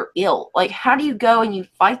better when you're ill? Like, how do you go and you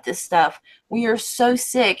fight this stuff when you're so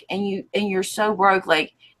sick and you're so broke?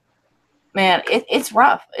 Like, man, it's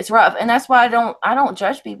rough. It's rough, and that's why I don't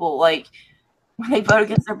judge people like when they vote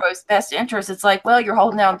against their best interest. It's like, well, you're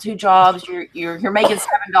holding down 2 jobs, you're making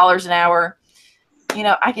 $7 an hour. You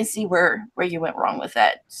know, I can see where you went wrong with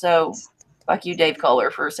that. So, fuck you, Dave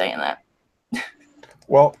Koller, for saying that.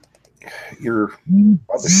 Well, you're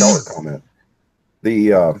about the shower comment.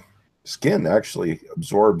 The skin actually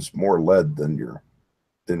absorbs more lead than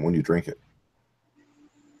when you drink it.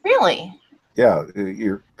 Really? Yeah,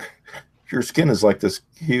 your skin is like this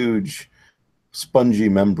huge spongy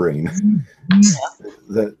membrane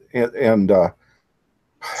that and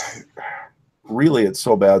really it's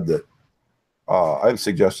so bad that I've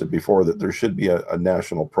suggested before that there should be a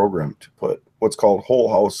national program to put what's called whole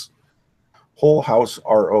house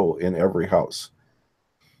RO in every house,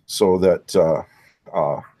 so that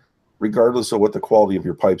regardless of what the quality of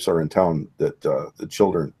your pipes are in town, that the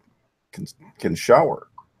children can shower.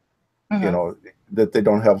 You know, that they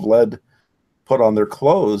don't have lead put on their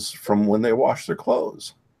clothes from when they wash their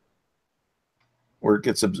clothes, where it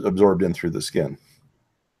gets absorbed in through the skin.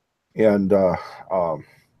 And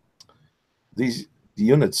these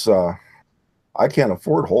units, I can't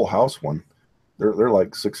afford whole house one. They're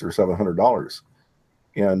like $600 or $700,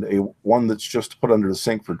 and a one that's just put under the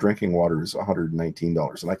sink for drinking water is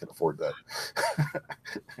 $119, and I can afford that.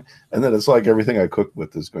 And then it's like everything I cook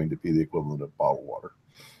with is going to be the equivalent of bottled water.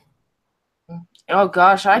 Oh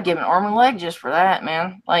gosh, I'd give an arm and leg just for that,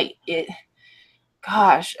 man. Like it.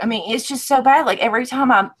 Gosh, I mean, it's just so bad. Like every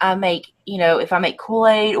time I make, if I make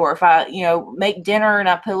Kool-Aid or if I, make dinner and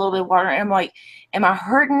I put a little bit of water in, I'm like, am I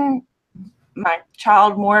hurting my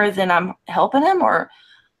child more than I'm helping him? Or,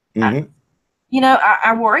 I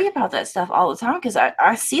worry about that stuff all the time because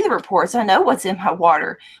I see the reports. I know what's in my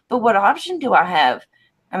water, but what option do I have?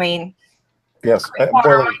 I mean, yes,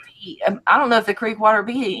 water I don't know if the creek water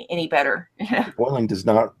be any better. Boiling does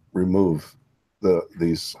not remove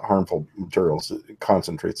these harmful materials. It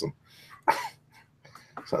concentrates them.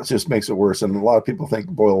 So it just makes it worse. And a lot of people think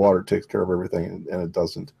boiled water takes care of everything, and it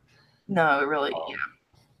doesn't. No, it really.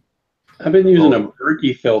 I've been using a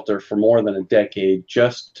Berkey filter for more than a decade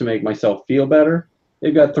just to make myself feel better.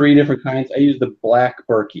 They've got 3 different kinds. I use the black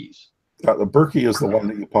Berkeys. The Berkey is the one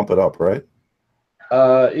that you pump it up, right?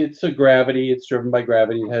 It's a gravity. It's driven by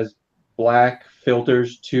gravity. It has black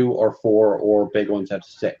filters, 2 or 4, or big ones have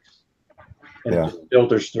 6. And it just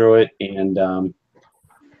filters through it. And I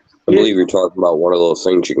believe you're talking about one of those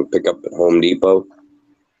things you can pick up at Home Depot.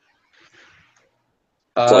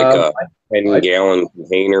 It's like a 10-gallon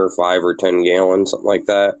container, 5 or 10 gallons, something like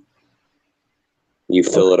that. You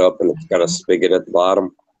fill it up, and it's got a spigot at the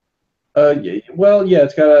bottom. It's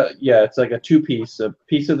got it's like a 2-piece. A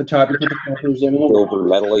piece at the top you put the filters in, Silver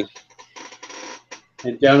metally.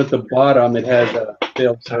 And down at the bottom it has a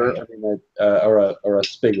filter, or a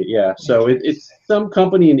spigot. Yeah, so it's some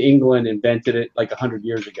company in England invented it like 100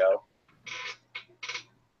 years ago.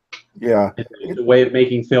 Yeah, it's a way of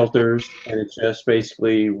making filters, and it's just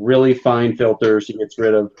basically really fine filters. It gets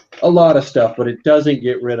rid of a lot of stuff, but it doesn't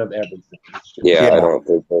get rid of everything. I don't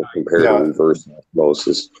think they'll compare to reverse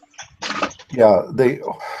osmosis. Yeah,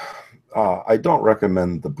 I don't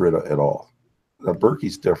recommend the Brita at all. The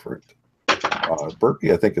Berkey's different.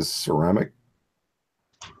 Berkey, I think, is ceramic,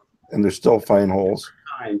 and there's still fine holes.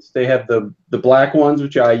 They have the black ones,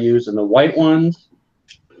 which I use, and the white ones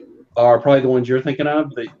are probably the ones you're thinking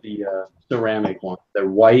of, the ceramic ones. They're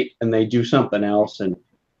white, and they do something else. And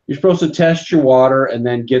you're supposed to test your water and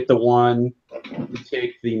then get the one to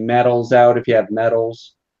take the metals out if you have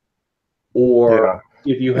metals, or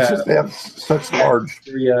if you have, they have such large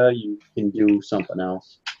bacteria, you can do something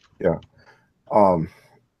else. Yeah.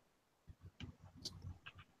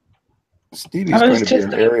 Stevie's going to be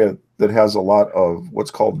an area that has a lot of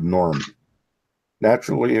what's called NORM,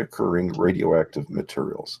 naturally occurring radioactive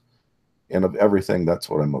materials. And of everything, that's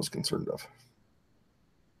what I'm most concerned of.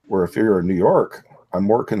 Where if you're in New York, I'm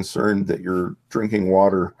more concerned that you're drinking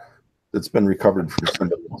water that's been recovered from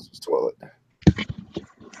somebody else's toilet.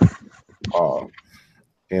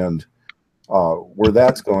 And where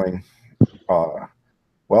that's going,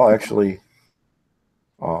 actually,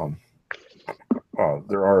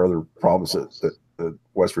 there are other problems that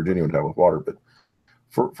West Virginia would have with water, but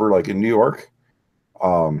for like in New York,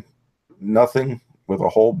 nothing with a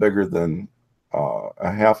hole bigger than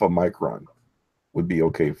a half a micron would be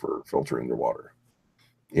okay for filtering the water.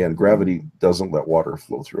 And gravity doesn't let water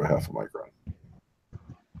flow through a half a micron.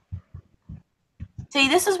 See,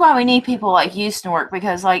 this is why we need people like you, Snork,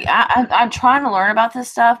 because like I'm trying to learn about this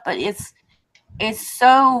stuff, but it's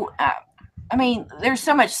so. I mean, there's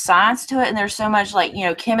so much science to it, and there's so much like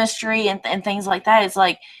chemistry and things like that. It's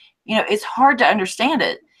like it's hard to understand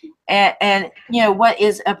it, and what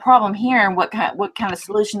is a problem here, and what kind of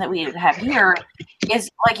solution that we have here is,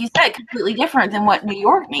 like you said, completely different than what New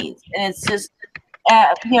York needs, and it's just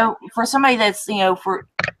for somebody that's for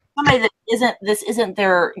somebody that isn't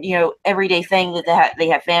their everyday thing, that they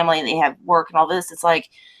have family and they have work and all this. It's like,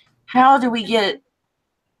 how do we get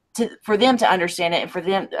for them to understand it, and for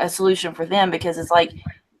them a solution for them? Because it's like,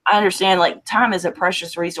 I understand like time is a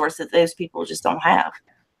precious resource that those people just don't have.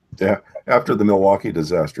 Yeah. After the Milwaukee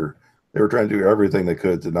disaster, they were trying to do everything they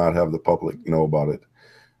could to not have the public know about it.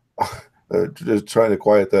 Just trying to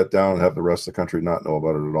quiet that down and have the rest of the country not know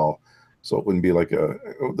about it at all. So it wouldn't be like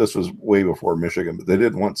this was way before Michigan, but they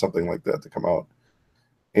didn't want something like that to come out.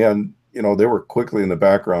 And, they were quickly in the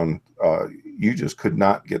background. You just could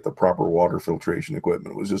not get the proper water filtration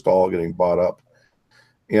equipment. It was just all getting bought up.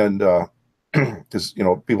 And because,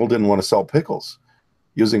 people didn't want to sell pickles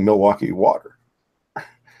using Milwaukee water.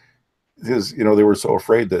 because they were so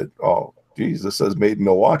afraid that, oh, geez, this says made in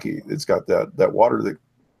Milwaukee. It's got that water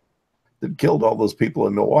that killed all those people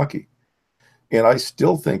in Milwaukee. And I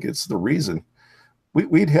still think it's the reason.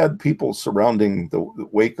 We'd had people surrounding the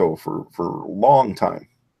Waco for a long time.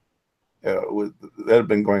 That had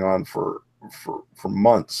been going on for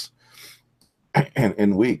months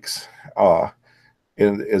and weeks.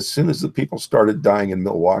 And as soon as the people started dying in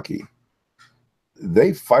Milwaukee,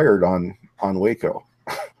 they fired on Waco.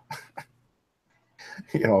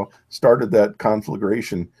 Started that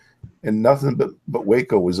conflagration, and nothing but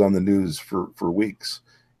Waco was on the news for weeks,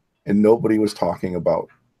 and nobody was talking about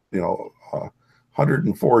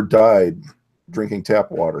 104 died drinking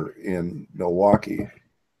tap water in Milwaukee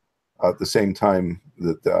at the same time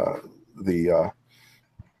that the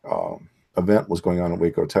event was going on in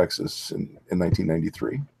Waco, Texas in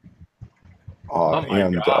 1993.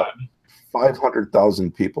 And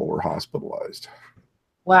 500,000 people were hospitalized.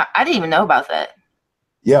 Wow, I didn't even know about that.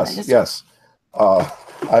 Yes, yes.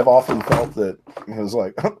 I've often felt that it was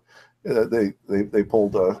like they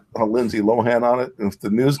pulled a Lindsay Lohan on it. And if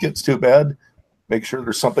the news gets too bad, make sure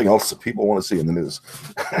there's something else that people want to see in the news.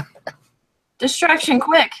 Distraction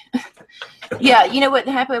quick. Yeah, you know what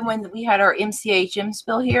happened when we had our MCHM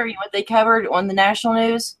spill here? You know what they covered on the national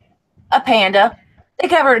news? A panda. They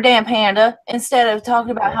covered a damn panda instead of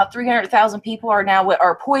talking about how 300,000 people are now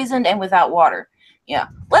poisoned and without water. Yeah,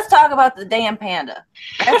 let's talk about the damn panda.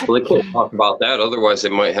 Well, they can't talk about that, otherwise they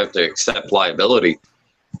might have to accept liability.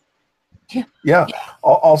 Yeah.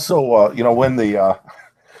 Also, when the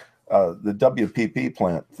WPP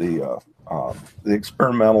plant, the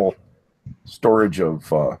experimental storage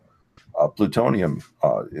of plutonium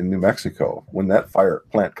in New Mexico, when that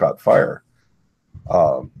plant caught fire,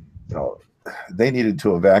 they needed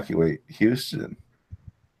to evacuate Houston,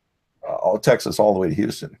 all Texas, all the way to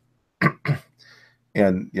Houston.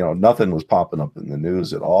 And nothing was popping up in the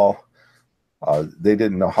news at all. They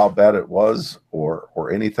didn't know how bad it was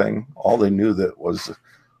or anything. All they knew that was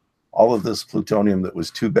all of this plutonium that was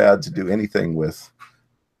too bad to do anything with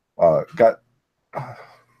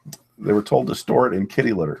they were told to store it in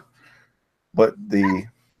kitty litter. But the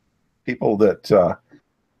people that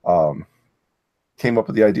came up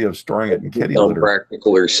with the idea of storing it in kitty litter,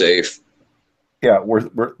 practical or safe. Yeah,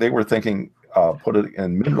 they were thinking put it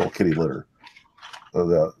in mineral kitty litter,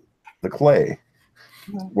 the clay.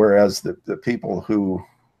 Whereas the people who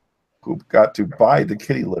got to buy the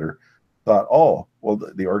kitty litter thought, oh, well,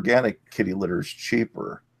 the organic kitty litter is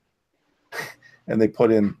cheaper, and they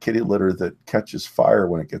put in kitty litter that catches fire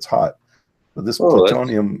when it gets hot. But this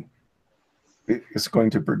plutonium is going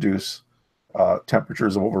to produce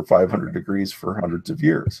temperatures of over 500 degrees for hundreds of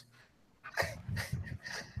years.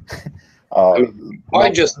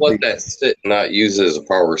 I just let that sit and not use it as a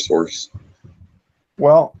power source.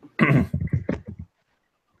 Well,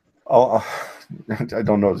 I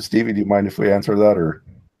don't know. Stevie, do you mind if we answer that, or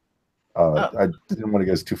I didn't want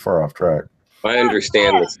to get too far off track. I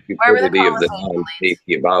understand the stupidity of the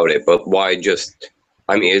non-safety about it, but why just?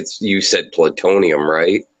 I mean, you said plutonium,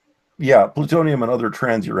 right? Yeah, plutonium and other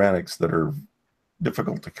transuranics that are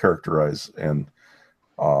difficult to characterize and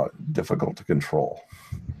difficult to control.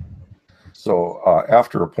 So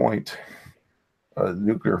after a point,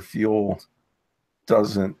 nuclear fuel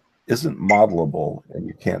isn't modelable, and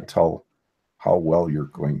you can't tell how well you're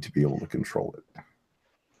going to be able to control it.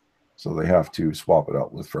 So they have to swap it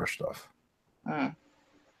out with fresh stuff.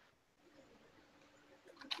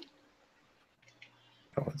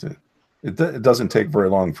 It doesn't take very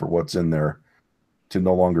long for what's in there to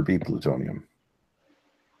no longer be plutonium.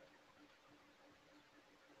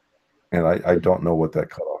 And I don't know what that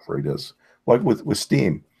cutoff rate is. Like with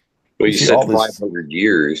steam. Well, you said 500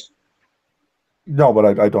 years. No,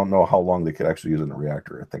 but I don't know how long they could actually use it in a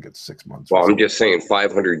reactor. I think it's 6 months. Well, I'm just saying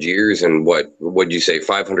 500 years, and what'd you say,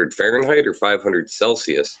 500 Fahrenheit or 500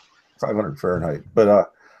 Celsius? 500 Fahrenheit.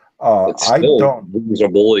 But it's still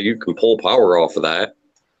reasonable. You can pull power off of that.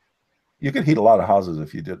 You could heat a lot of houses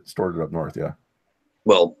if you stored it up north, yeah.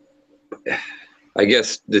 Well, I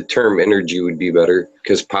guess the term energy would be better,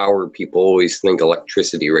 because power people always think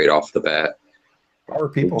electricity right off the bat. Power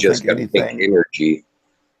people just think anything. Think energy.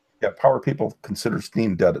 Yeah, power people consider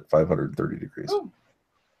steam dead at 530 degrees.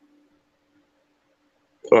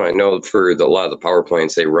 Well, I know for a lot of the power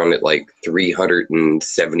plants, they run at like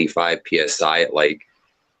 375 psi at it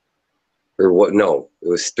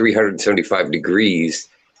was 375 degrees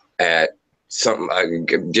at something,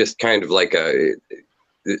 just kind of like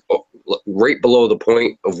right below the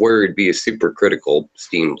point of where it'd be a supercritical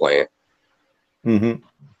steam plant. Mm-hmm.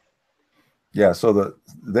 Yeah, so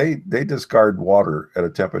they discard water at a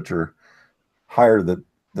temperature higher than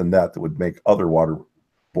than that would make other water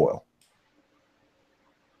boil.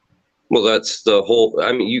 Well, that's the whole.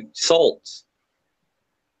 I mean, salts.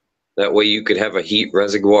 That way, you could have a heat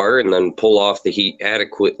reservoir and then pull off the heat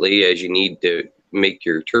adequately as you need to make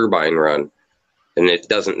your turbine run. And it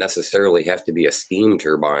doesn't necessarily have to be a steam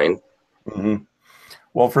turbine. Mm-hmm.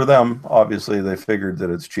 Well, for them, obviously, they figured that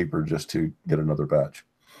it's cheaper just to get another batch.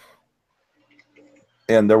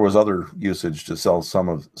 And there was other usage to sell some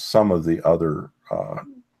of the other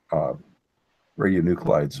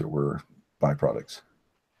radionuclides that were byproducts.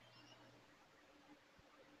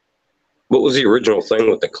 What was the original thing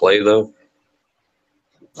with the clay, though?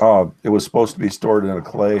 It was supposed to be stored in a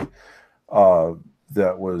clay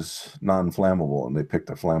that was non-flammable, and they picked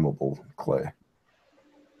a flammable clay.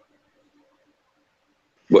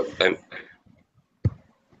 What?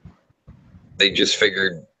 They just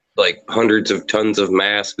figured like hundreds of tons of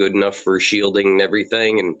mass good enough for shielding and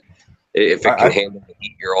everything, and if it can handle the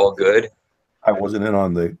heat, you're all good. I wasn't in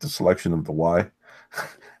on the selection of the why.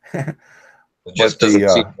 It just doesn't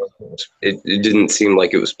seem like it didn't seem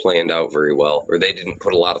like it was planned out very well, or they didn't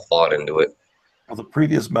put a lot of thought into it. Well, the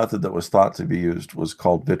previous method that was thought to be used was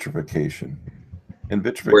called vitrification. And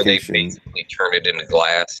vitrification, where they basically turn it into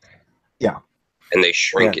glass. Yeah. And they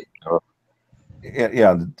shrink it.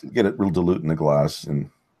 Yeah, to get it real dilute in the glass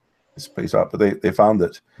and space out. But they found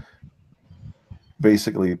that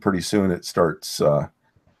basically pretty soon it starts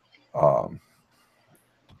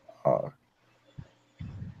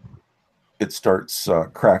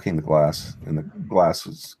cracking the glass, and the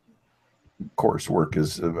glass's coarse work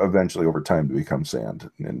is eventually over time to become sand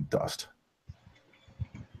and dust.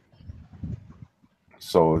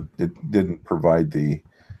 So it didn't provide the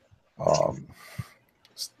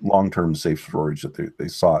long-term safe storage that they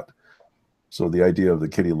sought. So the idea of the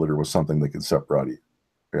kitty litter was something they could separate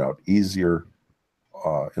out easier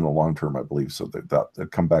in the long term, I believe, so that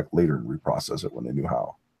they'd come back later and reprocess it when they knew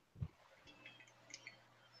how.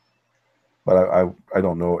 But I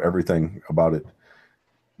don't know everything about it,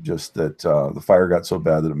 just that the fire got so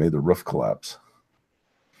bad that it made the roof collapse.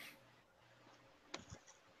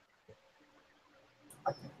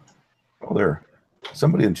 Oh, there.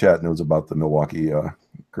 Somebody in chat knows about the Milwaukee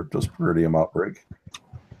cryptosporidium outbreak.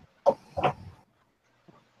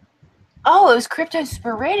 Oh, it was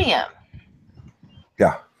cryptosporidium.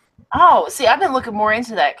 Yeah. Oh, see, I've been looking more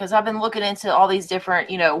into that because I've been looking into all these different,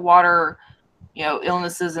 water,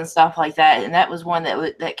 illnesses and stuff like that, and that was one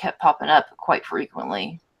that kept popping up quite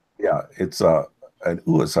frequently. Yeah, it's an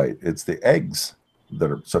oocyte. It's the eggs that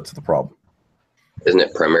are such the problem. Isn't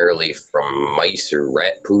it primarily from mice or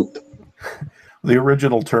rat poop? The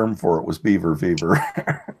original term for it was beaver fever.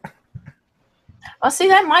 Well, see,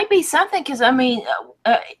 that might be something because, I mean,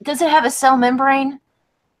 does it have a cell membrane?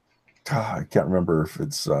 I can't remember if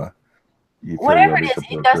it's whatever it is.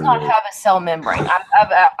 It does not have a cell membrane.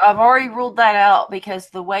 I've already ruled that out because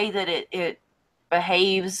the way that it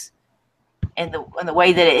behaves and the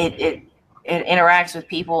way that it interacts with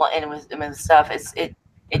people and with stuff, it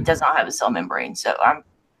does not have a cell membrane. So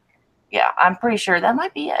I'm pretty sure that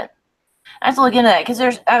might be it. I have to look into that because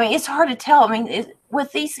it's hard to tell. I mean,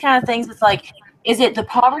 with these kind of things, it's like, is it the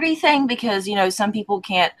poverty thing? Because, some people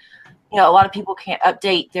can't, a lot of people can't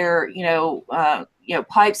update their,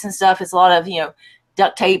 pipes and stuff. It's a lot of,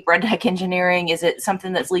 duct tape, redneck engineering. Is it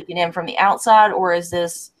something that's leaking in from the outside, or is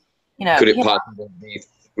this, Could it possibly be,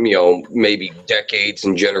 maybe decades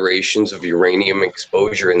and generations of uranium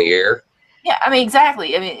exposure in the air? Yeah, I mean,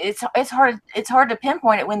 exactly. I mean, it's hard to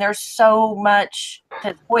pinpoint it when there's so much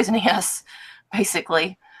that's poisoning us,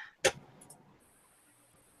 basically.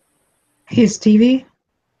 Hey, Stevie?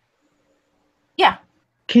 Yeah.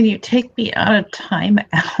 Can you take me out of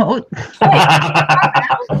timeout?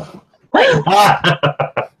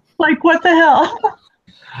 Like, what the hell?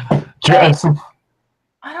 Jason.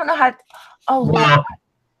 I don't know how. Oh, Lord.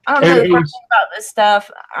 I don't know anything about this stuff.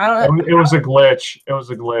 I don't know. It was a glitch. It was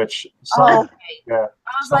a glitch. Okay. Yeah.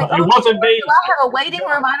 I was like, it wasn't me. I have a waiting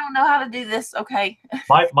room. I don't know how to do this. Okay.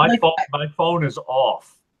 My phone is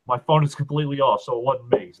off. My phone is completely off, so it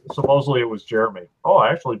wasn't me. Supposedly it was Jeremy. Oh,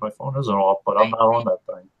 actually, my phone isn't off, but I'm not on that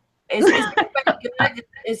thing. Is everybody good?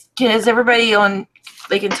 Is everybody on?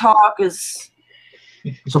 They can talk.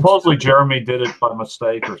 Supposedly Jeremy did it by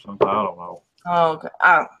mistake or something. I don't know. Oh, okay.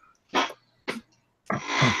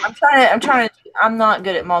 I'm not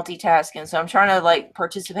good at multitasking, so I'm trying to like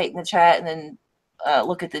participate in the chat and then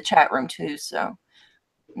look at the chat room too. So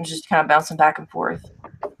I'm just kind of bouncing back and forth.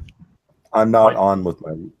 I'm not on with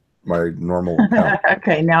my normal account.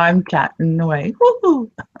 Okay, now I'm chatting away. Woohoo!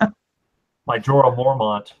 My Jorah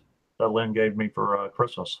Mormont that Lynn gave me for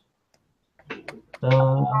Christmas.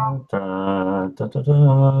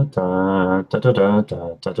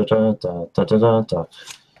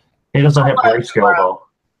 He doesn't have great skill though.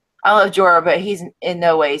 I love Jorah, but he's in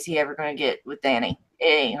no way is he ever going to get with Dany. It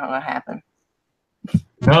ain't going to happen.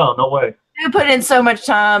 No, no way. You put in so much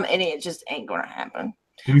time, and it just ain't going to happen.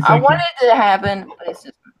 Do you I think? wanted it to happen, but it's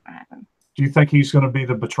just not going to happen. Do you think he's going to be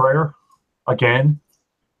the betrayer again?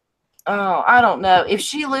 Oh, I don't know. If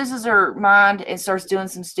she loses her mind and starts doing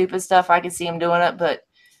some stupid stuff, I can see him doing it, but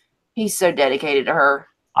he's so dedicated to her.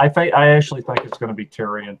 I actually think it's going to be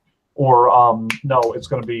Tyrion, or no, it's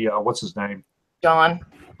going to be what's his name? John.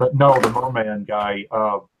 But no, the merman guy,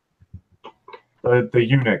 the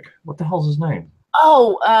eunuch. What the hell's his name?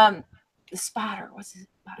 Oh, the spider. What's his?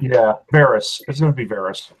 Yeah, Varys. It's going to be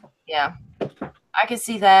Varys. Yeah, I could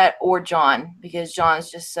see that, or John, because John's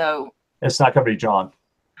just so. It's not going to be John.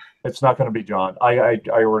 It's not going to be John. I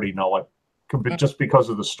already know it, just because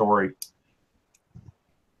of the story.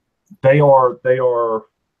 They are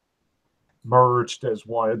merged as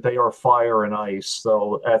one. They are fire and ice,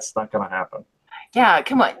 so that's not going to happen. Yeah,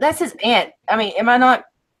 come on. That's his aunt. I mean, am I not?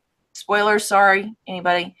 Spoilers, sorry,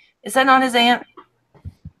 anybody. Is that not his aunt?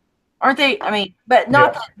 Aren't they? I mean, but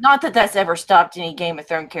not that that's ever stopped any Game of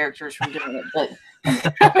Thrones characters from doing it. But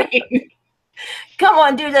I mean, come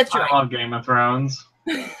on, dude, that's right. I love Game of Thrones.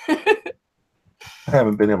 I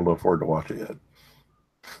haven't been able to afford to watch it yet.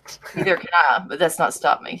 Neither can I, but that's not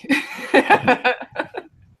stopped me.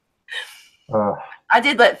 I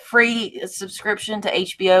did that free subscription to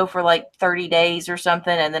HBO for like 30 days or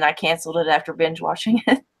something, and then I canceled it after binge watching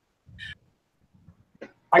it.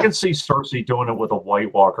 I can see Cersei doing it with a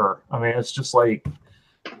White Walker. I mean, it's just like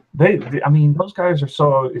I mean, those guys are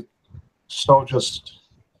so just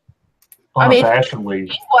unabashedly. I mean,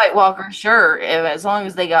 White Walker, sure. As long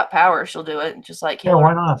as they got power, she'll do it. Just like Hillary. Yeah,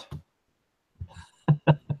 why not?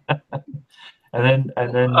 and then.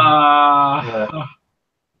 Yeah.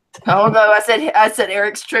 Oh no! I said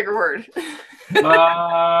Eric's trigger word.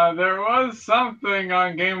 There was something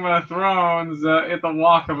on Game of Thrones at the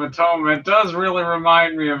Walk of Atonement. It does really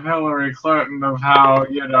remind me of Hillary Clinton, of how,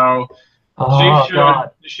 you know,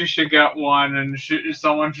 she should get one, and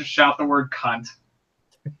someone should shout the word cunt.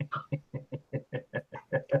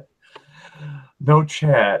 No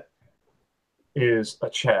chat is a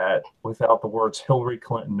chat without the words Hillary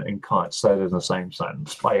Clinton and cunt said in the same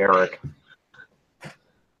sentence by Eric.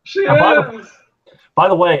 By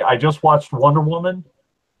the way, I just watched Wonder Woman,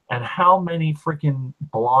 and how many freaking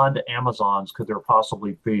blonde Amazons could there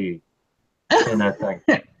possibly be in that thing?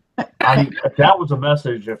 That was a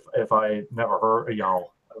message if I never heard, you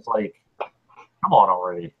know, I was like, come on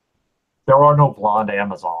already. There are no blonde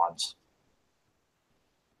Amazons.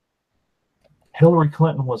 Hillary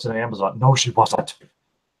Clinton was an Amazon. No, she wasn't.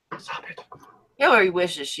 Stop it. Hillary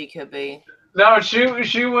wishes she could be. No, she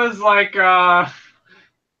was like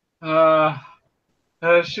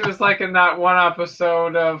she was like in that one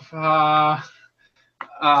episode of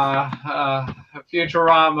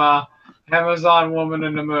Futurama, Amazon Woman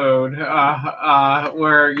in the Moon,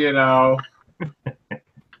 where, you know,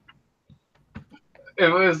 it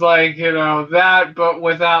was like, you know, that, but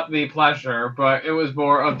without the pleasure, but it was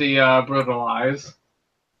more of the brutalize.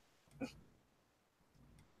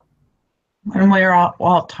 When we were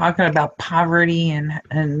all talking about poverty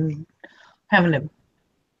and having to,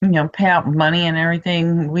 you know, pay out money and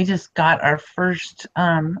everything, we just got our first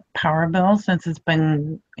power bill since it's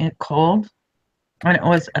been cold, and it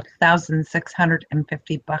was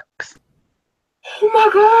 $1,650. Oh my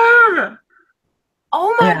god!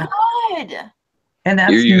 Oh my god! And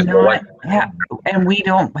that's not, and we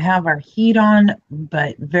don't have our heat on,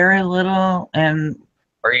 but very little. And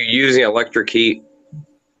are you using electric heat?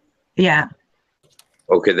 Yeah.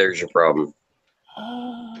 Okay, there's your problem.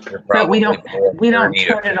 But we don't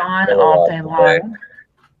turn it on all day long.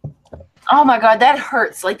 Oh my god, that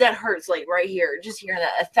hurts! Like right here, just hearing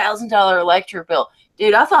that $1,000 electric bill,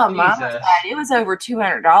 dude. I thought mine was bad. It was over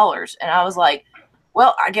 $200, and I was like,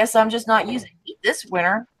 "Well, I guess I'm just not using heat this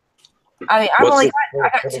winter." I mean, I got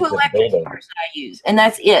 2 electric cars that I use, and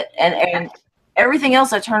that's it. And everything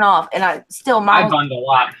else I turn off, and I bund a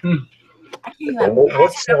lot.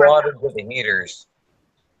 What's the wattage with the heaters?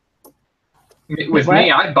 With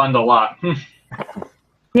me, I bund a lot.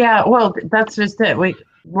 Yeah, well, that's just it.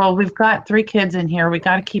 We've got 3 kids in here. We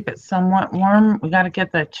got to keep it somewhat warm. We got to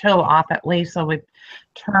get the chill off at least. So we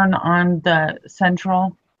turn on the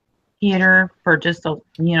central heater for just a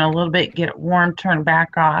little bit, get it warm, turn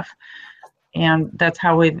back off, and that's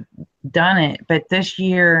how we've done it. But this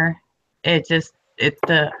year,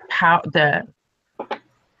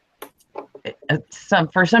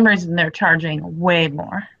 for some reason they're charging way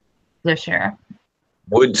more. this year.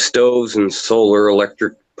 Wood stoves and solar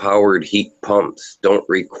electric powered heat pumps don't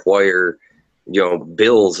require,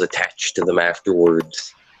 bills attached to them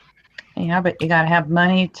afterwards. Yeah, but you got to have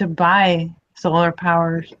money to buy solar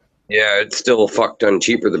power. Yeah, it's still a fuck ton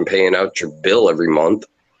cheaper than paying out your bill every month.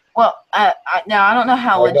 Well, now I don't know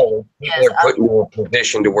how legit it People is. are putting you in a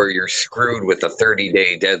position to where you're screwed with a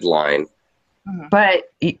 30-day deadline.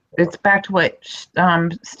 But it's back to what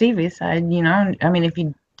Stevie said. I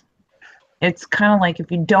mean, it's kind of like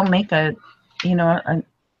if you don't make a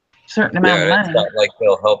certain amount of money. It's not like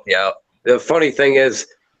they'll help you out. The funny thing is,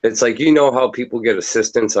 it's like, how people get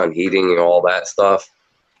assistance on heating and all that stuff.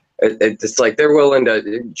 It's like they're willing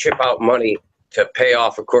to chip out money to pay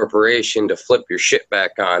off a corporation to flip your shit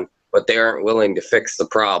back on, but they aren't willing to fix the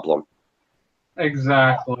problem.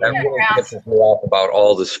 Exactly. That really pisses me off about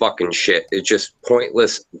all this fucking shit. It's just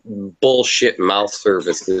pointless bullshit mouth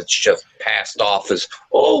service that's just passed off as,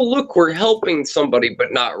 oh, look, we're helping somebody,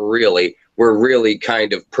 but not really. We're really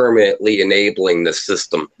kind of permanently enabling the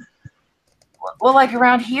system. Well, like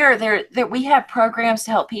around here, there we have programs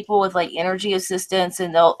to help people with like energy assistance,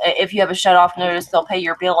 and if you have a shut off notice, they'll pay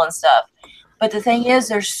your bill and stuff. But the thing is,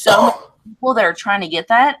 there's so many people that are trying to get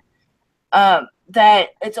that that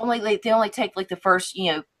it's only like they only take like the first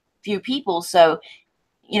few people. So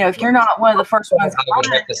if you're not one of the first ones, I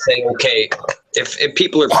would have to say, okay, if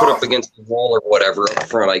people are put up against the wall or whatever up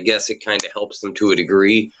front, I guess it kind of helps them to a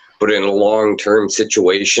degree. But in a long-term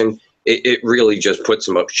situation, it really just puts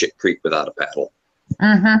them up shit creek without a paddle.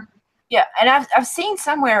 Mm-hmm. Yeah, and I've seen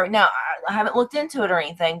somewhere. Now I haven't looked into it or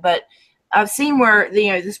anything, but I've seen where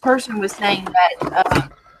this person was saying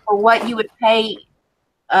that for what you would pay,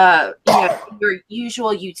 your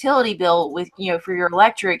usual utility bill with for your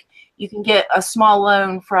electric, you can get a small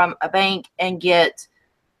loan from a bank and get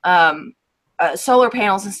solar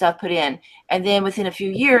panels and stuff put in, and then within a few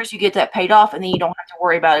years you get that paid off, and then you don't have to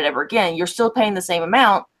worry about it ever again. You're still paying the same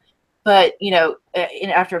amount, but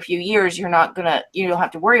after a few years you don't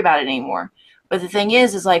have to worry about it anymore. But the thing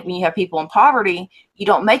is like when you have people in poverty, you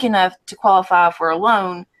don't make enough to qualify for a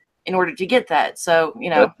loan in order to get that. So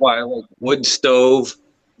that's why I like wood stove,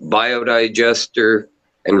 biodigester,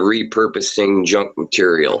 and repurposing junk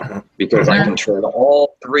material, because I can turn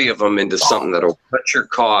all three of them into something that'll cut your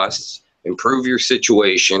costs, improve your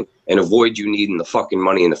situation, and avoid you needing the fucking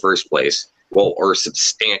money in the first place. Well, or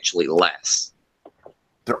substantially less.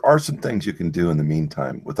 There are some things you can do in the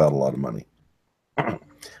meantime without a lot of money. Now,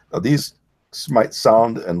 these might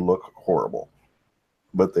sound and look horrible,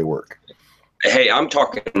 but they work. Hey, I'm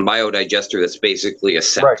talking biodigester that's basically a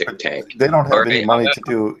septic tank. They don't have any money to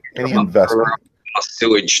do any investment.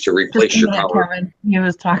 Sewage to replace your power. Kevin, he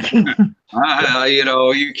was talking.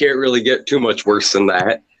 You can't really get too much worse than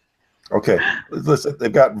that. Okay, listen,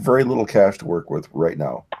 they've got very little cash to work with right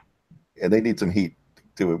now, and they need some heat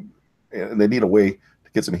and they need a way to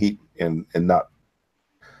get some heat and not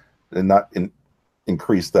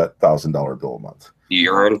increase that $1,000 bill a month.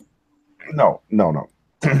 Urine? No.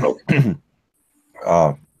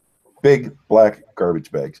 Big black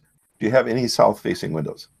garbage bags. Do you have any south-facing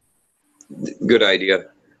windows? Good idea.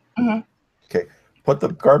 Mm-hmm. Okay, put the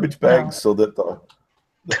garbage bag so that the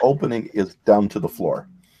opening is down to the floor.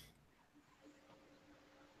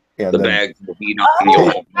 And the then bag will be up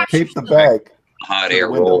tape the bag hot air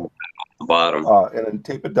roll at the bottom. And then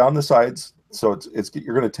tape it down the sides. So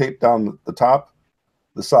you're going to tape down the top,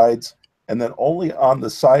 the sides, and then only on the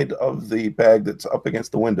side of the bag that's up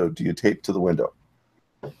against the window do you tape to the window.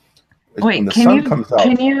 Wait, can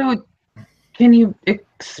you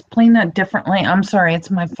explain that differently? I'm sorry,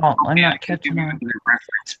 it's my fault. I'm not catching on.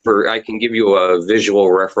 I can give you a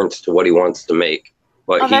visual reference to what he wants to make,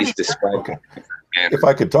 but he's describing. Okay. If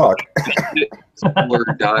I could talk. All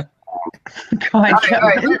right.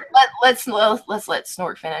 Let's let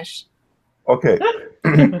Snort finish. Okay.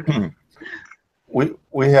 we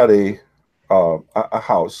had a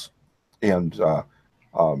house, and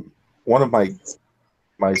one of my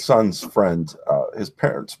son's friends, his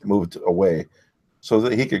parents moved away so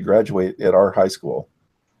that he could graduate at our high school.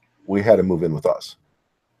 We had to move in with us.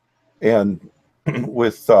 And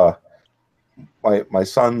with my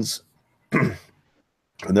son's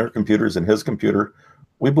and their computers and his computer,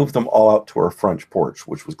 we moved them all out to our front porch,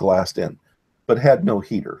 which was glassed in, but had no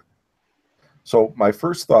heater. So my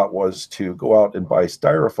first thought was to go out and buy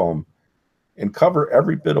styrofoam and cover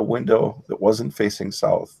every bit of window that wasn't facing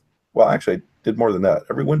south. Well, actually, I did more than that.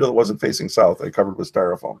 Every window that wasn't facing south, I covered with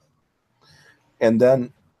styrofoam. And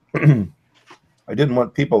then I didn't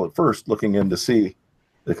want people at first looking in to see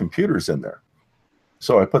the computers in there.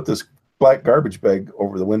 So I put this black garbage bag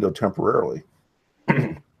over the window temporarily.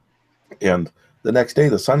 And The next day,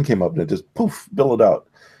 the sun came up and it just poof, billowed out.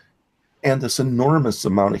 And this enormous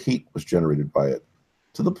amount of heat was generated by it,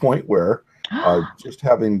 to the point where just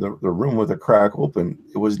having the room with a crack open,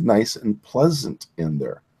 it was nice and pleasant in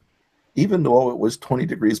there, even though it was 20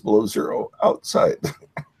 degrees below zero outside.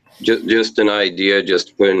 Just an idea, just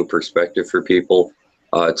to put in perspective for people.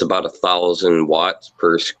 It's about 1,000 watts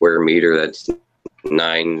per square meter. That's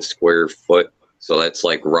 9 square foot. So that's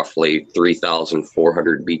like roughly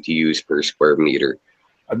 3,400 BTUs per square meter.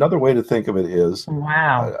 Another way to think of it is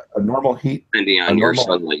Wow. a normal heat. Depending on your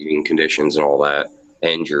sunlighting conditions and all that,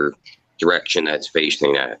 and your direction that's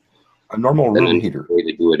facing at. A normal room heater. The way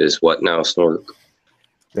to do it is what now, Snork?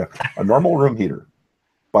 Yeah, a normal room heater,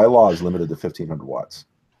 by law, is limited to 1,500 watts.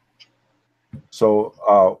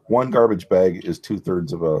 So one garbage bag is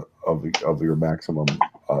 2/3 of your maximum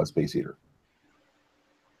space heater.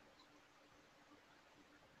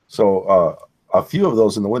 So a few of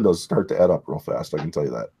those in the windows start to add up real fast. I can tell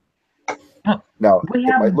you that. Now we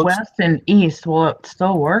have west and east. Will it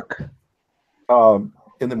still work?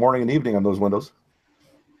 In the morning and evening on those windows.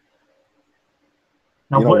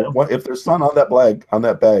 Now, you know, if there's sun on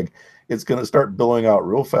that bag, it's going to start billowing out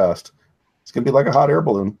real fast. It's going to be like a hot air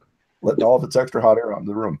balloon, letting all of its extra hot air out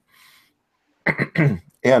into the room.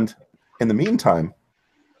 And in the meantime,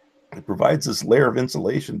 it provides this layer of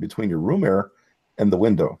insulation between your room air and the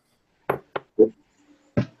window. So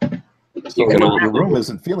your room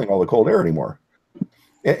isn't feeling all the cold air anymore.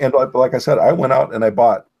 And like I said, I went out and I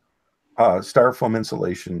bought styrofoam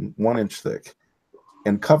insulation 1 inch thick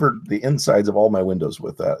and covered the insides of all my windows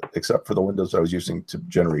with that, except for the windows I was using to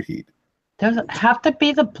generate heat. Does it have to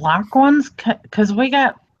be the black ones? Because we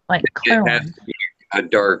got like clear It has ones. to be a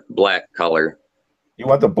dark black color. You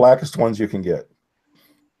want the blackest ones you can get.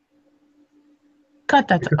 God,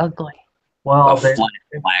 that's ugly. Well, A flat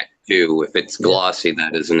black too. If it's glossy,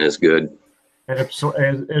 that isn't as good.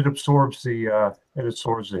 it absorbs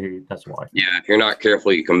the heat. That's why. Yeah, if you're not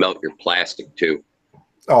careful, you can melt your plastic too.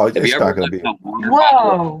 Oh, Have it's you not ever going to left be. a water Whoa!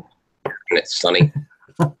 bottle and it's sunny?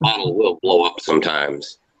 Bottle will blow up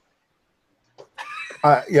sometimes.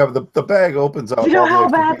 Yeah, the bag opens up. You know all the how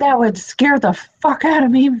extra bad heat. that would scare the fuck out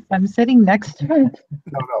of me if I'm sitting next to it?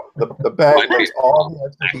 No. The bag lets all the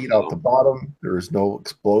extra heat out the bottom. There is no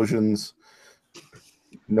explosions,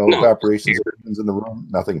 no evaporation in the room,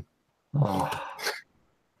 nothing.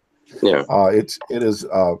 Yeah. It is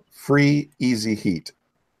free, easy heat.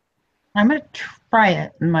 I'm gonna try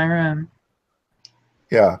it in my room.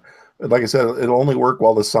 Yeah, like I said, it'll only work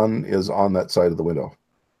while the sun is on that side of the window.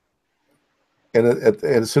 And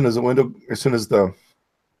as soon as the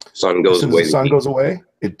sun goes away,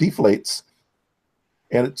 it deflates,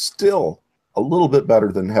 and it's still a little bit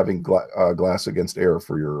better than having glass against air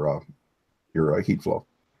for your heat flow.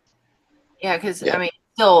 Yeah, because I mean,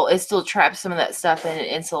 it still traps some of that stuff and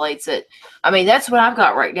it insulates it. I mean, that's what I've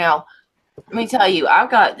got right now. Let me tell you, I've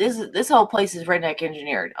got this whole place is redneck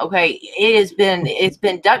engineered. Okay, it's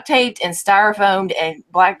been duct taped and styrofoamed and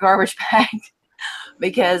black garbage bagged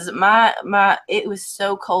because it was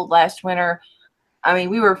so cold last winter. I mean,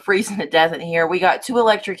 we were freezing to death in here. We got 2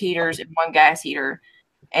 electric heaters and 1 gas heater,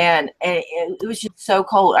 and it was just so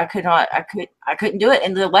cold. I couldn't do it.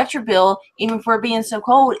 And the electric bill, even for it being so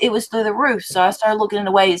cold, it was through the roof. So I started looking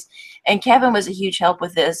into ways. And Kevin was a huge help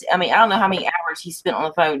with this. I mean, I don't know how many hours he spent on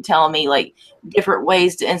the phone telling me like different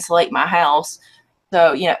ways to insulate my house.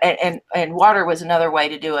 So, you know, and water was another way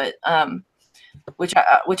to do it, which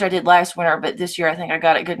I did last winter. But this year I think I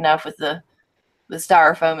got it good enough with the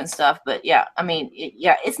styrofoam and stuff. But yeah, I mean,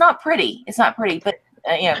 it's not pretty. It's not pretty. But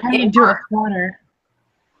you know, How do you do it with water?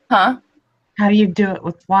 Huh? How do you do it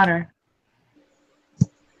with water?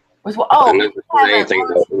 With what? Oh, anything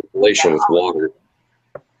about insulation with water.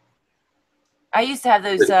 I used to have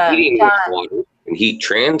those heating with water and heat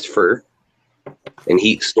transfer and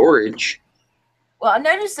heat storage. Well, I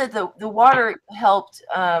noticed that the water helped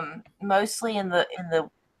mostly in the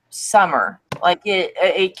summer. Like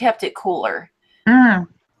it kept it cooler. Mm.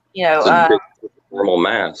 You know, It's a big thermal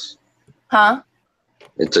mass. Huh?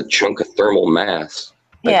 It's a chunk of thermal mass.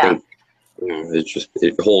 Yeah. I think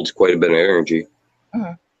it holds quite a bit of energy.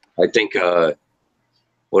 Mm-hmm. I think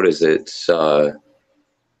what is it? It's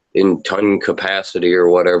in ton capacity or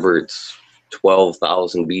whatever, it's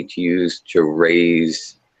 12,000 BTUs to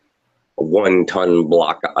raise a 1 ton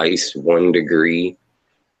block of ice 1 degree.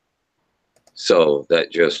 So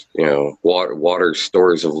that just, you know, water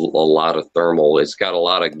stores a lot of thermal. It's got a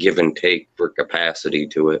lot of give and take for capacity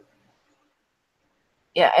to it.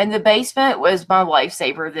 Yeah, and the basement was my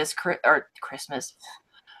lifesaver this Christmas.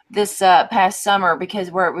 this past summer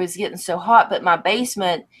because where it was getting so hot, but my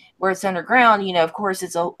basement where it's underground, you know, of course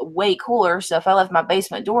it's a way cooler. So if I left my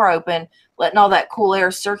basement door open, letting all that cool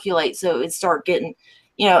air circulate, so it start getting,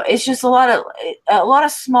 you know, it's just a lot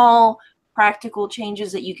of small practical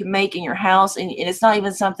changes that you can make in your house, and it's not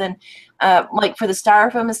even something like for the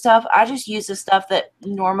styrofoam and stuff. I just use the stuff that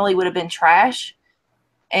normally would have been trash,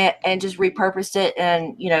 and just repurposed it,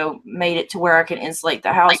 and you know, made it to where I can insulate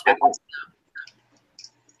the house with it.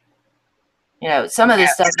 You know, some of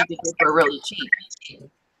this stuff you can get for really cheap.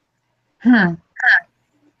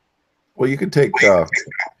 Well, you can take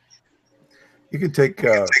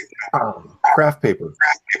craft paper,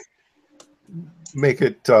 make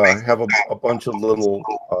it have a bunch of little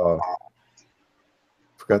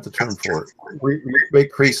forgot the term for it.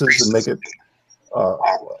 Make creases and make it.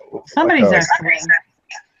 Somebody's like actually.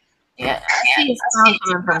 Yeah, I see a sound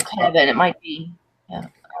coming from Kevin. It might be. Yeah.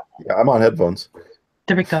 Yeah, I'm on headphones.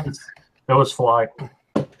 There it goes. It was Fly.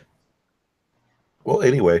 Well,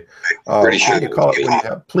 anyway, Pretty sure what do you call it when you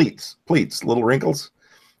have pleats, little wrinkles?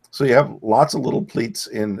 So you have lots of little pleats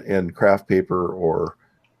in craft paper or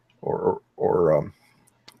I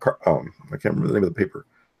can't remember the name of the paper.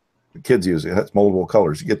 The kids use it. It has multiple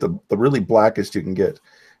colors. You get the really blackest you can get,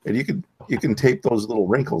 and you can tape those little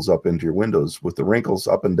wrinkles up into your windows with the wrinkles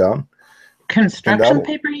up and down. Construction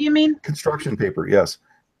paper, you mean? Construction paper, yes,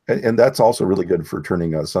 and that's also really good for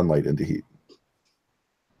turning sunlight into heat.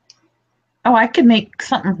 Oh, I could make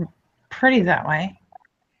something pretty that way.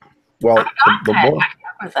 Well, the more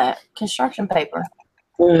with that construction paper.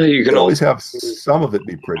 Well, you can always have some of it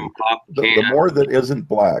be pretty. The more that isn't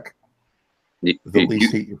black, the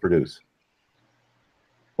least heat you produce.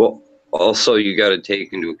 Well, also you got to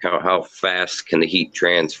take into account how fast can the heat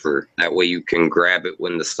transfer. That way you can grab it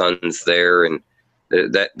when the sun's there, and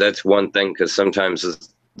that's one thing, because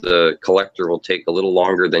sometimes the collector will take a little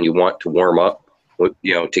longer than you want to warm up,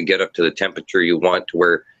 you know, to get up to the temperature you want, to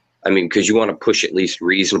where, I mean, because you want to push at least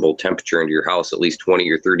reasonable temperature into your house, at least 20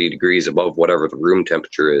 or 30 degrees above whatever the room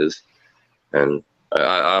temperature is. And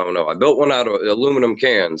I don't know. I built one out of aluminum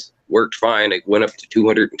cans. Worked fine. It went up to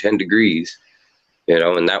 210 degrees, you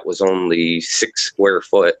know, and that was only 6 square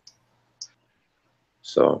foot.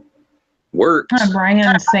 So, works.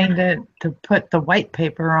 Brian's saying to put the white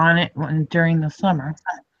paper on it during the summer.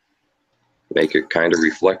 Make it kind of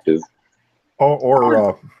reflective.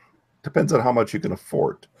 Or depends on how much you can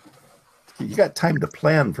afford. You got time to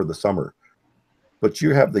plan for the summer, but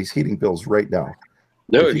you have these heating bills right now.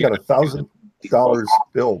 No, if you got $1,000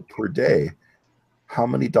 bill per day, how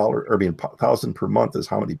many dollars? I mean, 1,000 per month is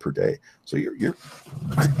how many per day? So you're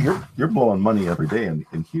blowing money every day in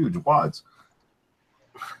huge wads.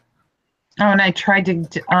 Oh, and I tried to.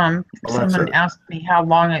 Someone asked me how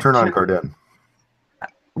long it turn on took. Carden.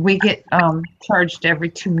 We get charged every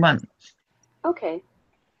 2 months. Okay.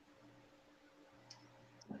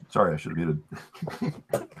 Sorry, I should have muted.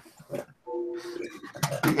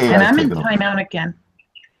 And I'm in timeout again.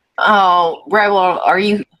 Oh, right. Well, are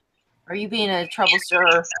you being a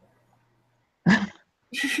troublester?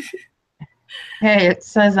 Hey, it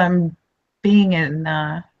says I'm being in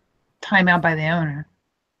timeout by the owner.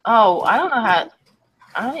 Oh, I don't know how.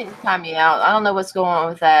 I don't need to time you out. I don't know what's going on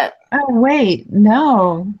with that. Oh, wait,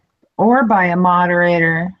 no. Or by a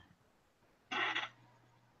moderator.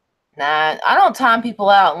 Nah, I don't time people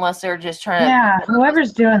out unless they're just trying to. Yeah,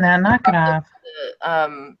 whoever's doing that, knock it off.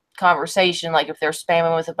 Conversation, like if they're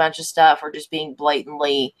spamming with a bunch of stuff or just being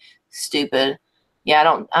blatantly stupid. Yeah,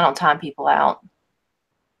 I don't time people out.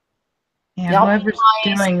 Yeah, whoever's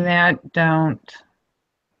doing that, don't.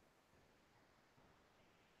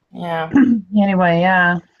 Yeah. Anyway,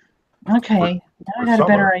 yeah. Okay. Now I got a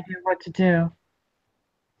better idea what to do.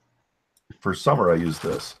 For summer, I use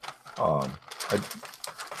this.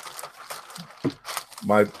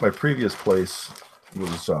 My previous place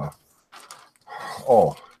was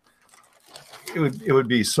it would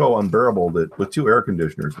be so unbearable that with 2 air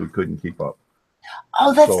conditioners we couldn't keep up.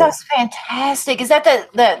 Oh, that stuff's fantastic. Is that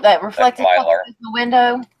that reflective in the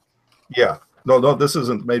window? Yeah. No, this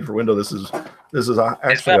isn't made for window. This is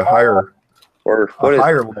actually a higher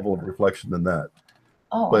level of reflection than that.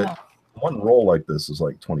 Oh, but wow. One roll like this is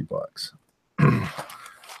like $20.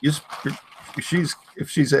 If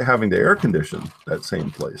she's having to air condition that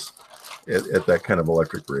same place at that kind of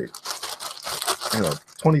electric rate,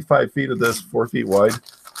 25 feet of this, 4 feet wide,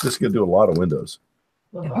 this could do a lot of windows.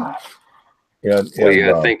 Well,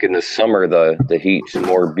 you think in the summer the heat's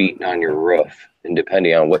more beating on your roof, and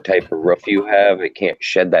depending on what type of roof you have, it can't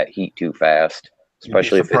shed that heat too fast.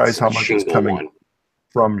 Especially if it's how much is coming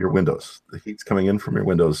from your windows. The heat's coming in from your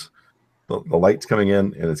windows, the light's coming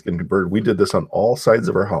in and it's getting converted. We did this on all sides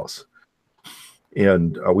of our house,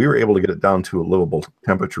 and we were able to get it down to a livable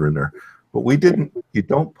temperature in there. But we didn't. You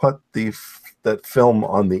don't put that film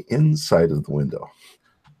on the inside of the window.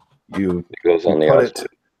 You goes on the put outside.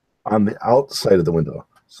 it on the outside of the window,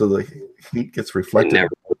 so the heat gets reflected,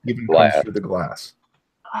 even comes through the glass.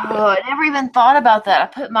 Oh, I never even thought about that. I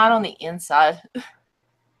put mine on the inside.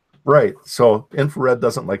 Right. So infrared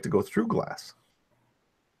doesn't like to go through glass.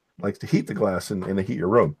 It likes to heat the glass and heat your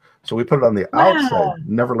room. So we put it on the outside.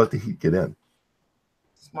 Never let the heat get in.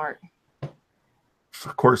 Smart.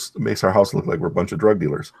 Of course, it makes our house look like we're a bunch of drug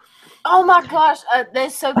dealers. Oh my gosh,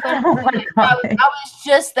 that's so funny. Oh my I was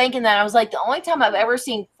just thinking that. I was like, the only time I've ever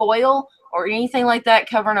seen foil or anything like that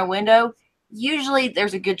covering a window, usually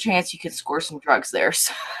there's a good chance you could score some drugs there.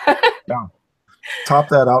 So. Yeah. Top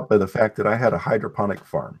that out by the fact that I had a hydroponic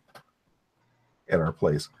farm at our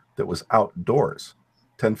place that was outdoors,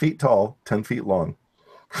 10 feet tall, 10 feet long.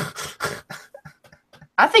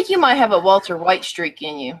 I think you might have a Walter White streak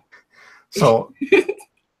in you. So,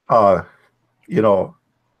 I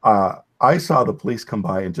saw the police come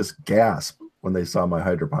by and just gasp when they saw my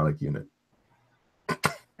hydroponic unit.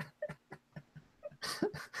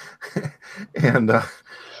 And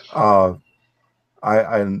after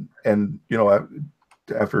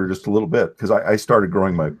just a little bit, because I started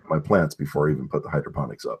growing my plants before I even put the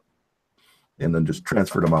hydroponics up, and then just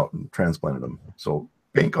transferred them out and transplanted them. So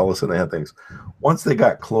pink, all of a sudden they had things. Once they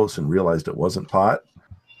got close and realized it wasn't pot,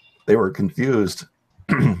 they were confused.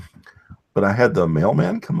 But I had the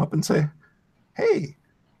mailman come up and say, "Hey,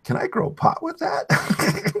 can I grow pot with that?"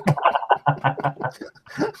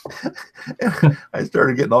 I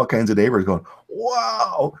started getting all kinds of neighbors going,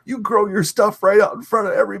 "Wow, you grow your stuff right out in front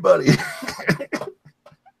of everybody."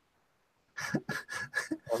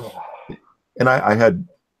 And I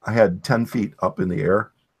had 10 feet up in the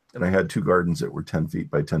air, and I had two gardens that were 10 feet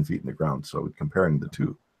by 10 feet in the ground. So comparing the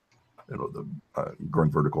two, the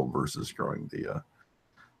growing vertical versus growing the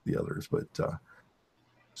others. But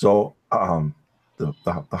the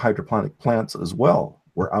hydroponic plants as well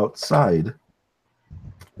were outside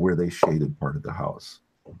where they shaded part of the house.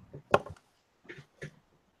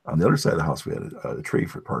 On the other side of the house, we had a tree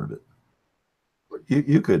for part of it.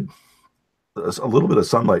 You could, a little bit of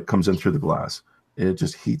sunlight comes in through the glass, and it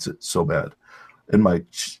just heats it so bad.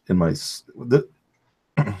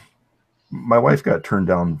 My wife got turned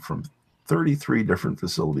down from 33 different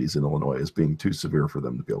facilities in Illinois as being too severe for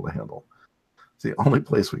them to be able to handle. The only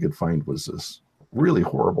place we could find was this really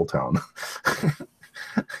horrible town.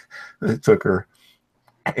 It took her,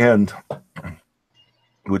 and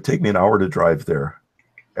it would take me an hour to drive there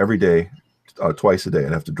every day, twice a day.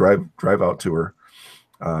 I'd have to drive out to her.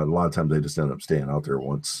 A lot of times I just ended up staying out there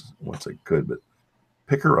once I could, but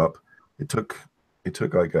pick her up. It took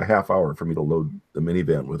like a half hour for me to load the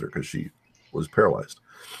minivan with her because she was paralyzed.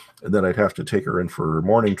 And then I'd have to take her in for her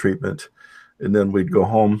morning treatment, and then we'd go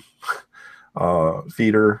home,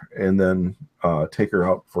 feed her, and then take her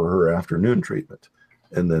out for her afternoon treatment,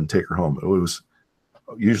 and then take her home. It was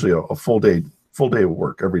usually a full day of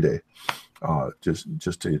work every day,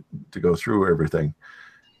 just to go through everything.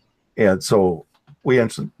 And so we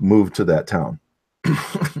actually moved to that town,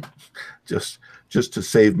 just to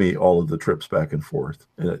save me all of the trips back and forth.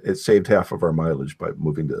 And it saved half of our mileage by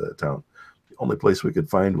moving to that town. The only place we could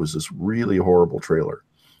find was this really horrible trailer.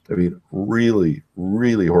 I mean, really,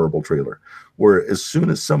 really horrible trailer, where as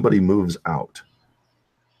soon as somebody moves out,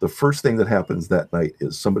 the first thing that happens that night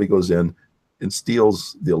is somebody goes in and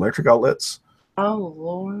steals the electric outlets. Oh,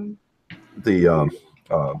 Lord.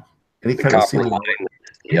 Any kind of ceiling.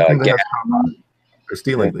 They're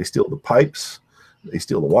stealing. They steal the pipes. They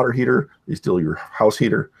steal the water heater. They steal your house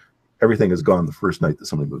heater. Everything is gone the first night that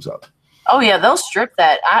somebody moves out. Oh, yeah, they'll strip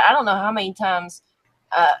that. I don't know how many times.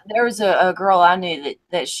 There was a girl I knew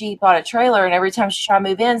that she bought a trailer, and every time she tried to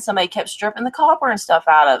move in, somebody kept stripping the copper and stuff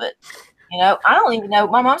out of it. I don't even know.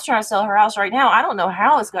 My mom's trying to sell her house right now. I don't know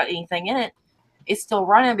how it's got anything in it. It's still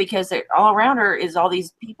running because all around her is all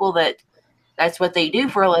these people that's what they do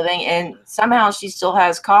for a living, and somehow she still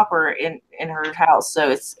has copper in her house. So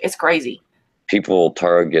it's crazy. People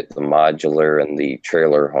target the modular and the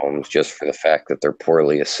trailer homes just for the fact that they're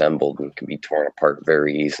poorly assembled and can be torn apart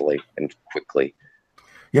very easily and quickly.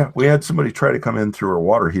 Yeah, we had somebody try to come in through our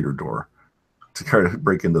water heater door to try to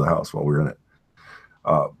break into the house while we were in it.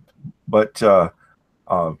 But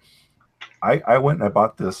I went and I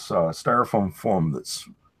bought this styrofoam foam that's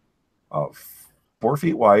 4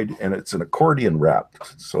 feet wide, and it's an accordion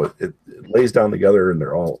wrapped. So it lays down together, and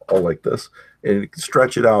they're all like this. And you can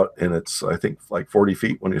stretch it out, and it's, I think, like 40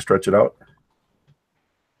 feet when you stretch it out.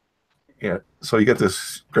 And so you get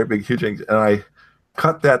this great big huge thing, and I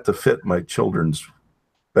cut that to fit my children's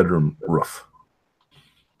bedroom roof,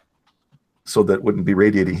 so that wouldn't be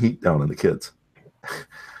radiating heat down on the kids.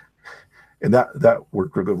 And that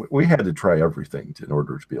worked real good. We had to try everything in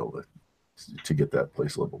order to be able to get that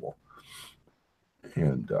place livable.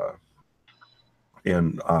 And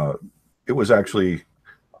it was actually,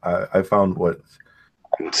 I found what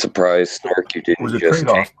I'm surprised, Snark, you didn't was a just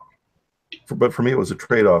trade-off. But for me, it was a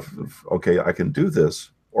trade-off of, okay, I can do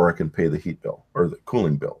this, or I can pay the heat bill or the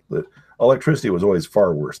cooling bill. The electricity was always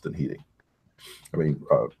far worse than heating. I mean,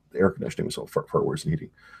 air conditioning was so far worse than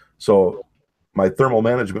heating. So my thermal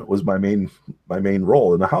management was my main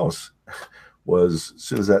role in the house. Was as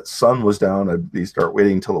soon as that sun was down, I'd start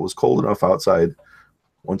waiting until it was cold enough outside.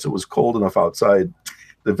 Once it was cold enough outside,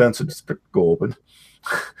 the vents would go open,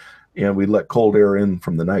 and we'd let cold air in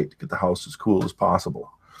from the night to get the house as cool as possible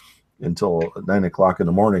until 9 o'clock in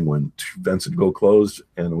the morning, when vents would go closed,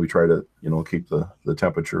 and we try to keep the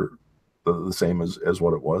temperature the same as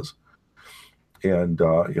what it was. And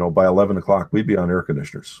by 11 o'clock we'd be on air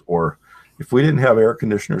conditioners, or if we didn't have air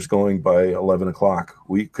conditioners going by 11 o'clock,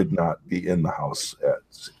 we could not be in the house at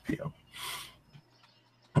 6 p.m.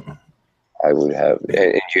 I would have.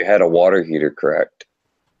 And you had a water heater, correct?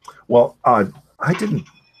 Well, I didn't.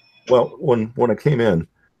 Well, when I came in,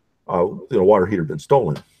 the water heater had been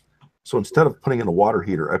stolen. So instead of putting in a water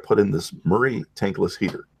heater, I put in this Murray tankless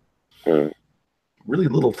heater. Really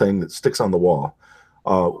little thing that sticks on the wall.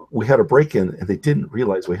 We had a break-in, and they didn't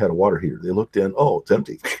realize we had a water heater. They looked in, oh, it's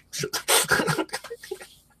empty.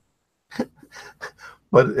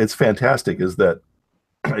 But it's fantastic is that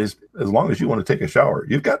as long as you want to take a shower,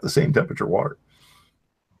 you've got the same temperature water.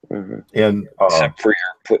 And except for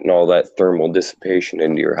you're putting all that thermal dissipation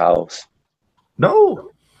into your house.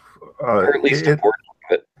 No. Or at least a portion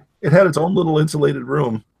of it. It had its own little insulated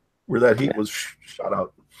room where that heat was shot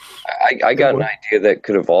out. I got an idea that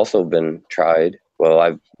could have also been tried. Well,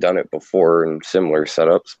 I've done it before in similar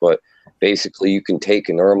setups, but basically you can take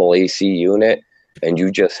a normal AC unit and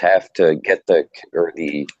you just have to get the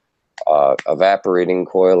evaporating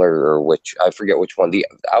coiler, or which I forget which one, the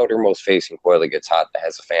outermost facing coiler gets hot that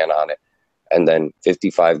has a fan on it, and then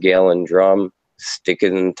 55-gallon drum, stick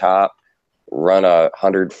it in the top, run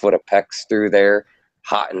 100 foot of PEX through there,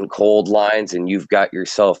 hot and cold lines, and you've got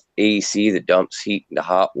yourself AC that dumps heat into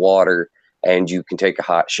hot water, and you can take a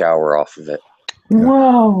hot shower off of it.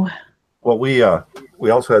 Whoa. Well, we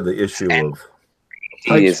also had the issue of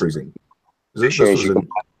pipes freezing.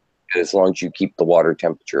 As long as you keep the water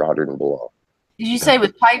temperature 100 and below. Did you say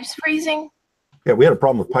with pipes freezing? Yeah, we had a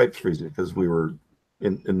problem with pipes freezing because we were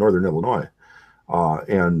in northern Illinois,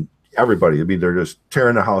 and everybody, I mean, they're just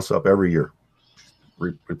tearing the house up every year,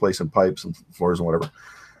 replacing pipes and floors and whatever.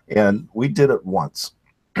 And we did it once,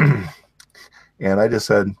 and I just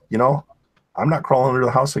said, I'm not crawling under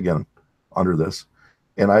the house again under this,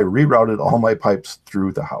 and I rerouted all my pipes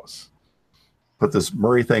through the house. Put this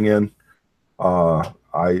Murray thing in.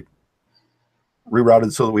 I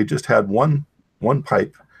rerouted so that we just had one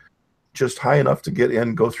pipe just high enough to get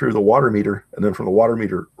in, go through the water meter, and then from the water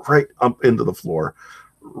meter right up into the floor,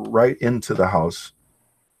 right into the house.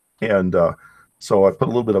 And so I put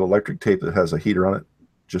a little bit of electric tape that has a heater on it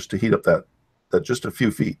just to heat up that just a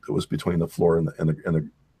few feet that was between the floor and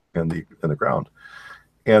the ground.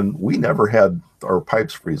 And we never had our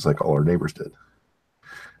pipes freeze like all our neighbors did.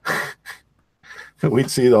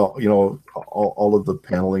 We'd see all of the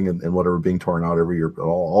paneling and whatever being torn out every year,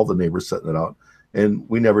 all the neighbors setting it out, and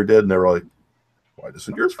we never did. And they were like, "Why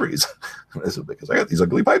doesn't yours freeze?" And I said, "Because I got these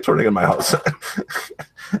ugly pipes running in my house."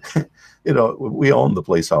 We owned the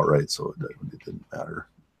place outright, so it didn't matter.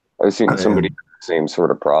 I've seen somebody have the same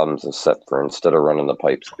sort of problems, except for instead of running the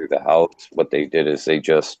pipes through the house, what they did is they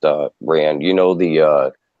just ran,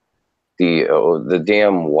 the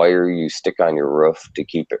damn wire you stick on your roof to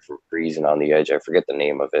keep it from freezing on the edge. I forget the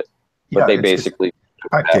name of it, but they basically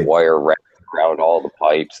took that wire wrapped around all the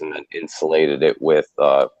pipes and then insulated it with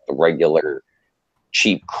the regular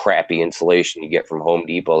cheap, crappy insulation you get from Home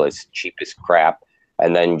Depot. It's cheap as crap.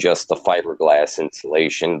 And then just the fiberglass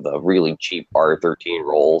insulation, the really cheap R13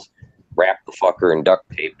 rolls, wrap the fucker and duct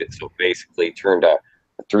tape it. So basically turned a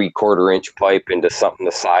 3/4 inch pipe into something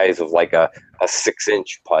the size of like a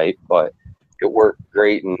 6-inch pipe, but it worked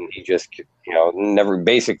great. And he just, never,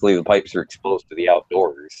 basically the pipes are exposed to the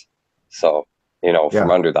outdoors. So,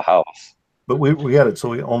 from under the house. But we had it. So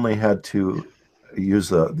we only had to use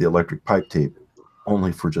the electric pipe tape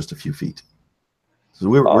only for just a few feet. So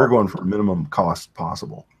we were going for minimum cost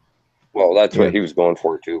possible. Well, that's what he was going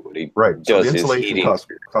for too, but he does so the insulation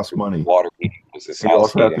costs money. Water heating was his you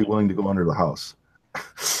also have to be willing to go under the house.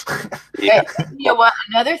 Yeah. You know what?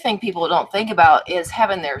 Another thing people don't think about is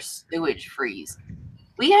having their sewage freeze.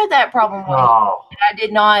 We had that problem one year. Oh, I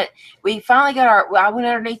did not. We finally got our. I went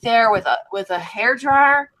underneath there with a hair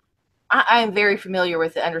dryer. I am very familiar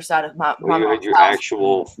with the underside of my You had mom's your house.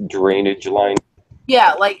 actual drainage line.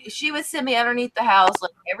 Yeah, like she would send me underneath the house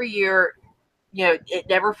like every year. You know, it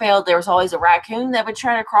never failed. There was always a raccoon that would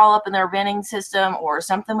try to crawl up in their venting system, or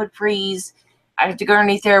something would freeze. I had to go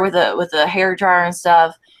underneath there with a hair dryer and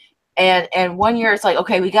stuff. And one year it's like,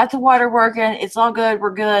 okay, we got the water working. It's all good.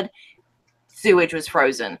 We're good. Sewage was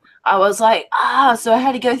frozen. I was like, so I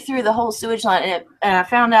had to go through the whole sewage line, and I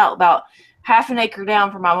found out about half an acre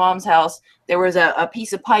down from my mom's house, there was a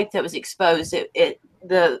piece of pipe that was exposed.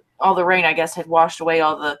 All the rain, I guess, had washed away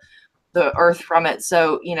all the earth from it.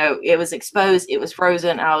 So, you know, it was exposed, it was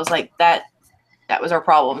frozen. I was like, that was our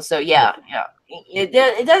problem. So yeah.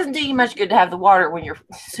 It doesn't do you much good to have the water when your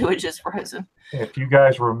sewage is frozen. if you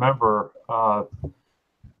guys remember,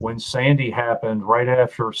 when Sandy happened, right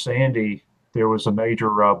after Sandy, there was a major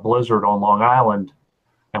blizzard on Long Island,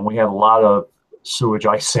 and we had a lot of sewage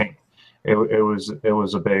icing. It was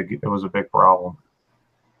a big problem.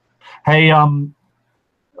 Hey,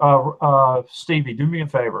 Stevie, do me a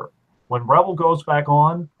favor. When Rebel goes back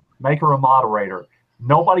on, make her a moderator.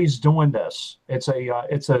 Nobody's doing this. It's a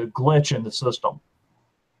glitch in the system.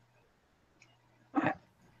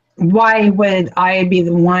 Why would I be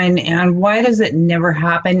the one, and why does it never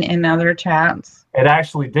happen in other chats? It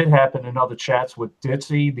actually did happen in other chats with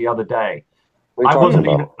Ditzy the other day. What are you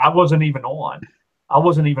talking about? I wasn't even on.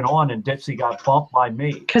 And Ditzy got bumped by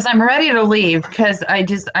me. Because I'm ready to leave. Because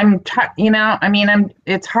it's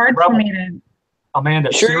hard for me to.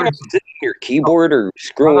 Amanda, Sure, you're not seriously. sitting at your keyboard or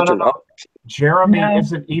screwing with your mouse. Jeremy No.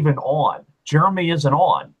 isn't even on. Jeremy isn't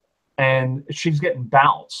on, and she's getting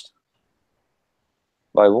bounced.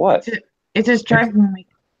 By what? It just drives me.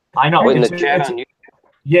 I know. In the it's- chat it's- on YouTube.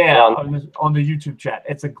 Yeah, on the YouTube chat.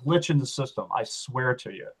 It's a glitch in the system. I swear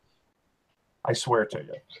to you.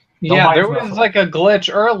 Yeah, Nobody's there was messing. like a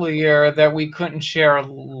glitch earlier that we couldn't share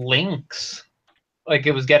links. Like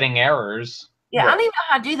it was getting errors. Yeah, I don't even know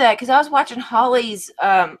how to do that because I was watching Holly's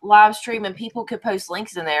live stream and people could post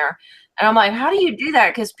links in there. And I'm like, how do you do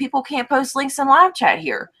that? Because people can't post links in live chat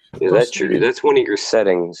here. Yeah, that's true. That's one of your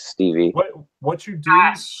settings, Stevie. What you do?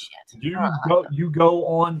 Shit. You go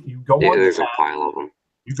on There's a chat. pile of them.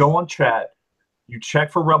 You go on chat. You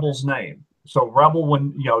check for Rebel's name. So Rebel,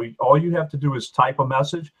 when all you have to do is type a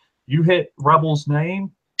message. You hit Rebel's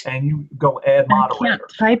name and you go add I moderator. can't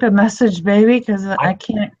type a message, baby, because I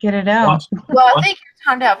can't get it out. Well, I think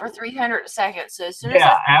you're timed out for 300 seconds. So as soon as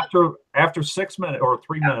after 6 minutes or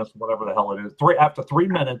 3 minutes, whatever the hell it is, after 3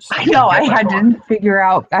 minutes. I know. I had to figure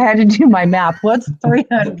out. I had to do my math. What's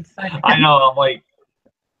 300 seconds? I know. I'm like,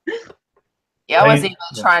 I wasn't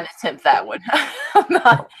even trying to attempt that one. I'm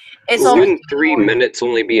not. It's only Wouldn't 3 minutes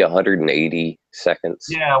only be 180 seconds?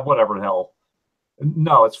 yeah, whatever the hell.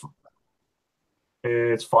 No, it's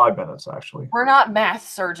 5 minutes actually. we're not math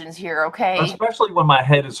surgeons here, okay? Especially when my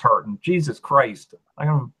head is hurting. Jesus Christ.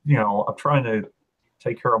 I'm trying to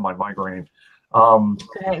take care of my migraine.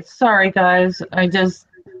 Okay, sorry, guys.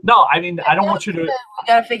 No, I mean, I don't want you to. We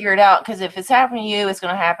got to figure it out because if it's happening to you, it's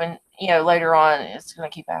going to happen. Later on, it's going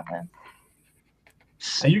to keep happening.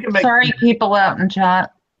 And you can make. Sorry, people out in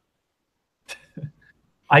chat.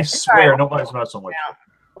 I swear, nobody's messing with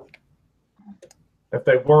you. If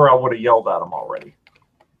they were, I would have yelled at them already.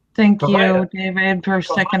 Thank you, David, for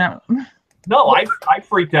sticking up. No, I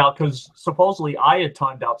freaked out because supposedly I had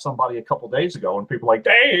timed out somebody a couple days ago, and people were like,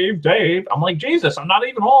 Dave. I'm like, Jesus, I'm not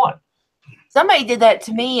even on. Somebody did that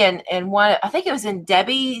to me, and I think it was in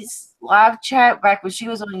Debbie's live chat back when she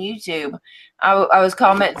was on YouTube. I was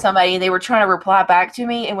commenting somebody, and they were trying to reply back to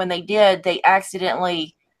me, and when they did, they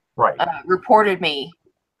accidentally reported me,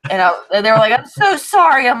 and they were like, "I'm so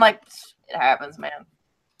sorry." I'm like, "It happens, man."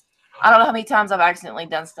 I don't know how many times I've accidentally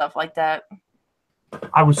done stuff like that.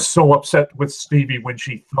 I was so upset with Stevie when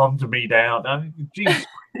she thumbed me down. I mean, geez,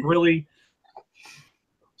 really?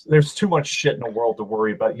 There's too much shit in the world to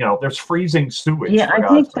worry about. There's freezing sewage. Yeah, I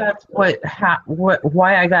think that's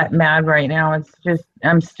why I got mad right now. It's just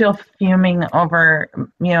I'm still fuming over.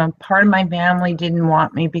 Part of my family didn't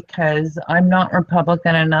want me because I'm not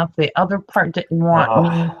Republican enough. The other part didn't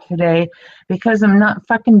want me today because I'm not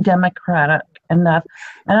fucking Democratic enough.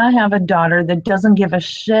 And I have a daughter that doesn't give a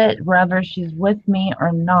shit whether she's with me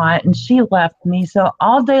or not, and she left me. So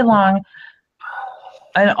all day long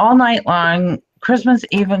and all night long, Christmas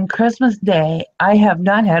Eve and Christmas Day, I have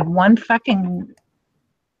not had one fucking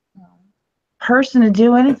person to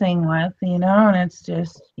do anything with, and it's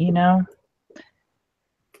just,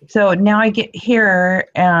 So now I get here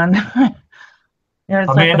and it's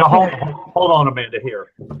Amanda, like, okay. hold on, Amanda.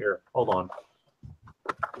 Here, hold on.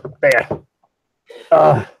 There.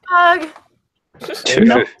 Hug.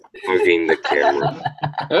 Moving the camera.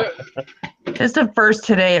 Just the first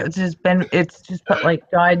today, it's just but like,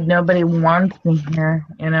 God, nobody wants me here,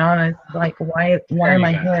 and it's like, why am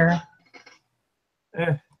I here?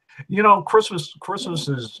 Christmas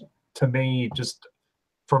is, to me, just,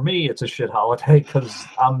 for me, it's a shit holiday because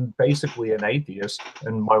I'm basically an atheist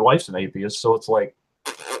and my wife's an atheist. So it's like,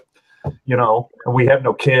 and we have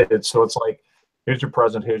no kids. So it's like, here's your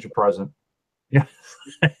present. Yeah.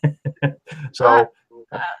 So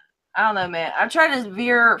I don't know, man. I try to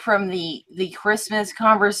veer from the Christmas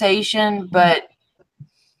conversation, but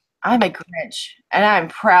I'm a Grinch and I'm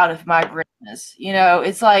proud of my Grinchness.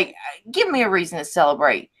 It's like, give me a reason to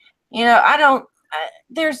celebrate. I don't.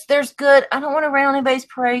 There's good. I don't want to rain on anybody's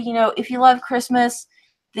parade. If you love Christmas,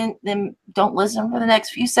 then don't listen for the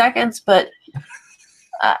next few seconds. But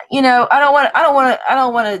I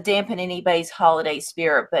don't want to dampen anybody's holiday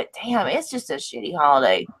spirit. But damn, it's just a shitty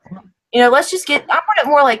holiday. Let's just I want it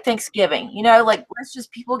more like Thanksgiving. Like, let's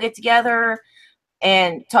just people get together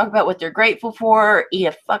and talk about what they're grateful for, eat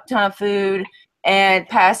a fuck ton of food, and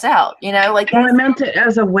pass out. Like, Well, I meant it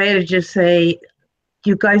as a way to just say,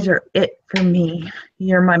 you guys are it for me.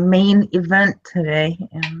 You're my main event today.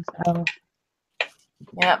 And so,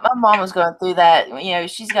 yeah, my mom was going through that.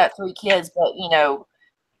 She's got 3 kids, but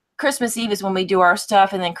Christmas Eve is when we do our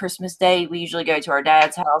stuff, and then Christmas Day we usually go to our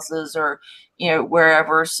dad's houses or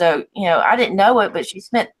wherever. So I didn't know it, but she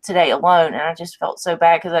spent today alone, and I just felt so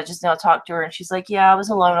bad because I just now talked to her, and she's like, "Yeah, I was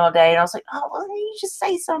alone all day," and I was like, "Oh, well, you just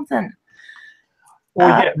say something."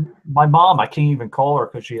 Well, yeah, my mom, I can't even call her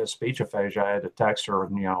because she has speech aphasia. I had to text her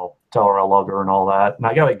and, tell her I love her and all that. And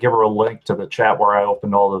I got to give her a link to the chat where I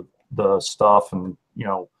opened all the stuff. And,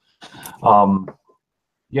 yeah,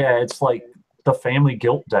 it's like the family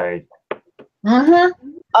guilt day. mm-hmm.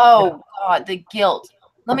 Oh, God, the guilt.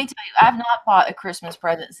 Let me tell you, I've not bought a Christmas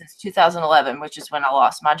present since 2011, which is when I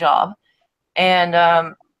lost my job.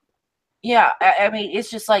 And, yeah, I mean,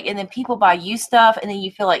 it's just like, and then people buy you stuff, and then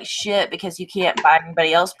you feel like shit because you can't buy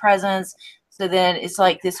anybody else presents. So then it's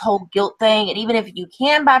like this whole guilt thing. And even if you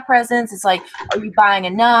can buy presents, it's like, are you buying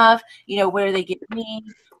enough? What do they get me?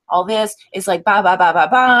 All this. It's like,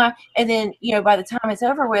 buy. And then, by the time it's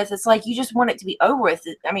over with, it's like, you just want it to be over with.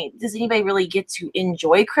 I mean, does anybody really get to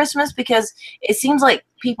enjoy Christmas? Because it seems like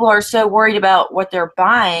people are so worried about what they're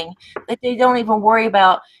buying that they don't even worry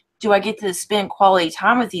about, do I get to spend quality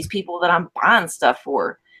time with these people that I'm buying stuff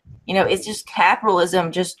for? It's just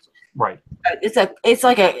capitalism. Just right. It's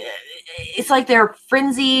like they're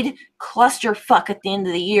frenzied clusterfuck at the end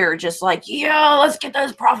of the year. Just like, yeah, let's get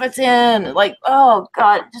those profits in. Like, oh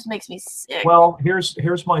God, it just makes me sick. Well,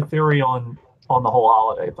 here's my theory on the whole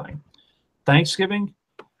holiday thing. Thanksgiving,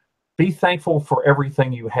 be thankful for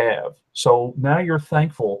everything you have. So now you're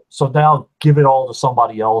thankful. So now give it all to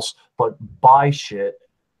somebody else, but buy shit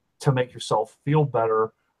to make yourself feel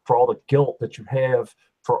better for all the guilt that you have,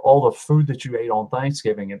 for all the food that you ate on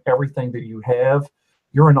Thanksgiving and everything that you have.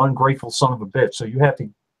 You're an ungrateful son of a bitch. So you have to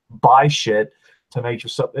buy shit to make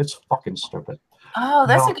yourself. It's fucking stupid. Oh,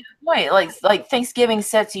 that's a good point. Like Thanksgiving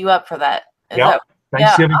sets you up for that. Yeah.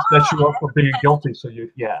 Thanksgiving sets you up for being guilty. So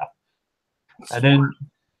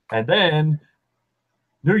and then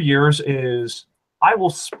New Year's is, I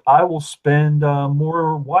will spend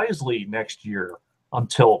more wisely next year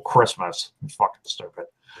until Christmas. It's fucking stupid.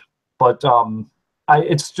 But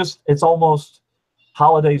it's almost,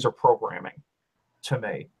 holidays are programming to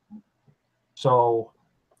me. So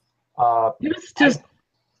it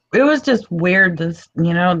was just weird.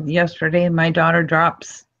 Yesterday my daughter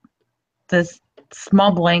drops this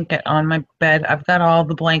small blanket on my bed. I've got all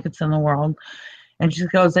the blankets in the world, and she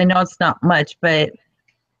goes, "I know it's not much, but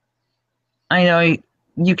I know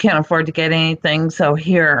you can't afford to get anything, so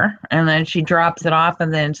here." And then she drops it off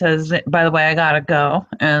and then says, "By the way, I gotta go."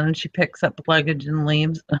 And she picks up the luggage and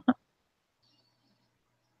leaves.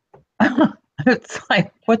 It's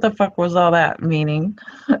like, what the fuck was all that meaning?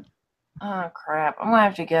 Oh crap, I'm gonna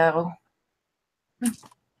have to go.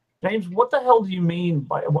 James, what the hell do you mean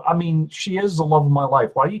by, I mean, she is the love of my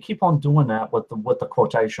life. Why do you keep on doing that with the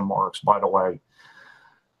quotation marks, by the way?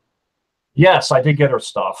 Yes, I did get her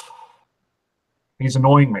stuff. He's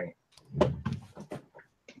annoying me.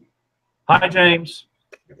 Hi, James.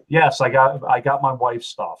 Yes, I got my wife's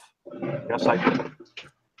stuff. Yes, I did.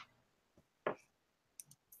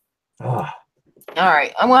 All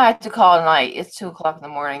right, I'm gonna have to call tonight. It's 2 o'clock in the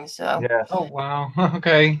morning, so. Yes. Oh wow.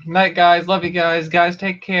 Okay. Night, guys. Love you guys. Guys,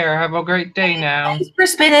 take care. Have a great day now. Thanks for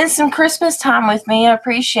spending some Christmas time with me. I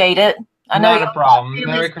appreciate it. I know Not a y'all problem. families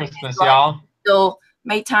Merry and Christmas, like y'all. still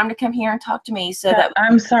made time to come here and talk to me. So that.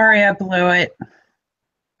 I'm sorry I blew it.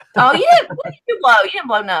 Oh, you didn't. What did you blow? You didn't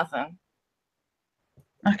blow nothing.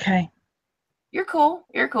 Okay. You're cool.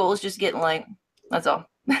 You're cool. It's just getting late. That's all.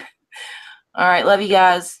 All right. Love you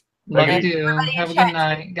guys. Love you Thank too. Everybody in Have a chat. good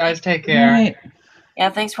night. Guys, take Good care. night. Yeah.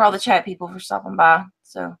 Thanks for all the chat people for stopping by.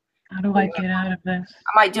 So How do I get out of this?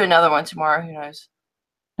 I might do another one tomorrow. Who knows?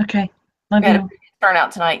 Okay. Love We had a you. pretty good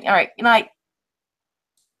turnout tonight. All right. Good night.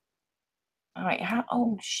 All right.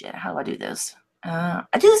 Oh shit. How do I do this? I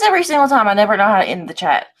do this every single time. I never know how to end the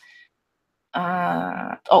chat.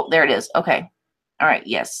 Oh, there it is. Okay. All right.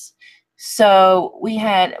 Yes. So we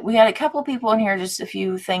had a couple of people in here. Just a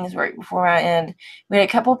few things right before I end. We had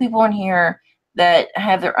a couple of people in here that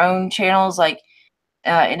have their own channels, like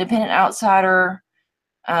Independent Outsider.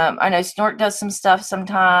 I know Snort does some stuff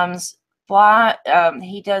sometimes. Fly,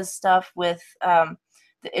 he does stuff with the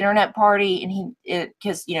Internet Party, and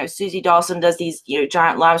because Susie Dawson does these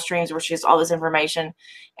giant live streams where she has all this information,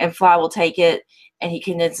 and Fly will take it and he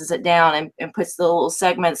condenses it down and puts the little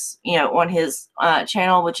segments on his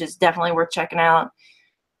channel, which is definitely worth checking out.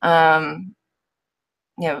 I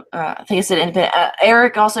think I said Independent.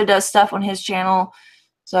 Eric also does stuff on his channel,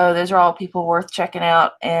 so those are all people worth checking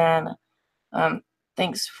out. And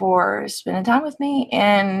thanks for spending time with me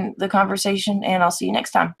and the conversation, and I'll see you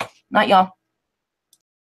next time. Night, y'all.